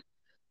 and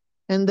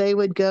they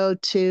would go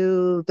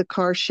to the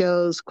car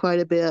shows quite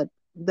a bit.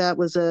 That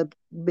was a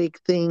big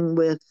thing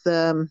with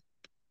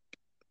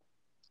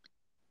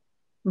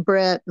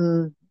Brett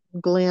and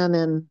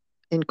Glenn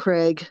and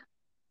Craig.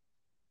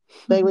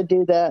 They would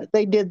do that.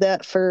 They did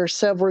that for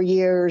several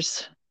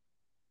years.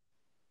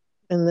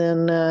 And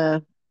then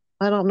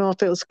I don't know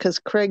if it was because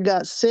Craig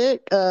got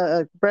sick,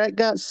 Brett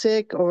got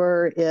sick,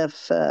 or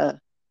if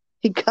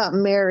he got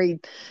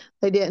married.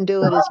 They didn't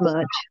do it as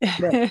much.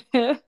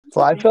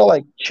 Well, I felt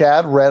like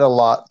Chad read a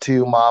lot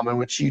too, Mom, and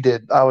which you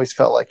did. I always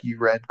felt like you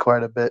read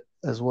quite a bit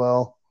as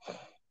well.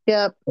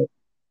 Yep.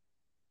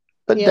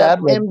 But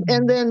Dad read.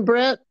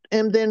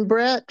 And then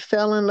Brett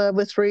fell in love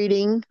with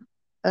reading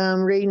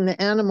the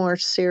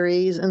Animorphs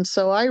series, and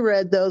so I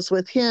read those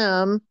with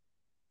him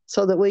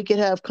so that we could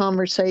have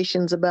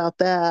conversations about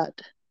that.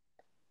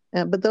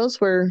 But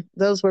those were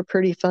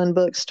pretty fun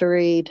books to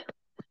read.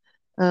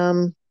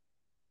 But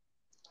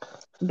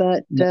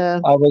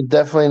I was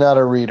definitely not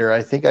a reader.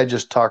 I think I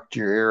just talked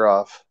your ear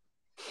off.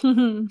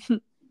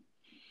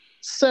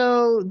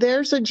 So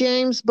there's a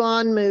James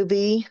Bond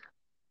movie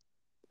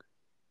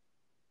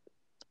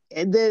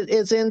that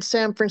is in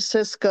San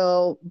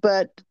Francisco,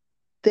 but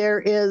there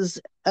is,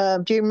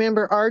 do you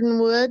remember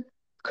Ardenwood,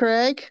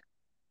 Craig?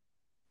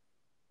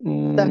 The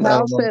I don't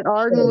house know. at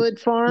Ardenwood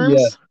Yes,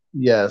 Farms?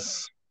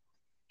 yes.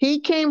 He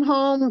came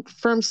home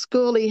from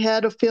school. He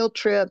had a field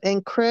trip,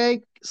 and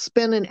Craig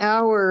spent an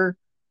hour,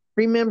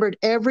 remembered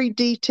every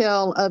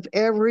detail of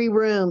every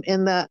room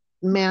in that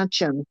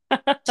mansion.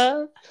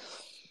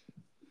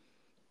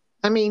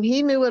 I mean,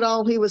 he knew it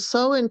all. He was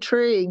so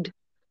intrigued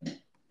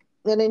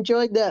and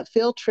enjoyed that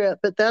field trip.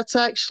 But that's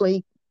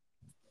actually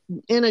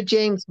in a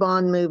James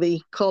Bond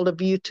movie called A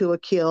View to a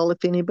Kill,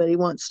 if anybody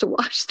wants to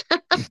watch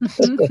that.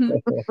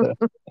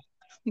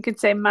 You could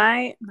say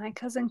my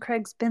cousin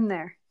Craig's been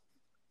there.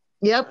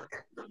 Yep.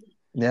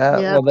 Yeah,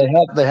 Yep. well,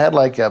 they had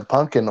like a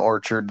pumpkin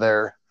orchard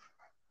there.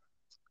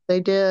 They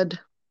did.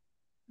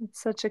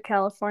 It's such a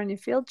California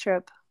field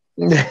trip.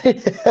 Yeah,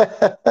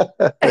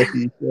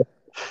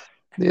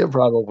 it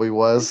probably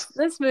was.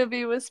 This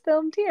movie was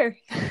filmed here.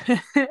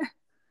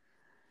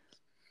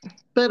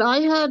 But I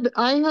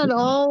had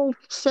all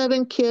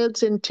 7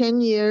 kids in 10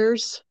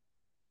 years.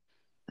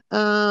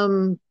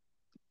 Carrie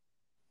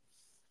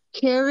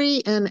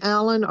and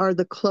Alan are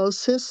the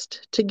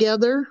closest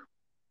together.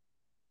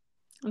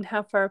 And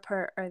how far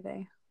apart are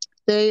they?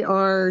 They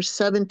are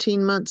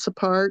 17 months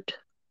apart.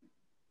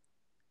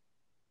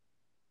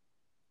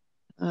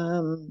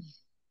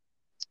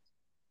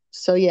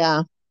 So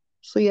yeah,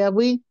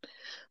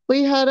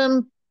 we had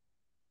them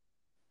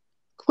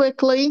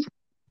quickly,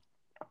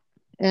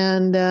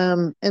 and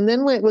then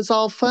it was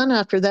all fun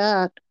after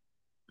that.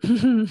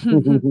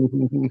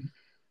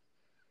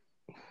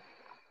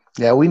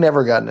 Yeah, we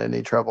never got in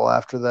any trouble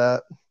after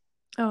that.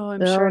 Oh,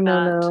 I'm sure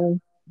not.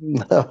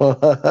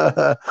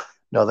 No.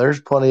 No,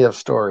 there's plenty of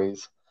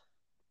stories.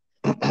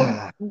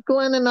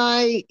 Glenn and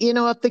I,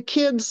 if the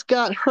kids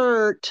got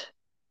hurt,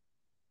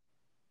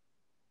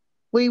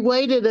 we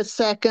waited a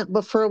second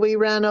before we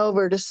ran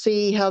over to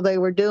see how they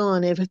were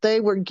doing. If they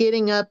were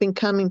getting up and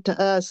coming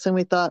to us, and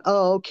we thought,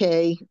 oh,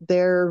 okay,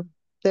 they're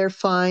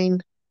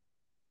fine.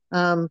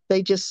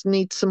 They just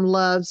need some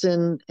loves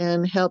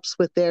and helps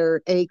with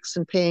their aches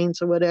and pains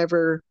or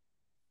whatever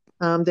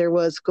there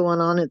was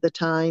going on at the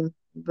time.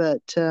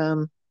 But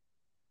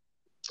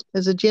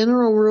as a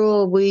general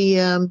rule, we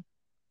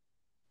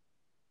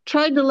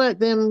tried to let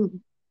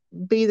them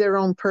be their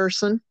own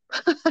person.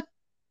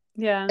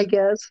 Yeah. I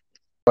guess.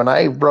 When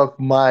I broke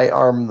my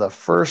arm the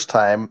first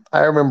time,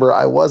 I remember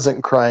I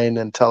wasn't crying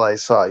until I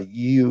saw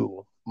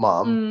you,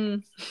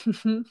 Mom.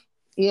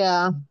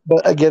 Yeah.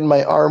 But again,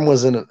 my arm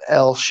was in an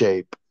L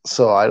shape,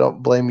 so I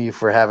don't blame you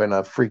for having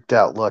a freaked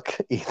out look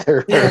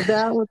either. Yeah,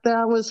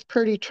 that was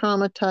pretty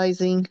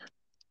traumatizing.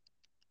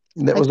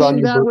 That I was on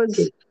think your that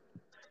birthday.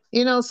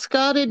 was,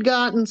 Scott had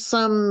gotten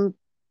some,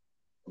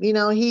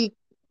 he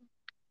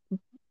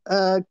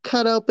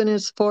cut open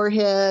his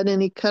forehead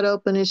and he cut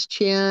open his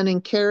chin,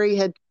 and Carrie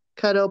had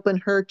cut open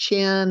her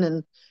chin,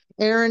 and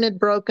Erin had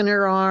broken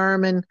her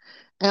arm, and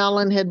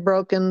Alan had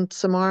broken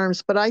some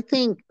arms. But I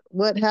think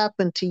what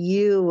happened to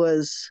you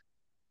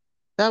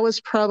that was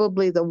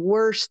probably the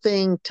worst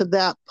thing to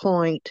that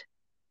point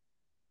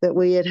that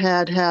we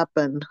had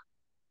happen.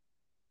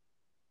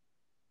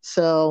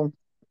 So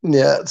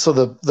Yeah, so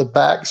the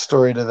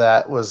backstory to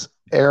that was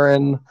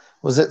Erin,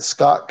 was it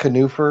Scott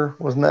Knoofer?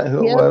 Wasn't that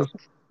who it was?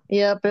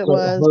 Yep, it So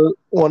was.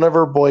 one of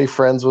her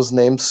boyfriends was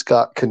named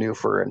Scott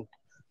Knoofer, and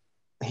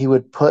he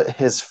would put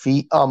his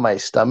feet on my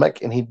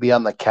stomach and he'd be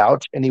on the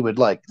couch and he would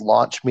like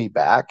launch me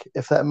back,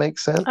 if that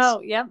makes sense.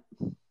 Oh, yep.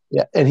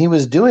 Yeah, and he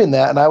was doing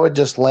that and I would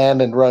just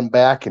land and run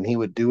back and he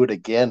would do it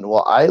again.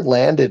 Well, I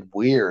landed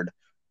weird.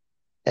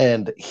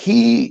 And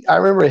I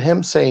remember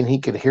him saying he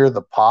could hear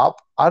the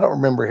pop. I don't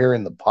remember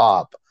hearing the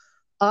pop.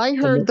 I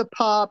heard the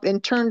pop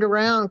and turned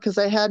around because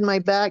I had my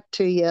back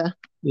to you.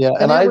 Yeah,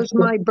 and it was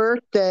my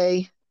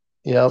birthday.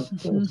 Yep.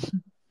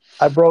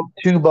 I broke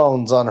 2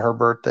 bones on her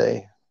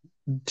birthday,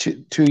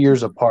 2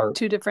 years apart.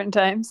 2 different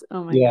times.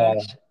 Oh my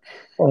gosh.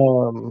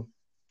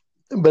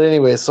 But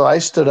anyway, so I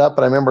stood up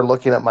and I remember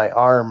looking at my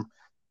arm,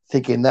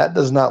 thinking that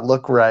does not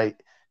look right.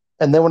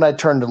 And then when I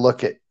turned to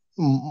look at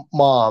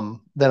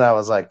Mom, then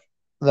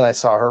I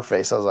saw her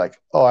face. I was like,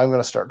 oh, I'm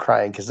going to start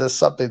crying because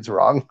something's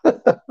wrong.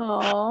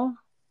 Oh.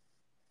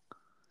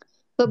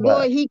 But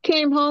boy, he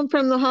came home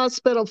from the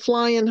hospital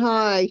flying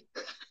high.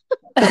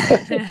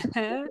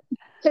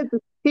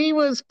 He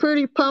was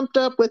pretty pumped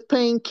up with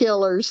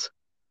painkillers.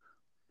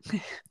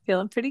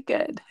 Feeling pretty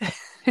good.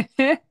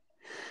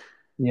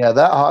 Yeah,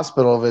 that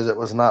hospital visit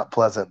was not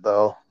pleasant,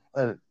 though.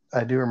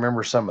 I do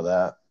remember some of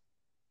that.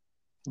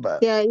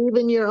 But yeah,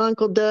 even your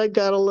Uncle Doug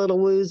got a little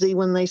woozy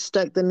when they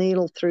stuck the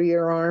needle through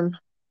your arm.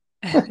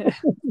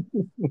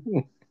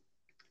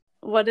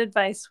 What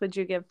advice would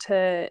you give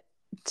to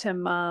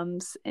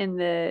moms in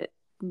the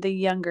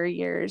younger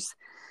years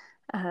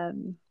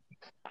who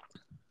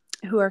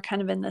are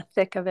kind of in the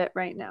thick of it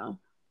right now?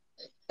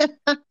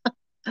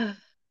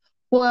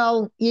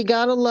 Well, you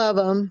got to love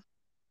them.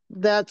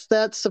 That's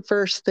the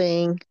first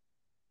thing.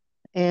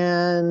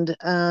 and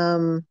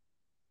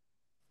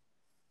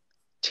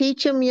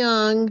teach them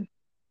young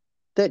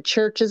that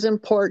church is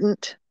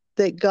important,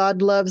 that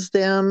God loves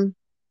them,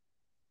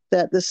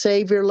 that the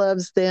Savior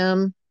loves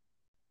them.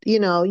 You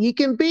know, you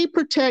can be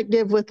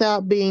protective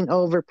without being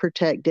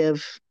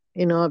overprotective,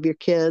 you know, of your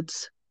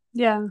kids.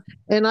 Yeah.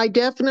 And I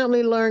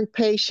definitely learned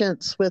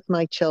patience with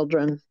my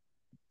children.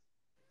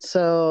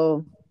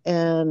 So,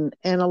 and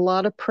a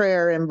lot of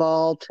prayer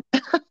involved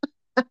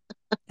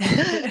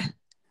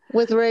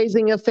with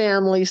raising a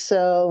family.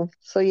 So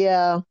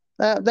yeah,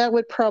 that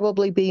would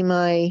probably be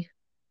my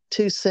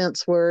 2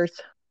 cents worth.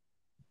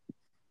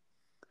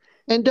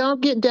 And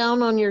don't get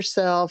down on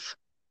yourself.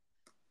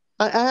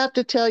 I have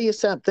to tell you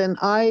something.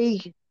 I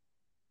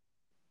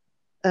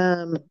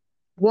um,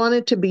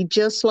 wanted to be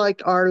just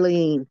like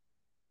Arlene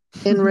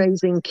in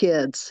raising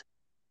kids.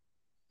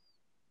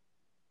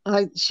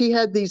 She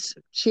had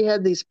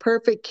these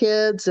perfect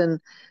kids, and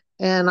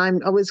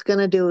I was going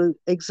to do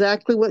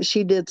exactly what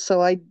she did.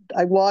 So I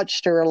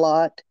watched her a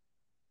lot,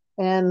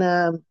 and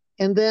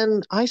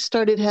then I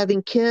started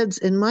having kids,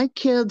 and my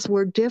kids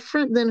were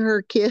different than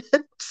her kids.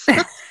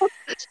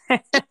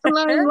 And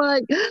I'm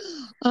like,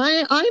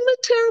 I'm a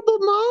terrible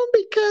mom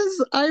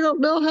because I don't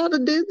know how to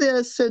do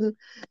this, and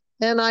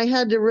I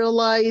had to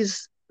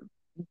realize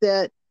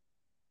that,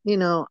 you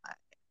know,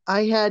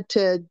 I had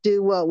to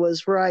do what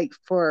was right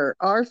for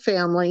our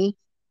family,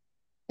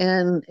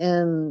 and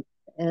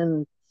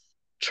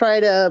try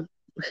to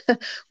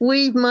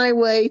weave my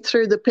way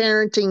through the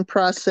parenting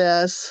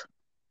process.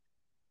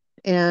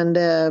 And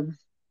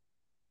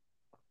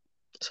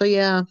so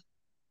yeah,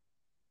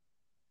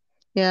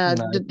 No.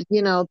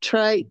 you know,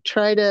 try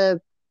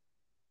to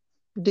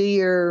do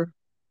your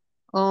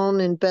own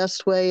and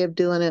best way of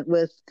doing it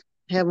with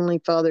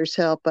Heavenly Father's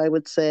help, I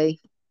would say.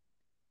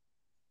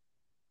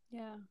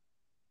 Yeah.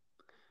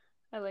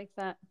 I like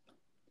that.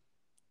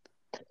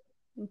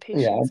 And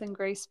Yeah. patience and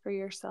grace for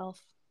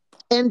yourself.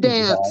 And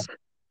Yeah. dance.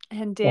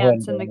 And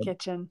dance in the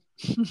kitchen.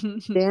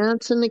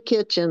 Dance in the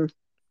kitchen.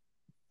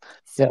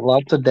 Yeah,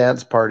 lots of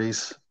dance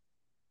parties.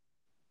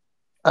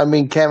 I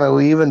mean, Cami,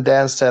 we even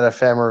danced at a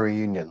family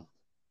reunion.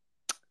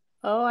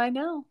 Oh, I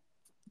know.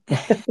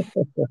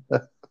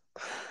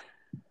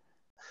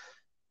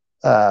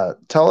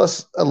 Tell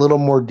us a little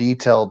more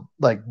detailed,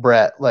 like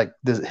Brett, like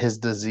his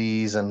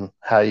disease and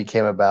how he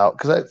came about,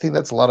 because I think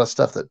that's a lot of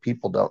stuff that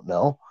people don't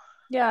know.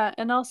 Yeah,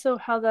 and also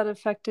how that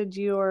affected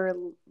your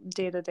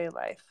day-to-day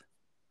life.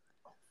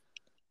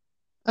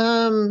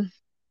 Um,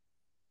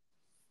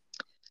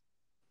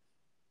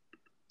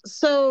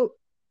 so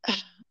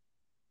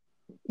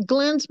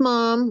Glenn's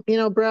mom, you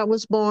know, Brett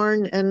was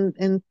born,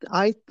 and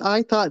I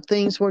thought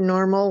things were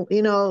normal.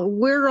 You know,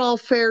 we're all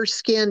fair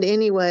skinned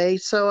anyway,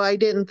 so I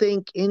didn't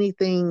think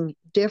anything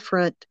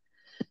different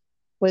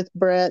with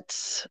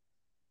Brett's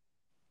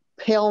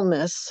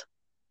paleness.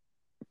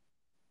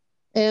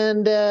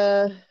 And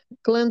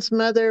Glenn's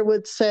mother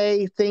would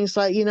say things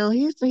like, you know,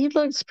 he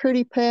looks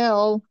pretty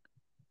pale.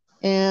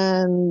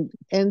 And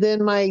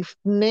then my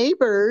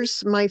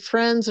neighbors, my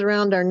friends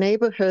around our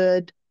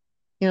neighborhood,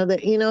 you know,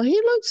 that, you know, he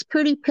looks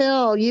pretty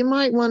pale. You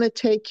might want to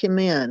take him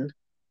in.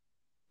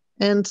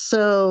 And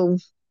so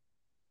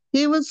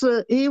he was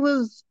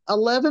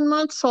 11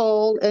 months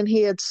old, and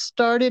he had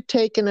started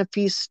taking a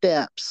few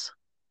steps.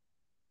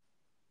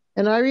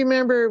 And I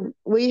remember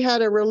we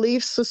had a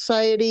Relief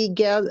Society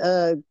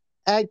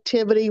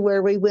activity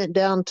where we went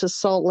down to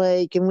Salt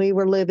Lake, and we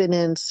were living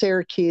in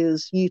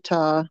Syracuse,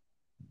 Utah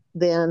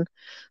then.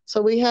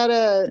 So we had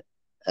a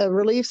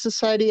Relief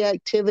Society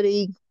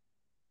activity,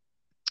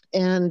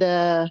 and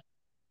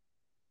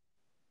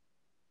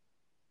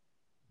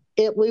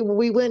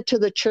we went to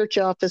the church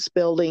office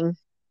building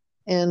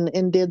and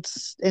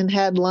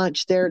had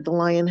lunch there at the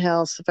Lion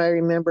House, if I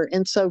remember.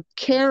 And so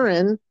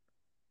Karen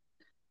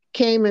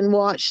came and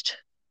watched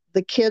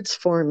the kids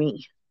for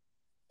me.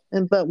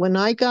 But when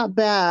I got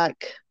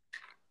back,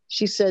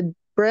 she said,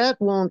 Brett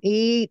won't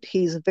eat.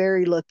 He's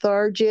very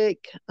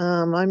lethargic.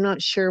 I'm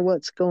not sure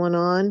what's going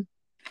on.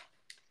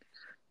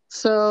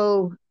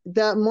 So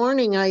that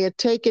morning, I had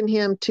taken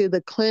him to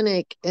the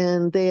clinic,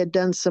 and they had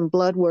done some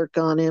blood work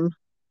on him.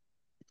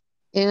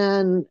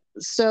 And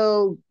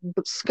so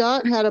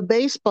Scott had a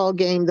baseball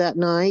game that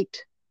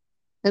night.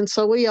 And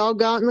so we all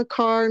got in the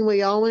car and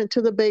we all went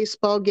to the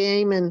baseball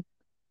game, and,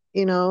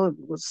 you know,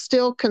 was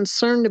still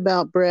concerned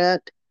about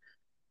Brett.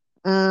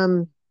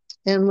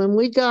 And when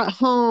we got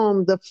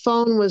home, the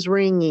phone was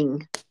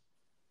ringing,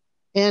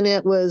 and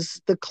it was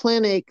the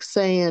clinic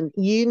saying,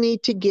 you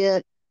need to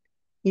get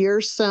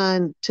your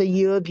son to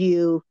U of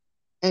U,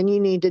 and you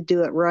need to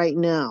do it right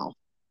now.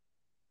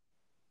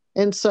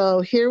 And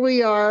so here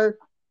we are.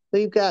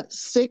 We've got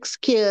 6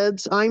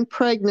 kids. I'm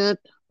pregnant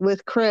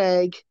with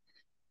Craig.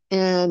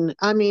 And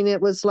I mean,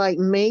 it was like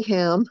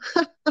mayhem.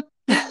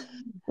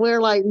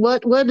 We're like,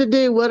 what to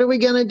do? What are we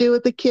going to do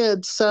with the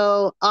kids?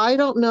 So I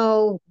don't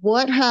know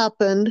what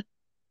happened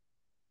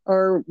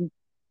or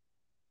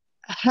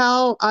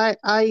how.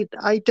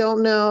 I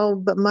don't know.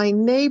 But my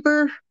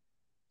neighbor,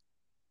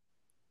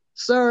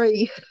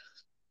 sorry.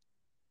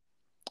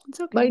 It's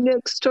okay. My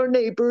next door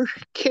neighbor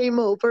came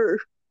over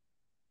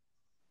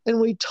and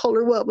we told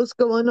her what was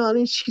going on.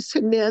 And she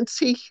said,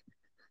 Nancy,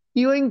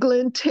 you and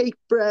Glenn take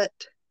Brett.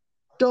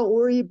 Don't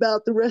worry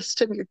about the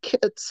rest of your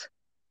kids.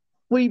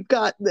 We've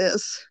got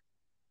this.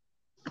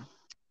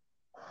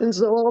 And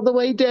so all the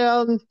way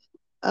down,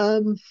 I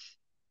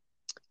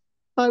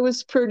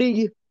was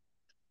pretty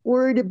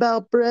worried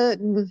about Brett.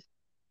 And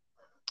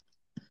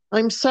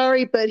I'm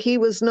sorry, but he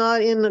was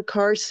not in the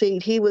car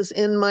seat. He was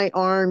in my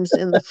arms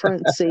in the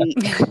front seat.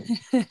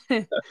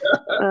 Because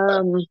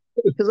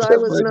I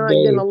was not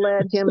going to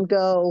let him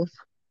go.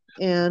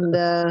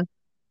 And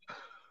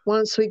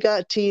once we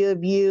got to U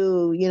of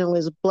U,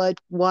 his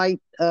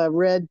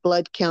red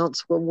blood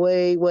counts were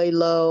way, way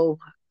low.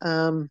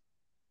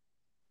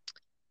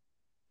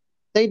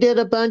 They did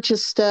a bunch of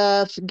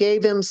stuff,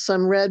 gave him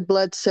some red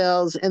blood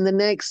cells, and the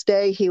next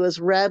day he was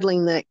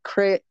rattling that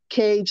crib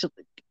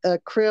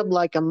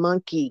like a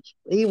monkey.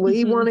 He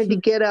wanted to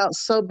get out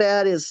so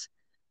bad.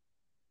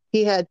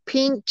 He had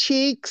pink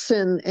cheeks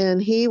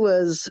and he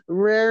was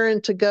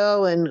raring to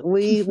go. And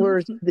we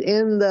were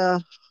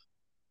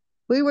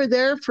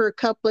there for a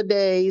couple of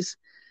days.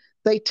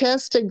 They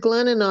tested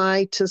Glenn and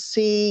I to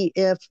see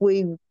if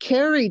we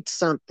carried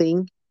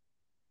something.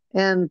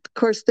 And of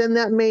course, then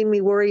that made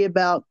me worry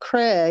about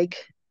Craig,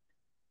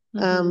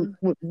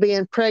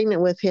 being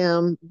pregnant with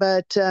him.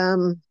 But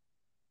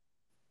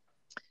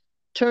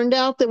turned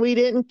out that we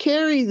didn't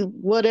carry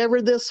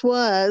whatever this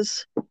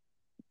was.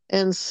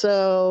 And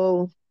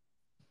so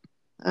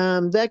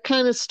that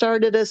kind of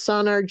started us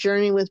on our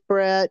journey with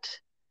Brett.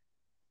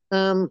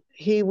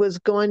 He was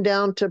going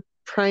down to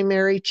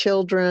Primary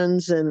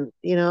Children's, and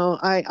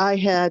I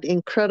had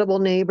incredible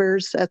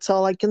neighbors. That's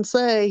all I can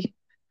say.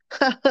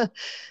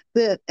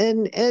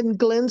 And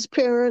Glenn's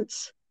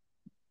parents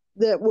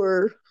that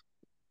were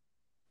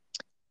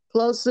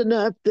close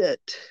enough that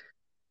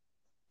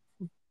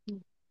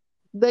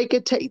they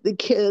could take the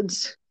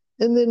kids,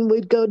 and then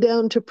we'd go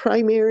down to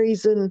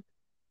primaries. And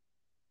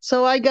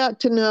so I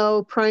got to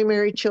know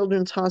Primary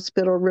Children's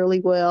Hospital really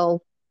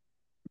well.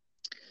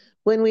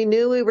 When we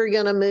knew we were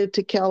going to move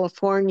to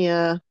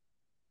California,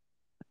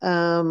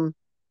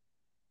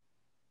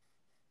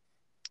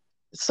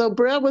 so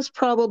Brett was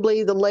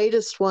probably the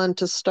latest one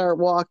to start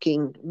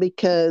walking,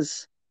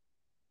 because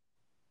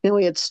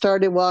we had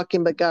started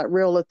walking but got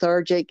real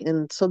lethargic.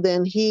 And so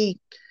then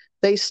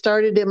they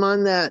started him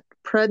on that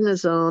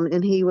prednisone,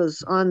 and he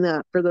was on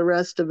that for the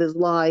rest of his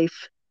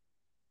life.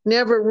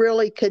 Never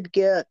really could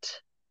get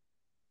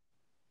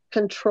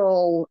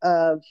control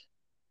of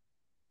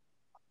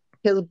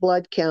his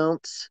blood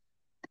counts.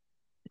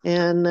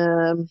 And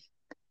of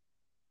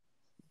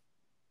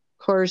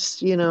course,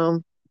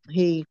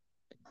 he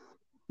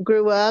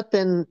grew up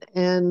and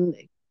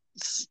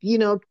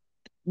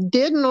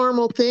did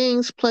normal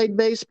things, played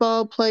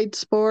baseball, played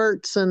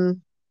sports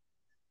and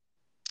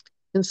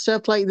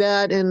stuff like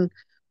that. And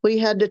we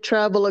had to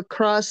travel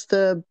across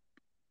the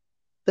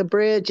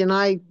bridge, and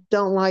I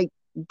don't like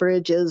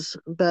bridges,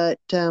 but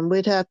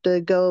we'd have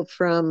to go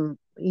from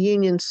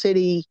Union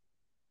City,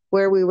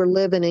 where we were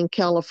living in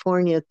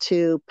California,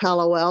 to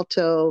Palo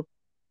Alto,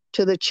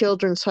 to the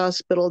Children's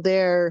Hospital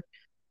there.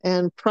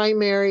 And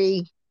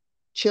Primary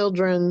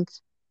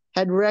Children's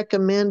had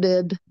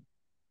recommended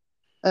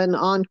an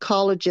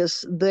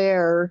oncologist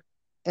there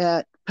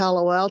at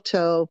Palo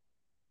Alto.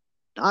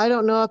 I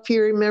don't know if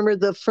you remember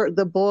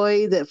the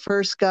boy that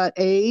first got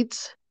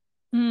AIDS.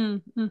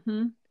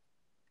 Mm-hmm.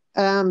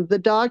 The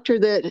doctor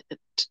that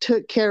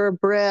took care of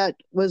Brett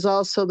was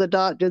also the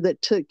doctor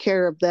that took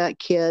care of that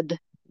kid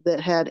that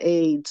had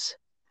AIDS,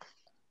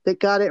 that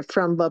got it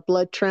from a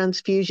blood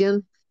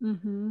transfusion.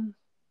 Mm-hmm.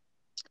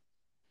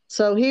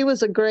 So he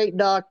was a great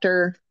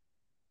doctor.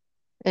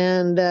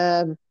 And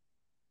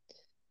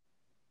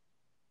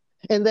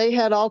they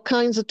had all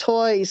kinds of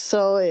toys.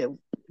 So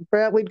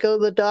Brett would go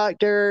to the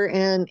doctor,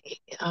 and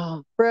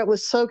Brett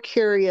was so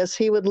curious.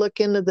 He would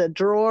look into the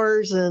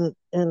drawers, and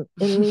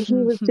he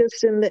was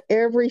just into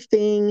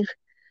everything,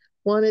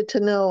 wanted to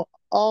know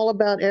all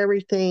about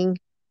everything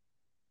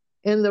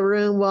in the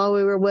room while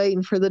we were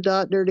waiting for the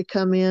doctor to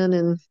come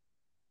in.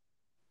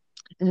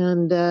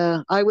 And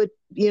I would,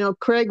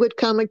 Craig would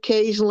come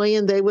occasionally,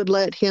 and they would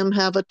let him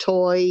have a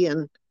toy.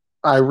 And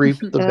I reaped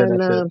the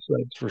benefits,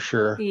 that's for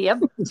sure.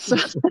 Yep.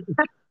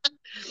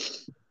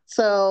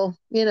 So,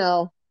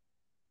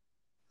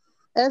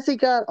 as he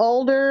got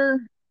older,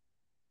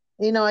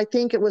 I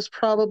think it was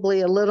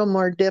probably a little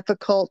more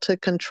difficult to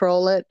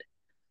control it.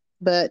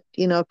 But,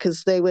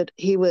 because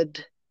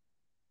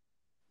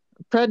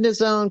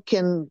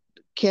prednisone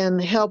can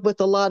help with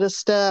a lot of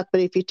stuff,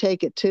 but if you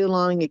take it too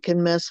long, it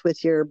can mess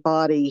with your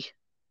body.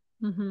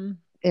 Mm-hmm.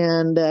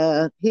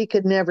 And he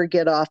could never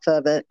get off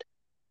of it.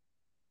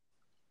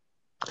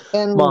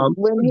 And Mom,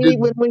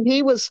 when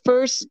he was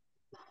first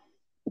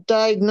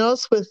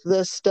diagnosed with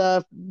this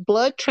stuff,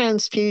 blood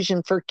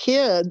transfusion for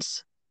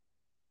kids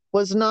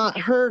was not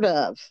heard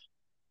of.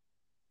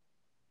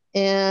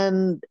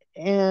 And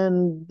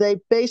they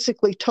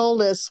basically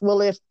told us,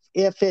 well,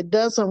 if it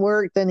doesn't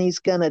work, then he's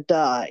going to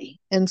die.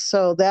 And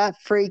so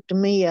that freaked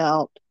me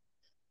out.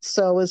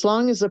 So as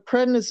long as the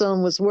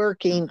prednisone was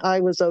working,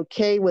 I was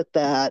okay with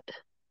that.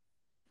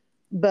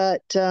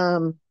 But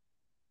you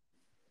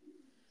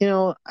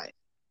know,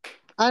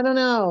 I don't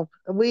know.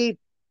 We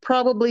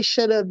probably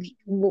should have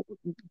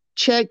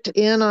checked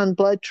in on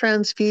blood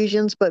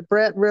transfusions, but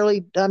Brett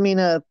really, I mean,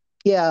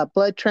 yeah,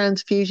 blood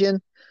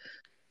transfusion,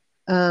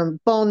 bone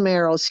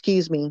marrow,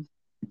 excuse me,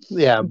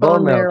 Yeah, bone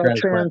bone marrow marrow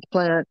transplant.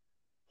 transplant.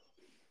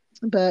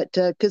 But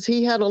because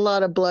he had a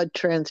lot of blood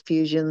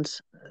transfusions,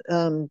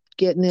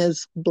 getting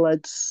his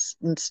bloods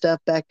and stuff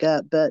back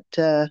up. But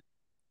But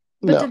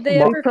No, did they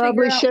mo- we ever figure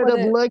probably out should what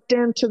have it? looked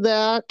into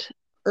that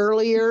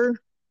earlier.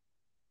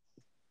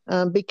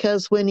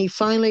 Because when he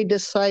finally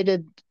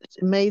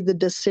made the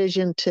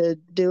decision to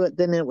do it,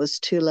 then it was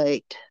too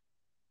late.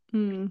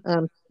 Hmm.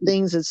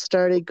 Things had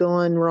started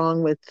going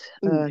wrong with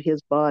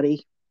his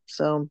body.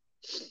 So,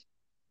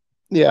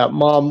 yeah,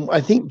 Mom.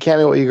 I think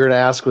Cammy, what you were going to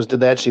ask was, did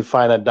they actually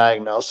find a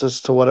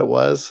diagnosis to what it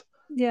was?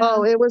 Yeah.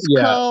 Yeah,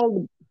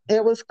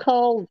 it was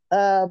called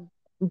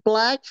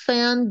Black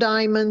Fan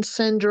Diamond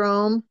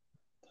Syndrome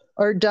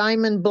or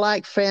Diamond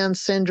Black Fan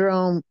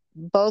Syndrome.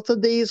 Both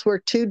of these were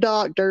two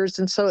doctors,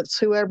 and so it's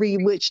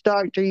which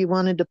doctor you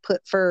wanted to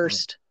put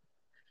first.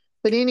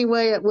 But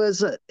anyway,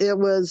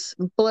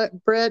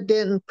 Brett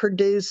didn't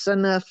produce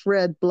enough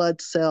red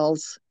blood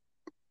cells,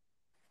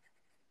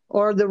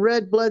 or the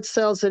red blood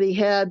cells that he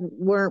had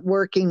weren't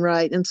working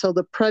right, and so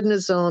the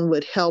prednisone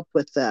would help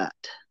with that.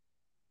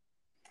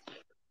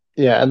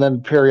 yeah, and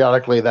then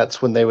periodically, that's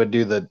when they would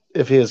do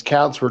if his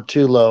counts were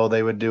too low,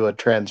 they would do a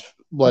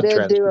blood They'd do a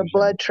transfusion.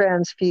 blood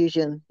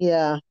transfusion.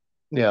 Yeah.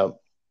 Yeah,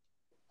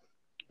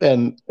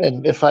 and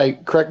if I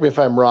correct me if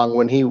I'm wrong,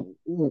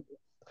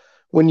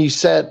 when you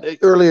said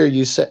earlier,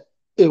 you said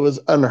it was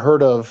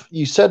unheard of.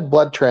 You said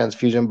blood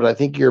transfusion, but I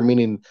think you're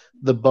meaning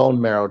the bone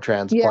marrow Yeah,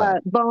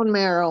 transplant. bone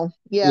marrow.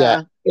 Yeah,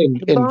 Yeah.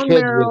 The in bone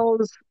kids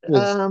marrows,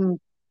 with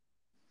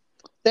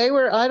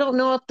I don't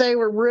know if they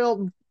were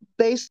real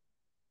basic.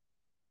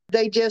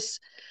 They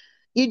just,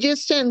 you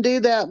just didn't do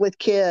that with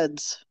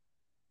kids.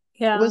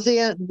 It Yeah. was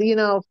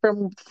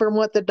from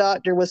what the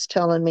doctor was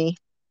telling me.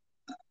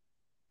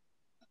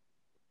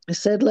 I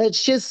said,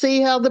 let's just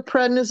see how the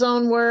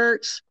prednisone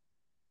works.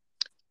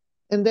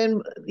 And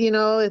then,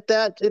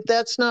 if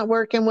that's not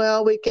working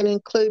well, we can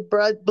include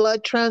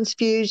blood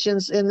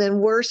transfusions. And then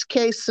worst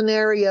case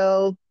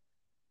scenario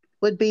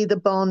would be the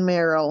bone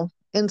marrow.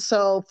 And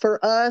so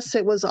for us,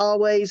 it was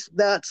always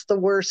that's the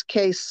worst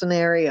case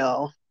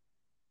scenario.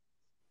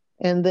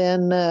 And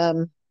then,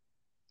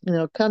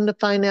 come to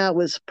find out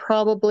was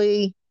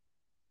probably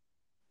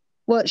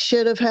what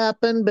should have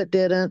happened, but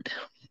didn't.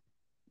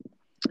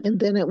 And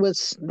then it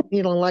was,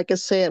 like I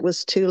say, it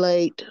was too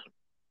late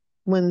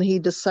when he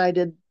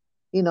decided,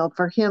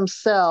 for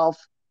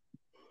himself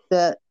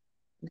that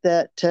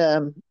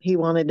he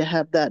wanted to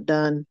have that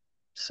done.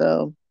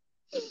 So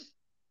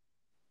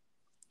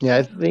yeah,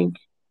 I think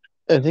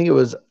it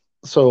was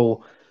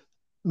so.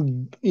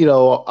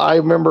 I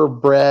remember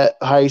Brett,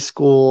 high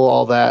school,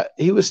 all that.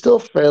 He was still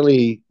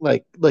fairly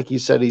like you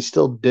said, he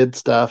still did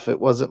stuff. It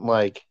wasn't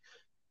like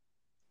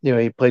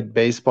he played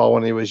baseball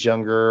when he was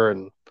younger,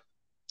 and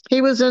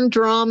he was in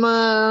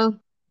drama.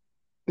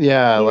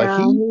 yeah, like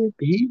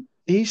Yeah.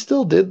 he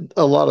still did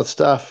a lot of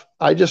stuff.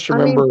 I just I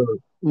mean, remember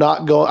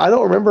not going. I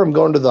don't remember him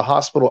going to the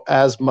hospital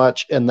as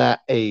much in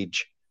that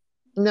age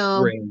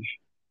no, range.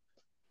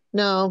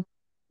 no.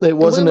 It And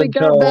wasn't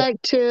until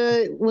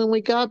when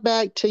we got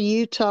back to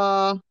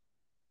Utah,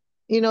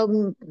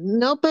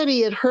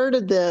 nobody had heard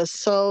of this.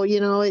 So,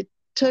 it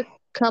took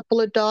a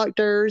couple of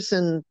doctors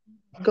and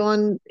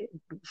going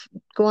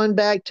going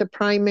back to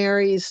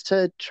primaries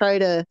to try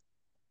to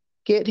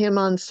get him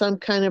on some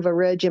kind of a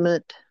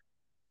regiment.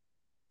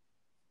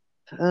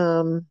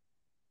 Um,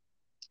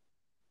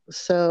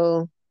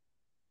 so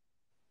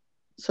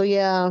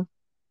yeah,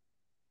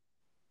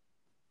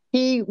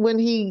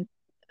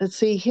 let's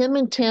see, him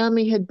and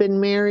Tammy had been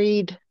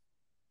married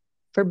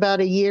for about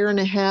a year and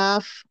a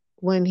half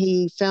when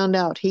he found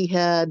out he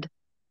had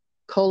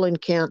colon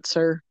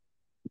cancer.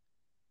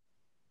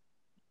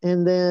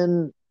 And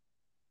then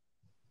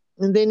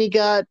he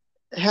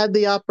had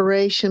the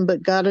operation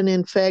but got an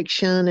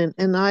infection,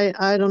 and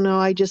I don't know,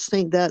 I just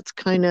think that's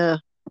kind of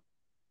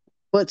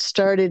what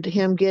started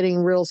him getting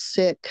real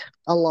sick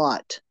a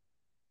lot.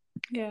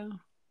 Yeah.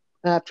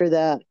 After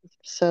that.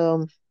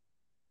 So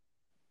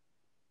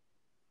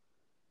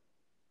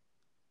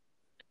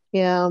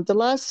yeah, the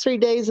last 3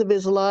 days of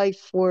his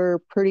life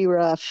were pretty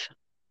rough.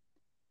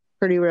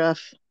 Pretty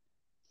rough.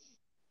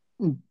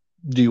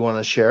 Do you want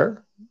to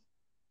share?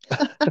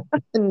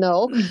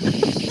 No.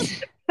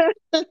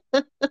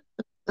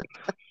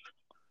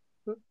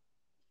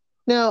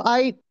 No,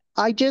 I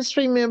just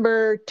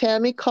remember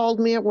Tammy called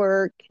me at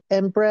work,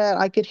 and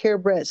I could hear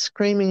Brett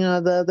screaming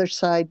on the other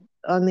side,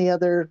 on the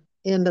other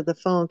end of the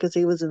phone, because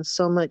he was in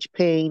so much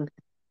pain.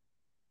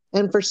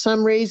 And for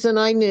some reason,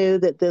 I knew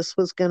that this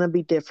was going to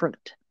be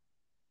different.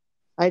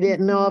 I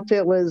didn't know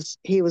if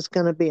he was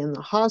going to be in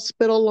the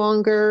hospital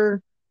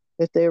longer,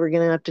 if they were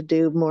going to have to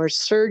do more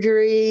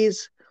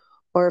surgeries,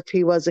 or if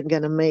he wasn't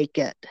going to make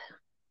it.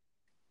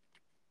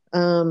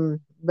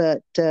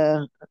 But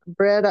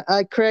Brett,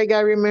 Craig,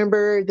 I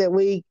remember that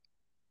we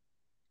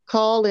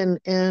called and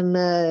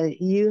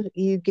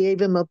you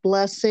gave him a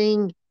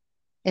blessing,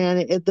 and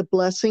the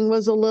blessing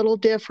was a little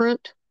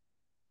different,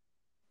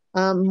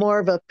 more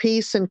of a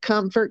peace and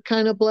comfort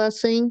kind of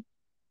blessing.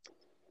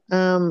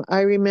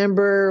 I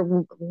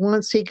remember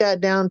once he got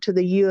down to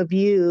the U of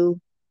U,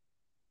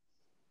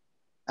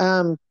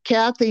 Aunt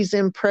Kathy's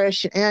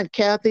impression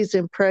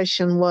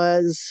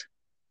was,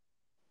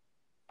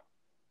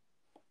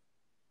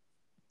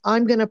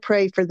 I'm going to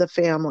pray for the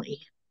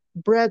family.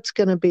 Brett's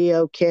going to be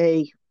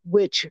okay,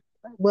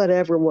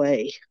 whatever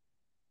way,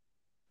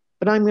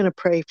 but I'm going to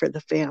pray for the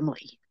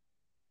family.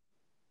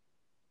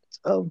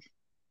 So,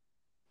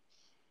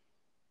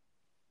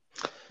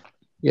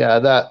 Yeah,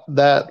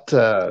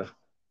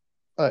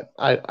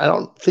 I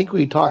don't think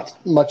we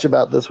talked much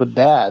about this with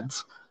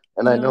dads,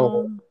 and I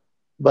know,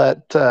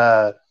 but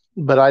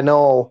I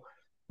know,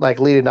 like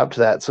leading up to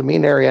that. So me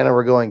and Ariana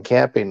were going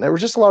camping. There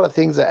was just a lot of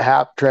things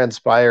that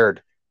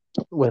transpired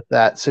with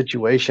that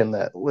situation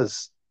that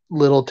was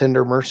little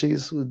tender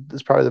mercies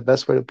is probably the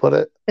best way to put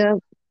it. Yeah.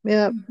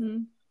 Mm-hmm.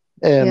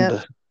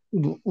 And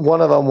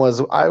one of them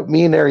was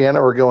me and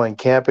Ariana were going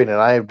camping, and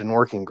I had been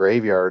working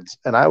graveyards,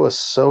 and I was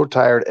so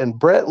tired. And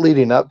Brett,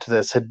 leading up to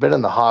this, had been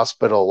in the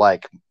hospital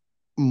like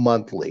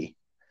monthly,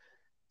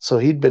 so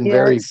he'd been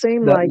it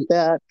seemed like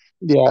that.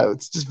 Yeah,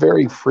 it's just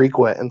very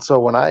frequent. And so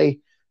when I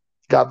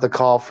got the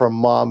call from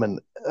Mom, and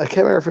I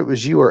can't remember if it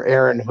was you or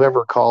Aaron,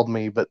 whoever called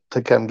me, but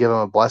to come give him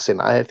a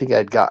blessing, I think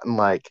I'd gotten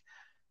like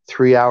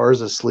 3 hours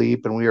of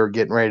sleep, and we were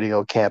getting ready to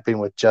go camping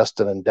with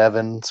Justin and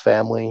Devin's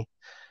family.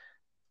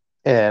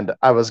 And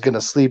I was going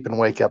to sleep and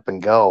wake up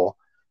and go.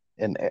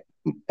 And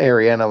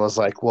Ariana was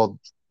like, well,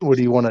 what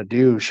do you want to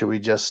do? Should we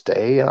just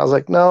stay? And I was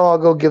like, no, I'll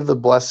go give the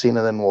blessing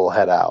and then we'll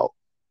head out.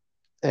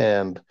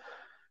 And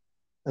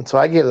so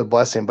I gave the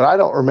blessing, but I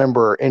don't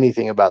remember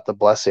anything about the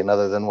blessing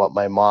other than what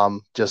my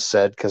mom just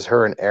said, because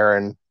her and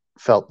Aaron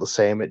felt the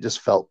same. It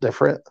just felt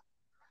different.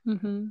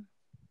 Mm-hmm.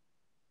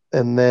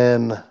 And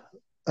then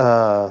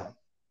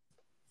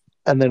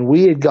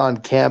we had gone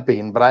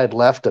camping, but I had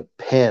left a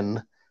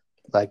pin,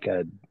 like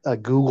a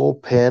Google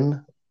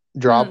pin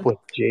drop with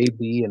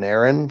JB and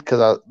Aaron,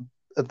 because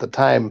at the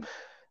time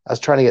I was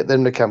trying to get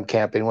them to come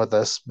camping with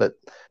us, but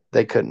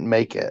they couldn't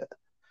make it.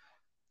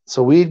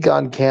 So we'd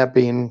gone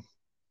camping.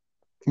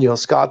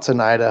 Scott's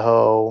in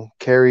Idaho,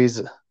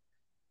 Carrie's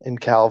in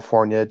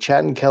California.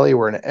 Chad and Kelly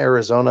were in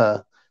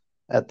Arizona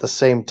at the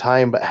same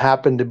time, but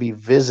happened to be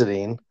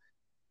visiting.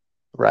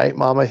 Right,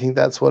 Mom? I think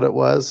that's what it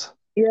was.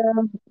 Yeah,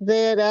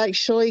 they had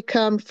actually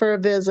come for a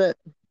visit.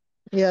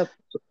 Yep.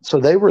 So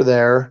they were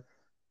there,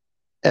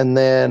 and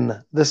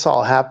then this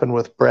all happened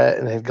with Brett,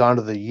 and had gone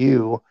to the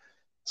U.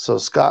 So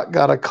Scott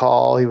got a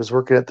call. He was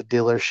working at the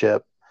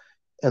dealership,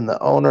 and the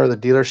owner of the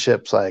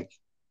dealership's like,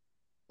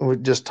 we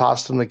just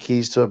tossed him the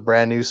keys to a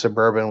brand new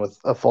Suburban with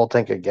a full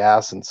tank of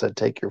gas and said,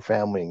 take your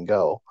family and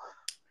go.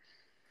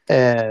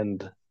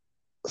 And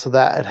so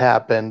that had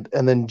happened.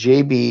 And then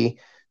JB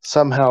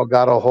somehow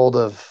got a hold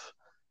of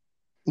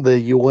the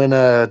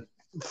Uinta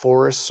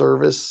Forest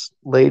Service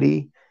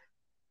lady.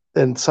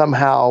 And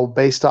somehow,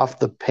 based off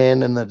the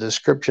pin and the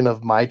description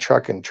of my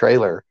truck and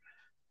trailer,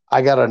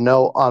 I got a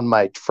note on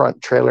my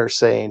front trailer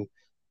saying,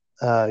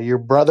 your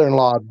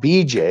brother-in-law,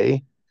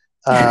 BJ,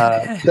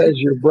 says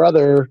your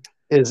brother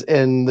is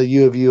in the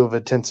U of U of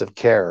intensive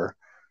care.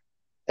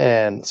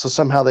 And so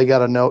somehow they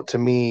got a note to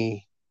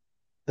me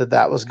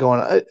that was going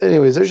on.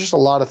 Anyways, there's just a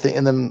lot of things.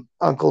 And then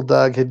Uncle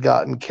Doug had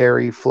gotten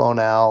Carrie flown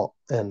out,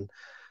 and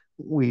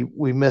we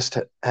missed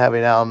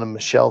having Alan and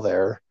Michelle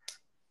there.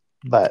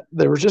 But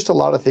there was just a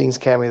lot of things,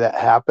 Cammie, that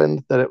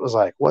happened that it was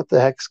like, what the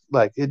heck's,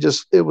 like,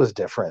 it was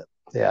different.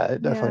 Yeah,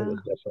 it definitely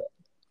was different.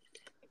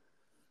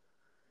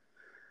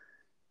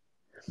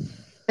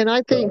 And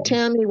I think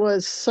Tammy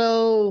was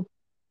so,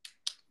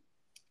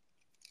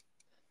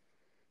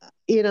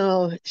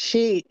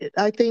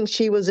 I think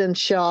she was in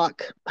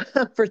shock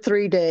for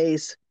 3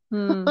 days.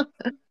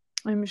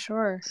 I'm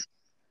sure.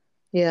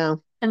 Yeah.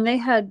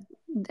 And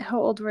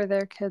how old were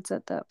their kids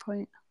at that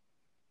point?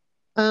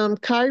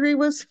 Kyrie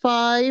was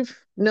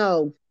 5.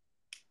 No.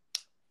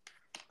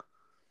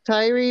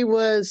 Kyrie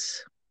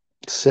was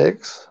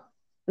 6.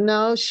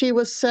 No, she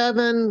was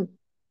 7,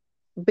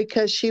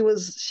 because she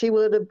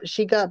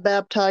got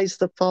baptized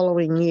the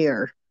following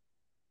year.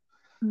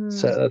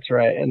 So that's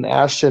right. And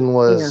Ashton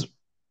was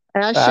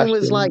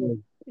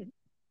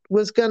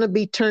was going to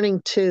be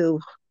turning 2.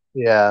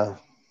 Yeah.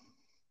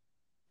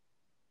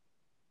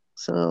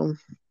 So.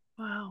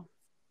 Wow.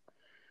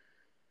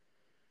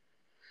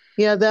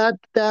 Yeah, that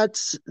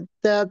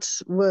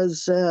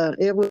was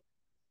it was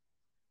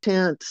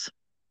intense.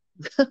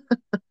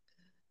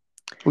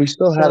 We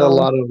still had a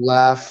lot of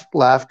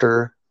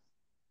laughter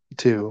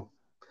too.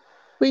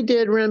 We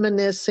did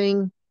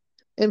reminiscing.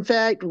 In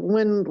fact,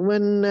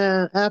 when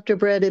after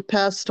Brett had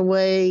passed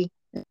away,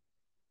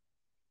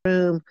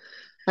 I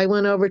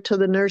went over to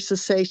the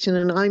nurse's station,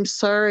 and I'm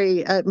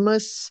sorry, it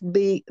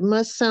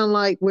must sound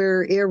like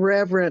we're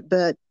irreverent,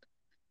 but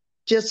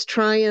just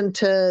trying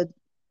to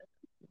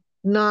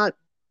not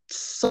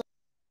summers,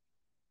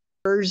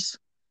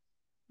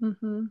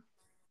 Mm-hmm.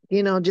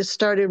 just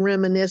started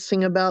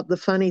reminiscing about the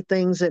funny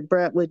things that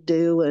Brett would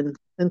do,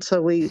 and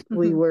so we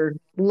were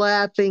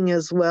laughing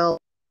as well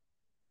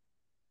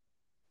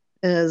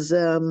as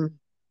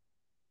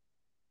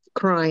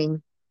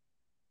crying.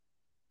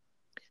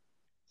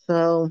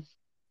 So,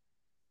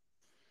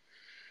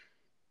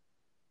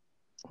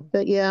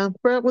 but yeah,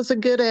 Brett was a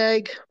good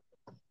egg.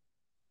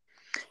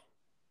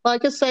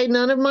 Like I say,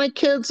 none of my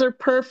kids are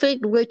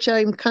perfect, which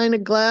I'm kind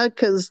of glad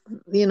because,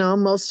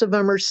 most of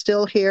them are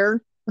still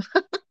here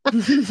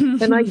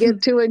and I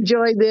get to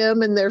enjoy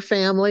them and their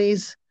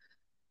families.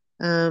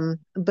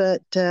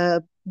 But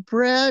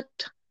Brett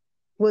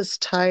was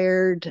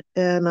tired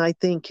and I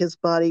think his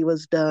body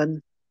was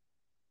done.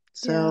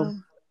 So Yeah.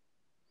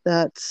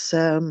 that's,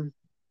 and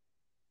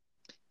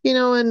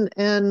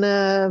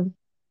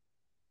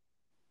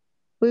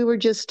we were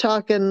just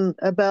talking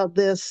about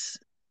this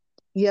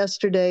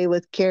yesterday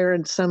with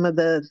Karen, some of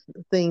the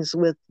things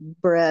with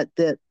Brett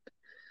that,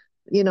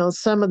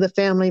 some of the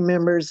family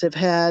members have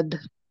had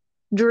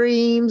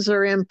dreams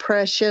or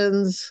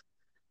impressions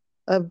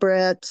of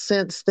Brett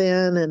since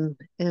then.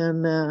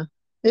 And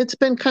it's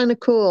been kind of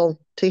cool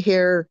to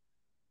hear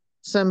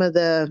some of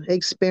the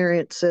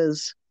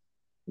experiences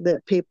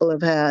that people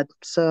have had.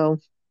 So,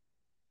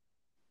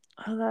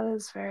 Oh, that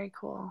is very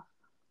cool.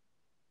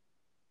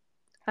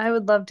 I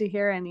would love to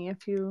hear any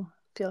if you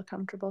feel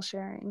comfortable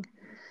sharing.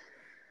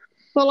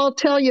 well, I'll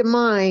tell you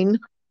mine.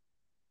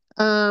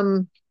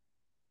 Um,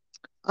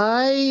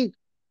 I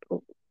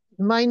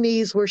my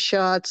knees were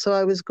shot, so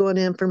I was going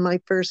in for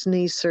my first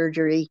knee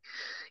surgery.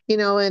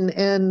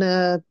 And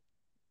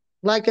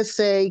like I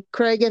say,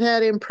 Craig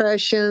had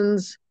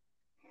impressions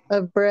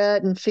of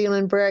Brett and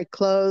feeling Brett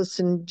close,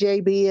 and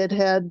JB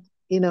had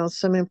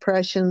some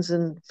impressions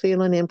and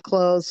feeling him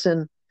close,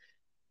 and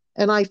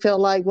I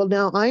felt like, well,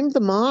 now I'm the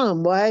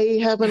mom. Why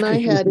haven't I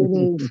had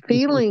any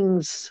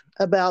feelings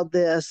about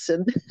this?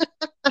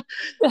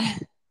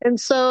 And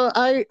so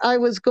I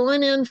was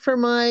going in for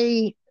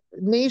my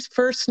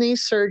first knee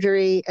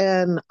surgery,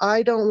 and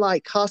I don't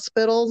like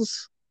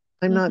hospitals.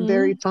 I'm not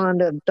very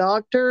fond of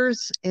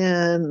doctors,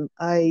 and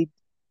it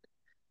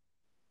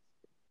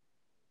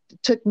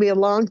took me a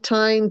long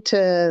time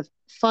to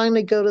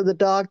finally go to the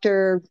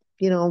doctor,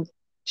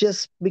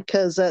 just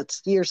because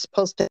you're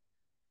supposed to.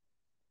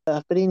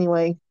 But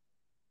anyway,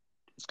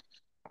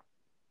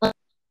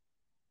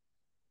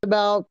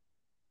 about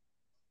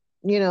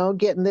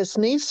getting this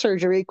knee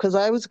surgery because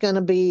I was going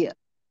to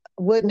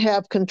wouldn't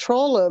have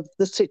control of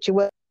the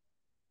situation,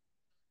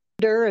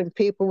 and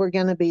people were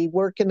going to be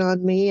working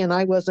on me, and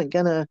I wasn't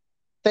going to.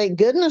 Thank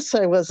goodness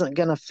I wasn't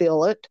going to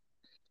feel it,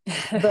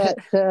 but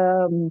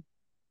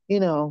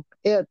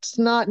it's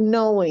not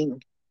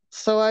knowing.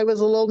 So I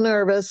was a little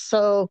nervous.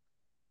 So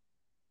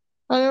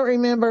I don't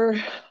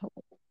remember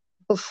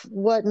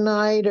what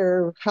night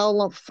or how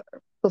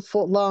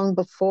long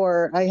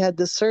before I had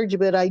the surgery,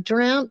 but I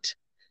dreamt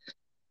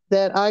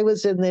that I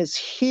was in this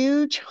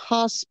huge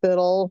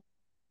hospital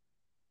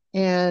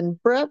and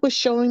Brett was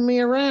showing me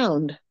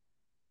around.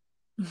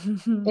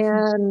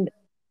 And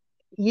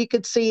you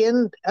could see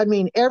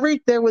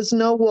there was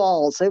no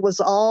walls. It was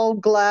all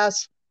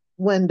glass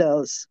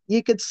windows.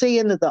 You could see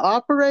into the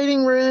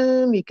operating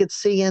room. You could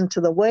see into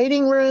the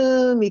waiting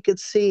room. You could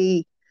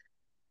see,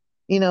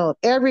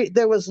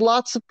 there was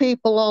lots of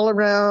people all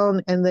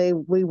around, and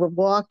we were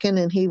walking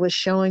and he was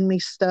showing me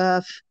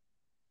stuff.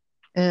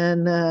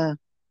 And I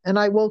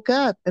woke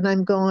up and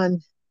I'm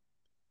going,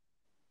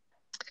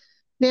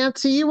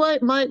 Nancy, you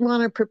might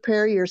want to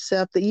prepare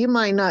yourself that you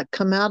might not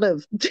come out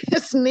of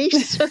this knee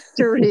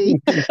surgery.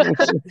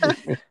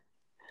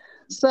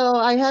 So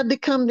I had to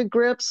come to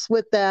grips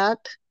with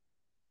that.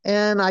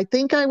 And I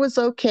think I was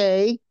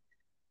okay.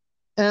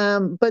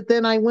 But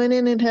then I went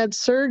in and had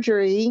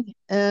surgery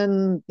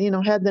and,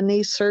 had the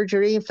knee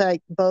surgery. In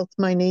fact, both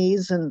my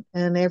knees and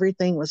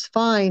everything was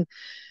fine.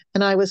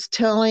 And I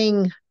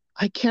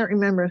can't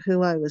remember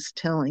who I was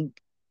telling,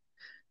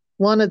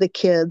 one of the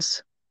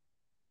kids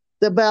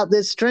about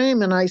this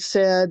dream. And I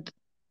said,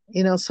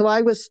 so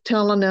I was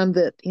telling them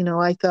that,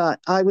 I thought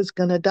I was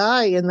going to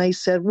die. And they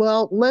said,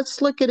 well,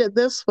 let's look at it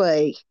this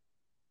way.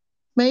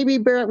 Maybe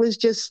Barrett was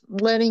just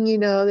letting you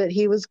know that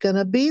he was going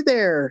to be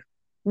there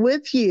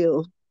with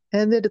you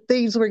and that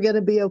things were going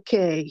to be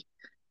okay.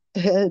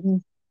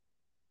 And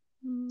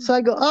so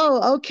I go,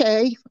 oh,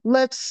 okay,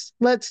 let's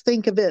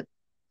think of it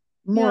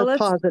more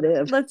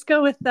positive. Let's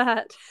go with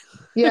that.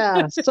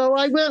 Yeah. So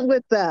I went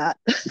with that.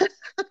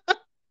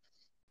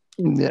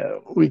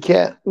 No, we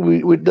can't.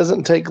 It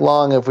doesn't take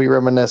long if we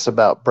reminisce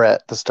about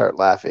Brett to start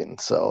laughing.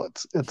 So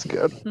it's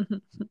good.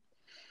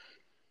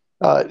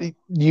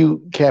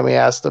 Cammie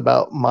asked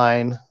about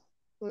mine.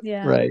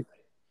 Yeah. Right.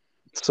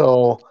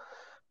 So,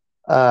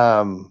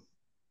 it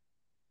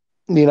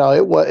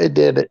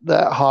did,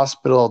 that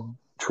hospital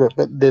trip,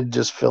 it did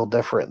just feel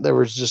different. There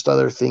was just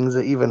other things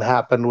that even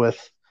happened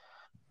with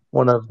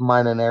one of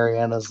mine and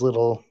Ariana's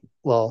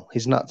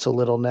he's not so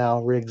little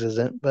now, Riggs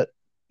isn't, but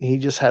he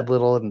just had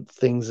little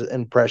things,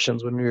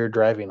 impressions when we were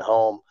driving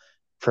home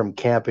from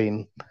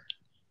camping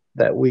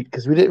that week,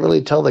 because we didn't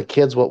really tell the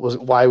kids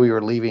why we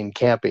were leaving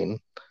camping.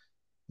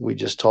 We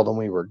just told them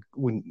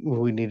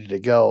we needed to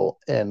go,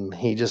 and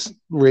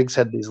Riggs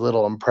had these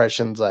little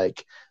impressions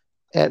like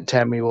Aunt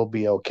Tammy will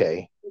be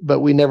okay,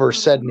 but we never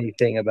said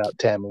anything about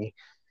Tammy.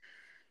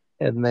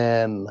 And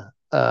then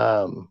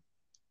the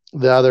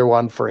other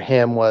one for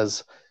him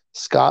was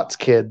Scott's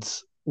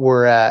kids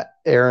were at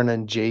Aaron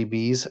and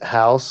JB's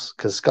house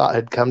because Scott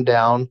had come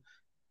down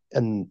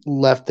and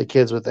left the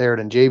kids with Aaron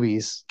and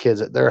JB's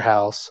kids at their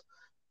house.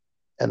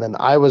 And then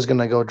I was going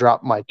to go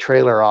drop my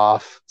trailer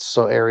off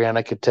so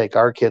Ariana could take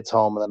our kids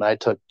home. And then I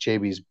took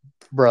JB's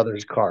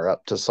brother's car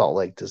up to Salt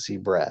Lake to see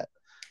Brett.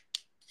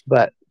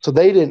 But so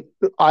me and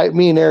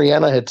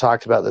Ariana had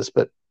talked about this,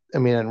 but I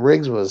mean, and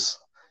Riggs was,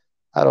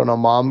 I don't know,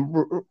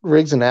 Mom,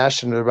 Riggs and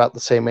Ashton are about the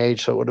same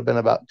age. So it would have been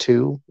about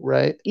 2,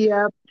 right?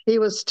 Yeah, he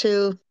was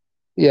 2.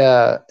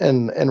 Yeah.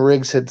 And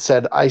Riggs had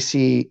said, I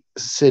see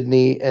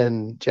Sydney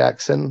and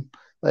Jackson.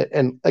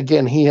 And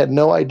again, he had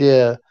no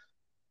idea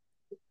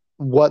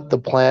what the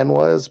plan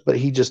was, but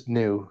he just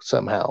knew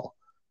somehow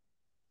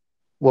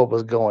what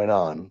was going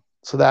on.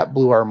 So that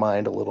blew our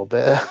mind a little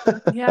bit.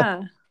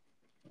 Yeah.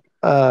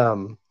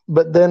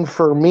 But then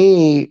for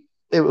me,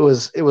 it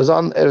was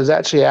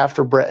actually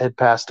after Brett had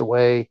passed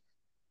away.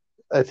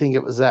 I think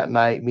it was that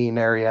night me and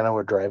Ariana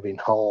were driving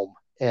home,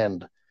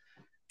 and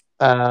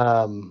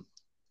have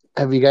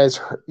you guys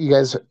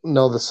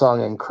know the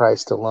song "In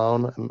Christ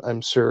Alone"?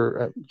 I'm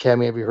sure,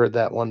 Cammie, have you heard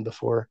that one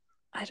before?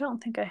 I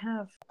don't think I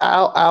have.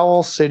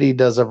 Owl City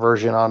does a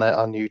version on it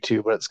on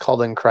YouTube, but it's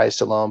called "In Christ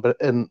Alone." But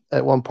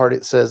at one part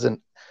it says, and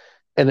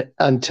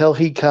until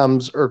he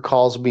comes or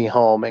calls me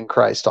home, in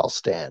Christ I'll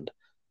stand.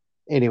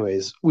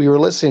 Anyways, we were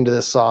listening to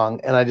this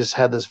song, and I just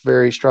had this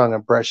very strong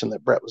impression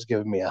that Brett was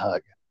giving me a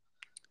hug.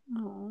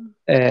 Oh.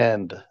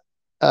 And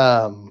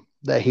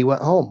that he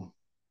went home.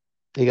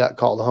 He got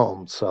called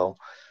home. So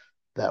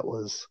that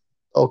was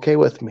okay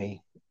with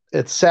me.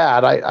 It's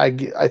sad.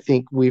 I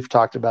think we've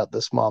talked about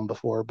this, Mom,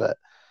 before, but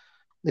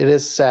it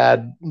is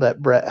sad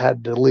that Brett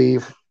had to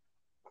leave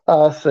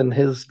us and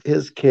his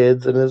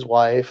kids and his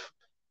wife.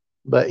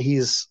 But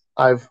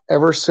I've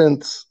ever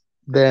since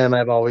then,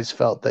 I've always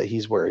felt that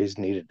he's where he's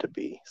needed to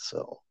be.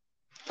 So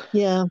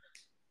yeah,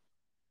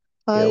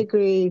 I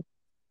agree.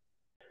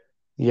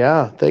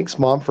 Yeah, thanks,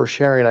 Mom, for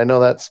sharing. I know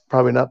that's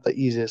probably not the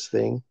easiest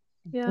thing.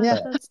 Yeah.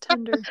 That's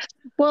tender.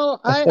 Well,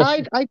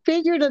 I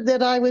figured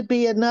that I would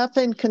be enough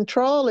in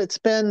control. It's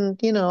been,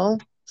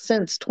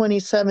 since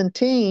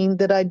 2017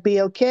 that I'd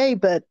be okay,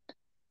 but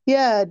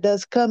yeah, it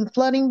does come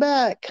flooding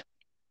back.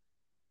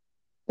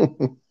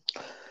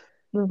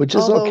 Which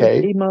is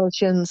okay.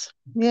 Emotions.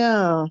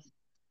 Yeah.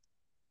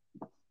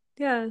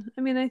 Yeah.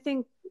 I mean, I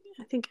think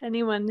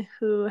anyone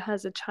who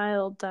has a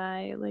child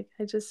die, like,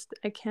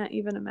 I can't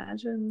even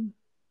imagine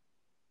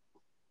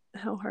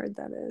how hard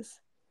that is.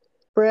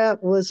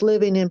 Brett was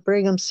living in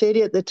Brigham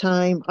City at the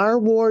time. Our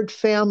Ward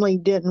family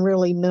didn't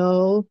really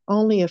know.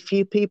 Only a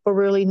few people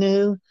really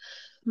knew.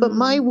 But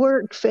my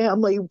work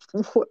family,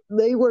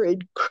 they were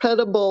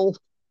incredible.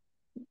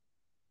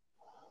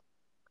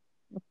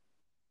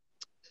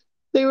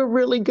 They were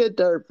really good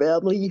to our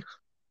family.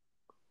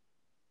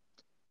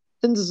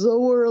 And so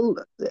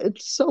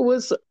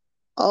was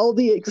all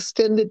the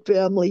extended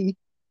family.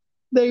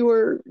 They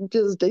were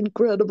just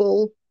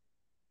incredible.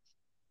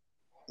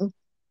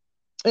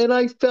 And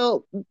I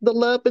felt the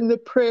love and the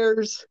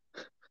prayers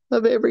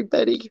of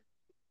everybody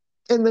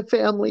in the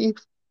family.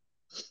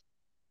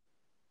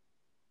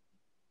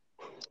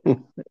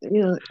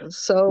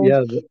 So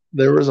yeah,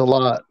 there was a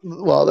lot.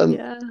 Well,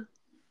 then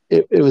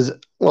it was,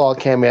 well,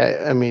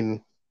 Cammie, I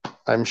mean,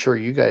 I'm sure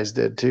you guys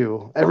did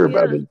too.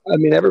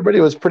 Everybody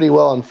was pretty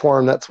well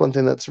informed. That's one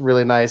thing that's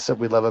really nice that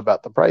we love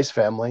about the Price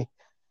family,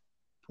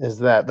 is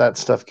that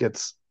stuff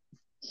gets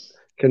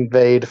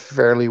conveyed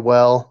fairly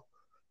well.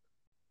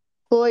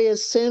 Boy,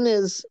 as soon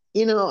as,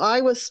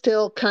 I was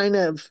still kind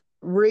of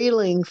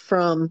reeling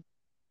from,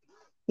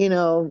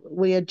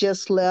 we had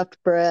just left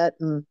Brett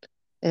and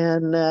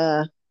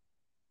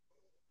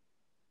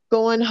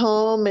going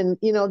home and,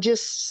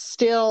 just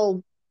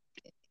still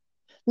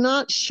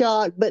not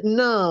shocked, but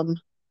numb.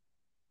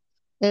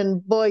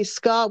 And boy,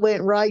 Scott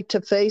went right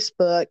to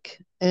Facebook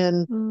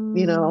and,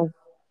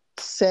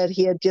 said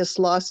he had just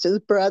lost his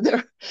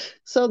brother.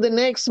 So the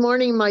next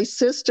morning, my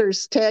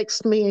sisters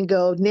text me and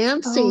go,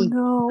 Nancy,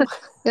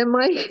 am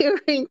I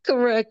hearing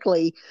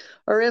correctly?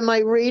 Or am I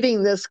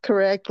reading this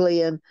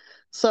correctly? And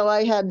so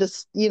I had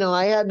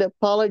to,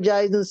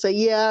 apologize and say,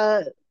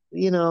 yeah,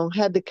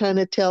 had to kind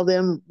of tell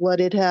them what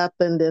had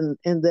happened and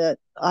that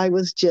I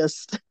was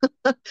just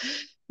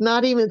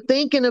not even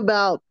thinking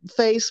about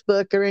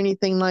Facebook or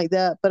anything like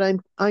that. But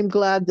I'm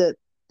glad that,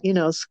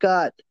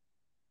 Scott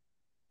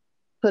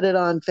put it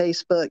on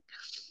Facebook.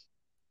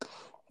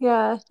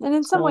 Yeah. And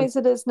in some ways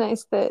it is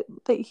nice that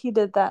he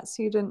did that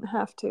so you didn't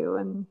have to.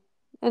 And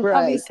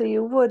obviously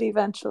you would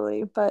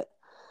eventually, but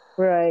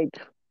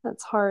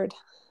that's hard.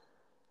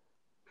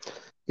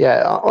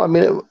 Yeah. I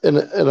mean, in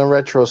a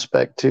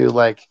retrospect too,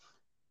 like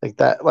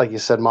that, like you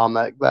said, Mom,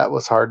 that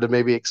was hard to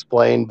maybe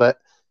explain, but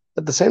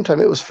at the same time,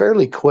 it was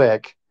fairly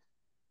quick,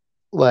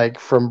 like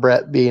from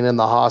Brett being in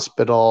the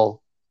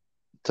hospital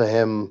to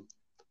him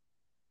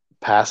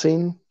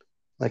passing.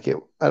 Like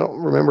I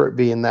don't remember it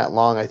being that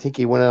long. I think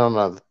he went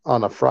in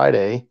on a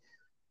Friday,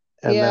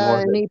 and then Yeah,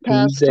 was and it he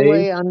passed Tuesday,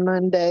 away on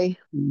Monday.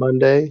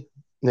 Monday?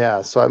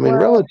 Yeah. So I mean,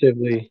 Well,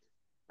 relatively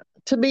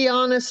to be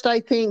honest, I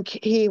think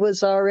he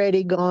was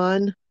already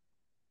gone.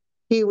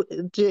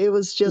 It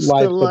was just the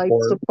life life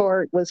support.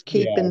 support was Yeah.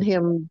 keeping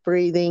him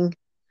breathing.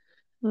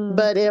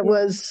 But it Yeah.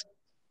 was,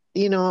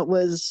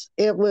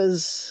 it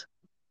was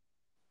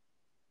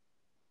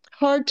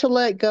hard to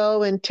let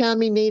go, and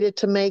Tammy needed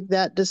to make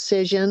that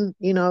decision,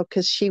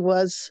 because she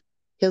was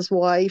his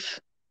wife,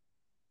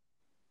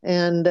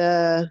 and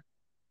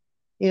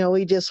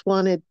we just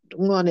wanted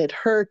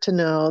her to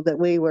know that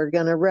we were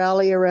going to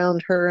rally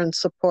around her and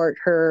support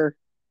her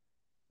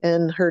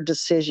and her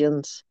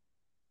decisions,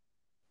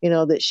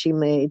 that she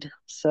made.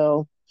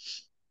 So,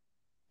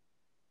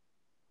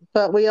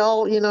 but we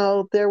all,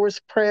 there was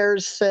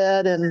prayers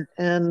said,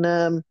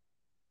 and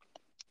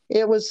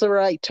it was the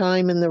right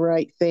time and the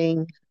right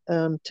thing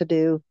to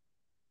do.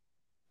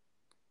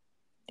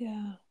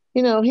 Yeah.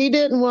 He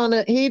didn't want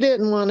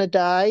to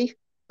die.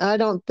 I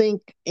don't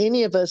think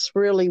any of us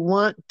really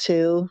want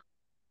to,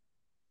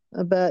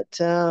 but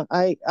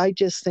I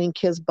just think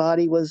his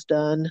body was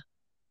done.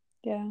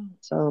 Yeah.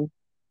 So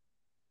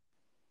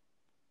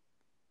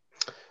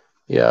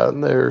Yeah.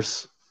 And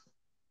there's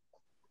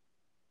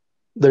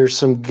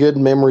some good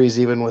memories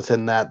even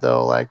within that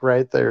though. Like,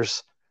 right,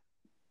 there's,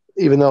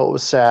 even though it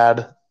was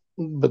sad,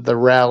 but the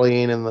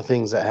rallying and the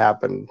things that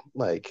happened,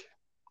 like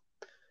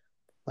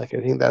I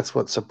think that's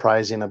what's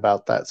surprising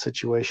about that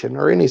situation,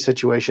 or any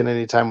situation,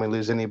 anytime we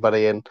lose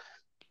anybody. And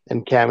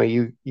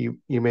Cammy,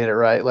 you made it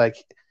right. Like,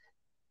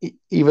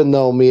 even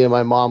though me and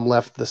my mom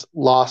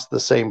lost the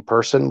same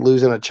person,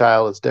 losing a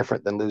child is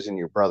different than losing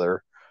your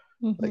brother.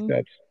 Like,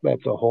 Mm-hmm.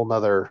 that's a whole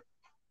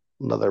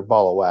another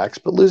ball of wax.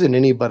 But losing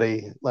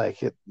anybody,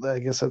 like, I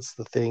guess that's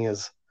the thing,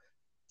 is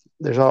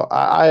there's all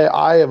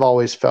I have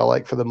always felt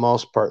like, for the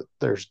most part,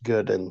 there's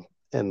good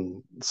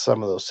in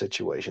some of those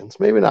situations.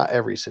 Maybe not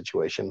every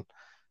situation,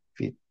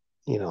 if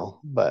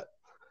but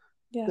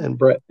Yeah.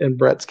 in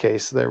Brett's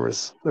case, there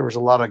was a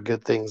lot of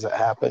good things that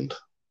happened.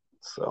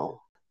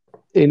 So,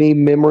 any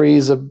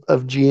memories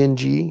of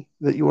G&G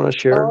that you want to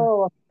share?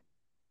 oh,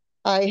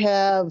 I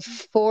have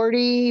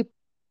 40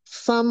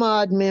 some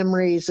odd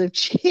memories of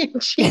Chi.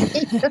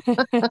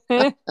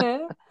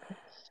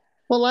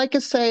 Well, like I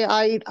say,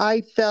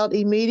 I felt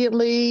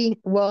immediately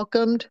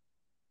welcomed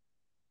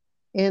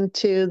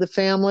into the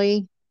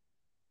family.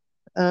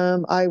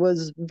 I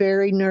was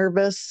very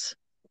nervous,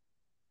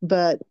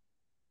 but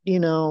you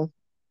know,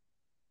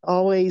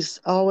 always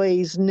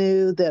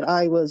knew that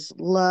I was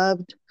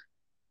loved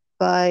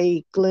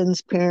by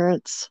Glenn's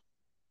parents.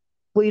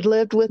 We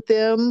lived with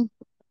them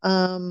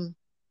um,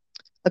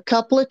 a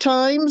couple of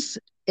times,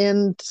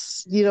 and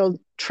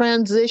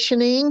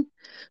transitioning.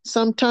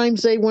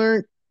 Sometimes they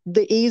weren't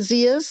the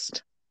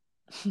easiest,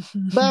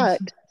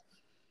 but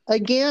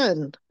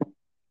again,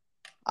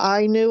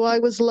 I knew I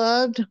was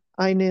loved.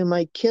 I knew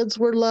my kids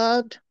were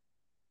loved,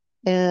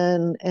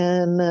 and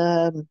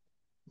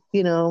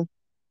you know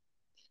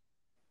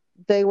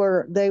they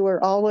were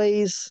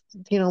always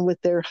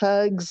with their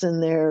hugs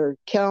and their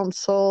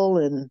counsel,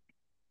 and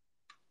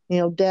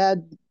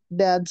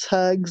dad's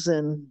hugs.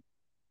 And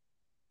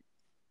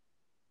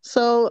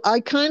so I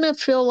kind of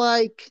feel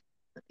like,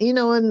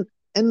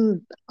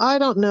 and I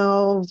don't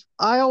know,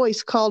 I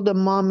always called them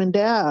mom and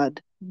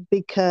dad,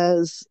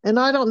 because, and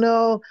I don't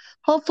know,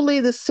 hopefully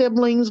the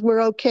siblings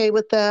were okay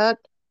with that,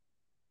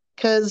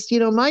 because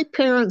my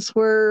parents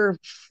were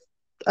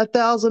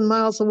 1,000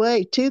 miles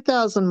away,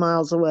 2,000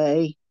 miles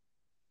away.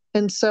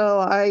 And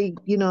so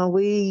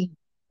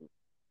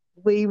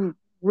we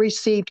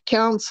received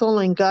counsel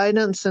and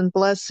guidance and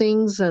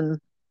blessings, and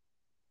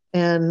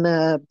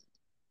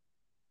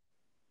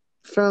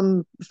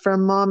from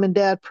mom and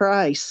dad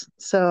Price.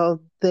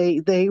 So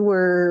they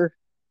were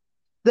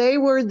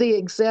the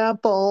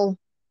example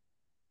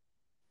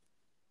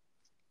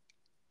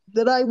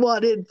that I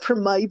wanted for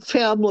my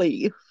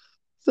family.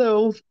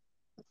 So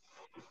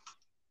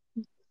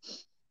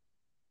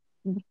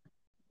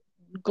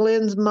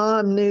Glenn's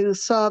mom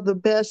saw the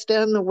best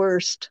and the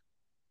worst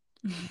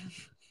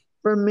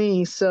for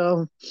me.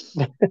 So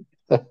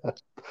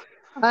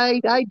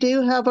I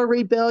do have a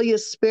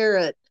rebellious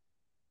spirit,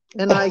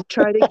 and I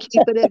try to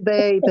keep it at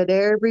bay, but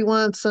every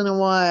once in a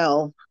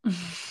while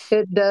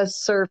it does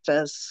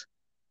surface.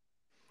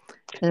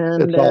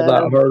 And It's all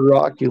that hard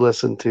rock you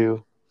listen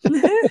to.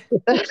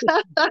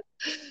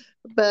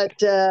 but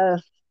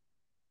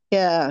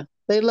yeah,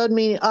 they loved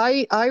me.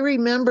 I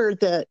remember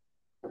that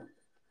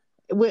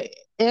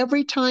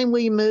every time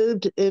we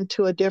moved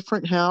into a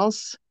different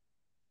house,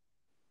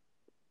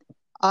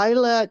 I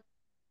let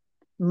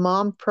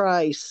Mom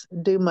Price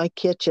do my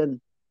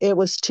kitchen. It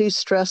was too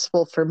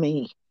stressful for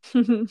me.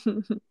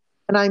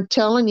 And I'm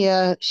telling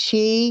you,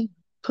 she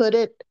put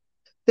it,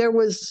 there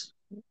was,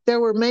 there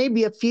were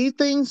maybe a few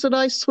things that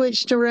I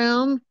switched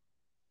around,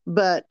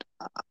 but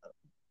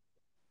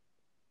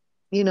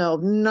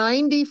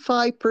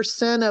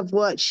 95% of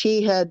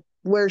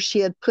where she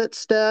had put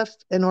stuff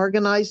and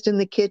organized in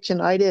the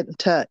kitchen, I didn't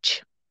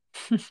touch.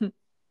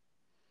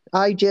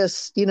 I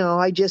just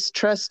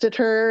trusted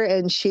her,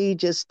 and she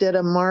just did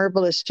a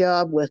marvelous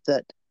job with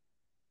it.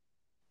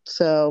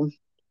 So,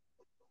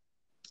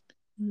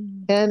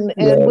 and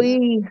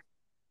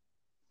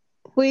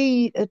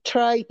we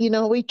tried,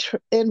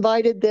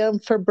 invited them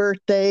for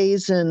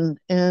birthdays, and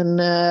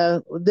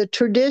the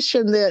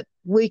tradition that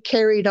we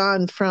carried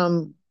on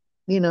from,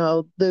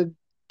 the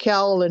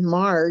Cal and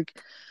Marg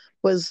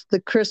was the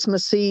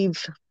Christmas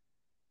Eve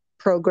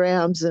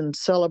programs and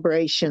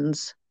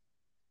celebrations.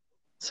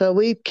 So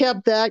we've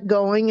kept that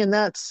going, and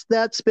that's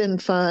been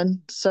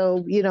fun.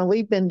 So,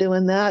 we've been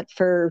doing that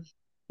for,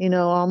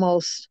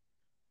 almost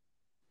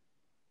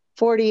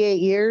 48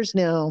 years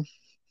now.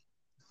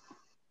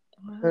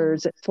 Wow. Or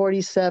is it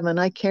 47?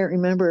 I can't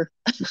remember.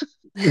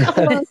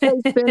 How long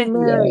has been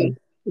married?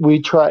 Yeah.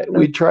 We try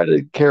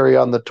to carry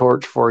on the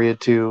torch for you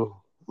too,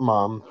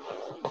 Mom,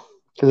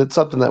 because it's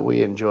something that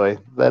we enjoy.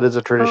 That is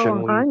a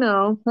tradition. I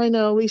know.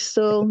 We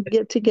still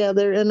get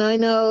together, and I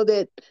know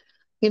that,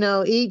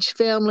 each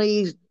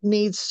family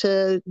needs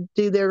to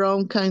do their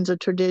own kinds of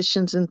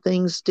traditions and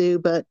things too,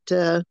 but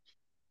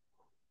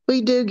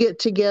we do get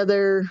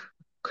together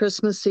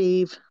Christmas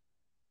Eve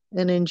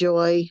and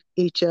enjoy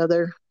each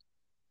other.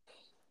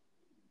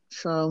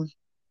 So,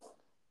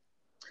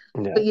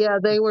 but yeah,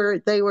 they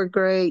were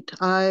great.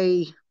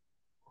 I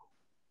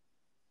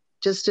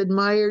just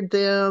admired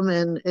them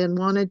and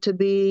wanted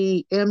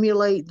to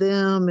emulate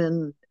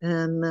them,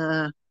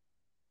 and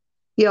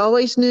you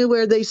always knew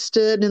where they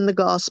stood in the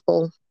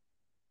gospel.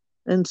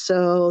 And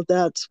so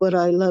that's what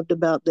I loved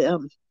about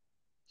them.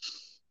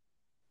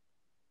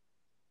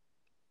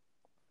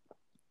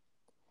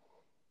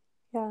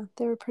 Yeah,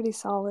 they were pretty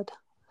solid.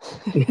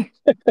 They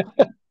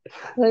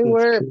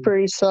were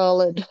pretty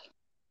solid.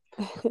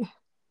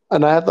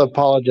 And I have to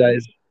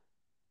apologize.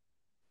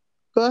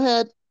 Go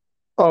ahead.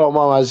 Oh,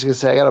 Mom, I was going to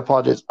say, I got to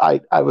apologize.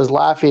 I was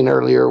laughing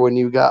earlier when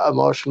you got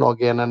emotional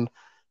again, and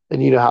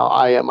you know how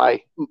I am.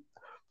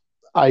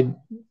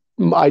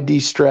 I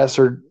de-stress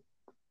her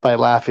by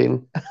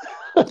laughing.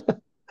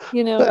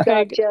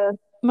 Greg,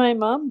 my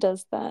mom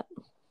does that.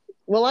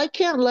 Well, I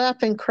can't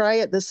laugh and cry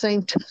at the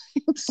same time.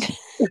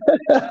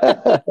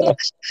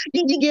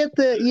 You get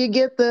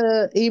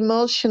the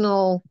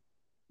emotional,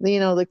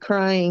 the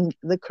crying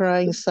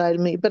side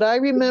of me. But I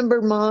remember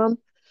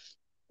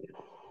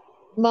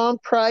Mom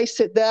Price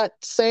at that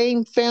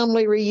same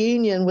family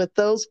reunion with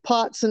those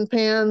pots and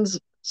pans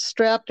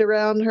strapped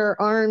around her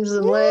arms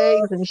and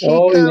legs, and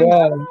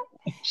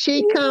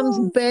she comes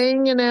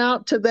banging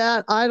out to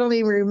that. I don't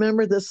even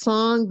remember the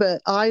song,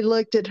 but I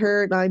looked at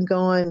her and I'm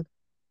going,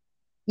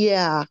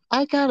 yeah,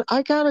 I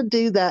gotta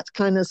do that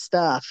kind of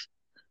stuff.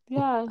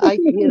 Yeah.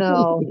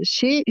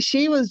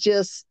 She was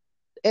just,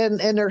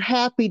 and her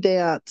happy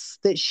dance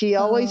that she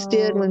always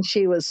did when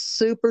she was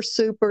super,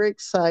 super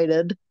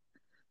excited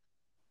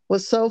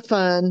was so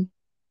fun.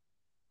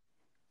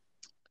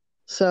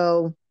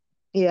 So,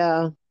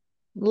 yeah,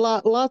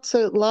 lots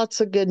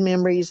of good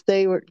memories.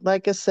 They were,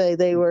 like I say,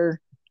 they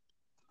were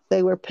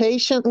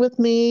patient with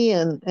me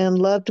and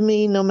loved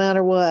me no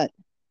matter what.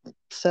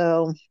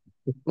 So,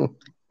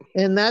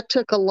 and that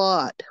took a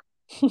lot.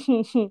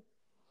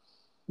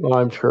 Well,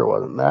 I'm sure it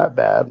wasn't that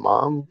bad,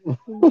 Mom.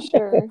 I'm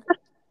sure.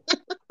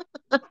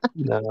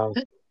 No.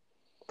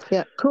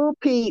 Yeah, cool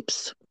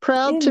peeps.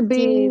 Proud to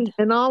be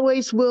and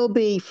always will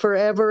be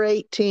forever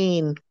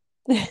 18.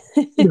 Yeah,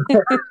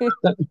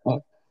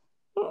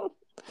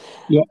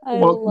 I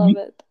love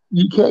it.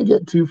 You can't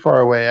get too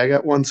far away. I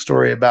got one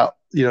story about,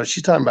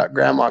 she's talking about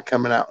Grandma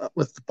coming out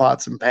with the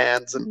pots and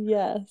pans, and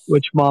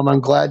which, Mom,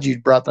 I'm glad you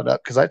brought that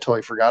up because I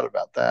totally forgot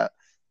about that.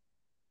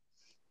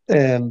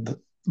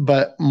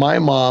 But my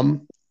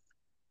mom,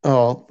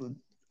 I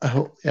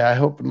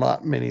hope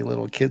not many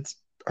little kids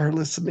are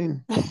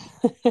listening.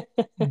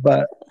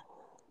 But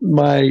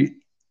we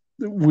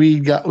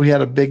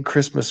had a big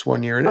Christmas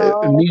one year,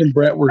 and me and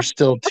Brett were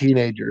still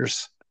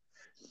teenagers,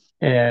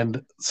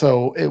 and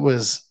so it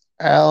was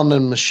Alan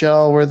and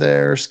Michelle were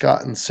there,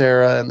 Scott and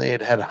Sarah, and they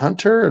had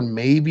Hunter and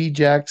maybe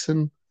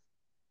Jackson.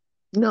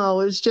 No,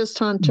 it was just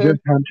Hunter.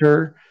 Just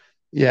Hunter,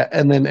 yeah,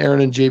 and then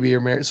Aaron and JB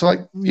are married.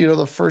 So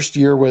the first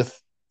year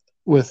with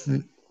well,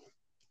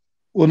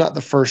 not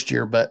the first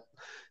year, but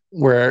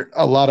where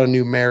a lot of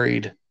new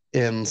married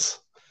ends,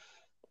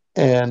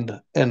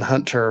 and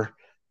Hunter,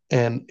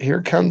 and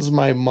here comes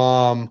my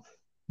mom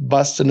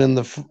busting in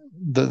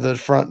the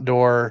front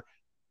door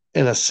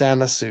in a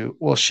Santa suit.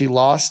 Well, she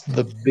lost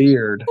the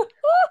beard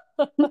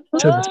to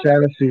the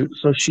Santa suit,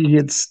 so she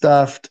had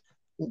stuffed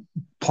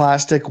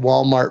plastic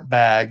Walmart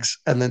bags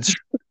and then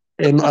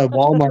in a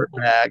Walmart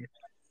bag,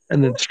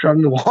 and then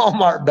strung the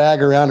Walmart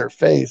bag around her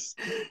face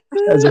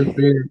as her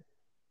beard.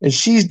 And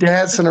she's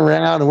dancing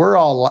around, and we're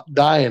all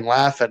dying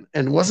laughing.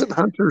 And wasn't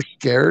Hunter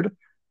scared?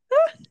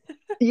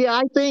 Yeah,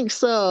 I think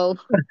so.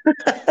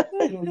 I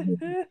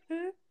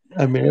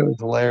mean, it was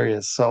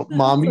hilarious. So,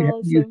 Mom,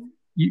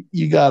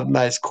 you got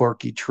nice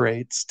quirky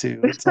traits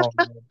too. It's all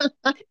good.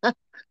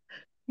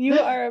 You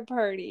are a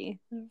party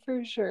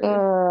for sure.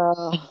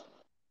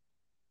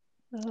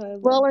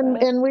 Well,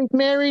 and we've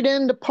married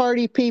into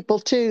party people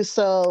too,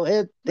 so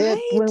it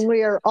when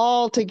we are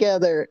all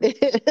together,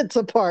 it's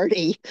a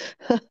party.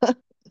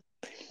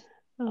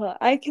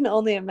 I can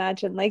only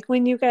imagine. Like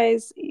when you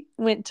guys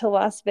went to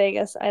Las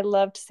Vegas, I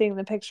loved seeing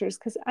the pictures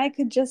because I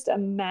could just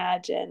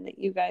imagine that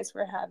you guys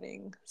were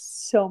having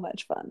so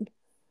much fun.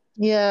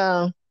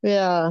 Yeah,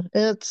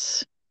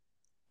 it's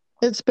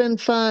been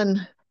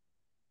fun.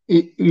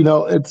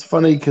 It's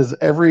funny because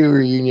every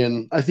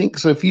reunion, I think,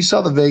 so if you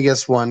saw the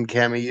Vegas one,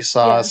 Cammie, you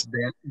saw us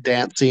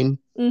dancing.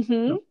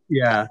 Mm-hmm.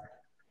 Yeah.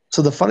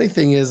 So the funny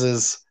thing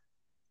is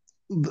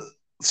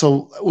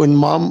so when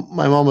my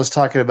mom was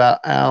talking about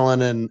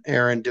Alan and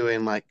Aaron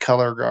doing like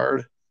color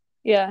guard.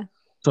 Yeah.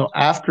 So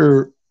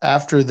after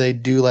they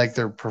do like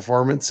their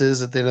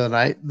performances at the end of the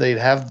night,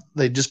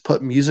 they just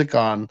put music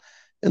on,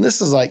 and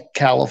this is like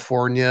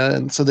California,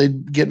 and so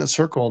they'd get in a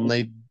circle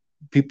and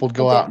people would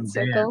go out and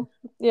circle. dance.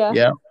 Yeah.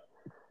 Yeah.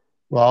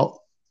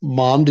 Well,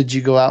 Mom, did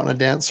you go out in a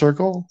dance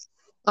circle?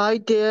 I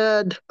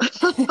did.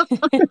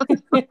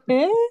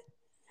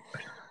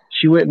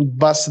 She went and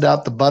busted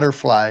out the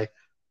butterfly.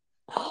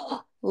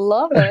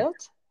 Love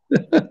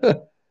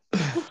it.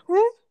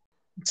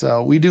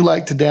 So we do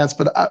like to dance,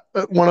 but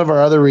one of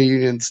our other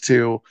reunions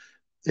too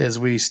is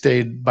we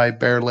stayed by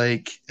Bear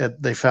Lake.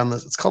 They found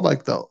this. It's called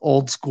like the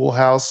Old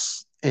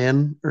Schoolhouse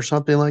Inn or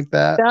something like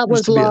that. That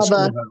was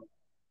Lava.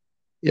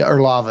 Yeah, or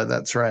Lava.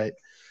 That's right.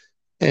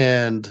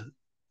 And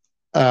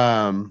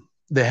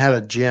they had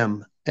a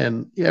gym,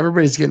 and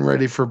everybody's getting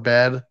ready for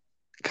bed,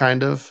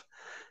 kind of.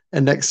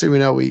 And next thing we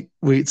know,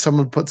 we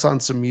someone puts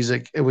on some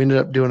music, and we ended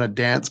up doing a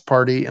dance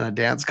party and a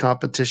dance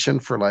competition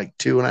for like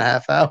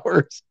 2.5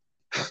 hours.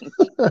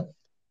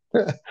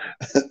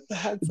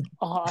 That's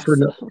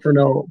awesome.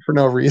 For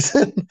no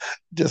reason.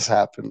 Just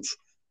happens.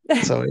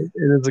 So it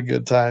is a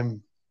good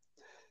time.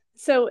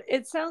 So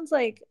it sounds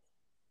like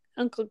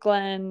Uncle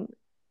Glenn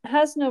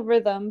has no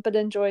rhythm but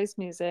enjoys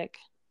music.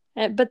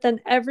 But then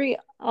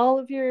all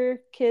of your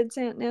kids,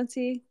 Aunt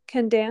Nancy,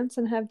 can dance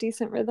and have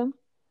decent rhythm?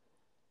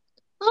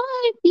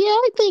 Yeah,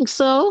 I think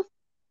so.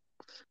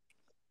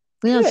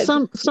 Yeah,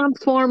 Good. some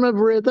form of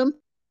rhythm.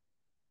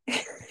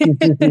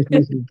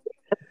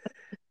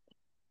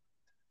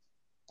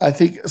 I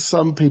think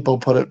some people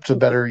put it to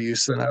better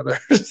use than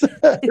others.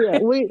 Yeah,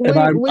 we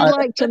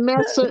like to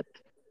mess it.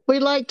 We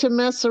like to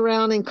mess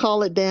around and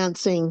call it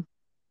dancing.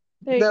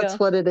 That's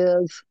what it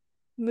is.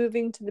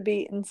 Moving to the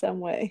beat in some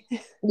way.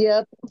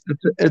 Yep.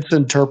 It's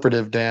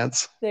interpretive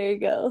dance. There you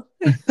go.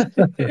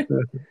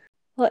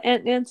 Well,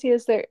 Aunt Nancy,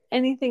 is there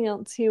anything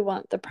else you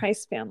want the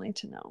Price family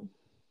to know?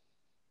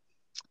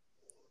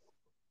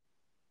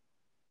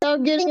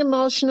 I'm getting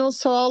emotional,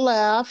 so I'll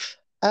laugh.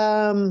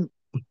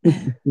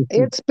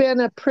 It's been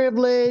a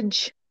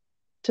privilege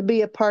to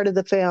be a part of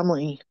the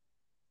family.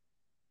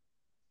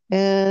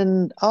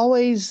 And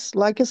always,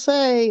 like I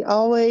say,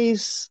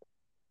 always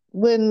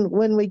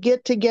when we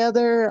get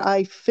together,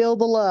 I feel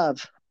the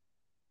love.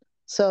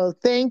 So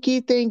thank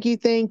you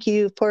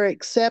for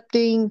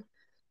accepting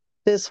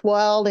this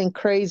wild and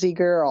crazy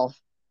girl.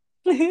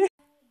 We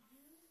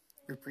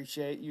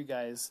appreciate you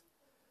guys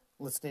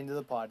listening to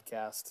the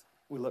podcast.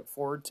 We look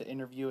forward to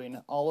interviewing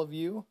all of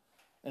you.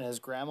 And as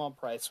Grandma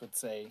Price would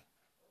say,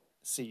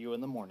 see you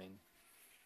in the morning.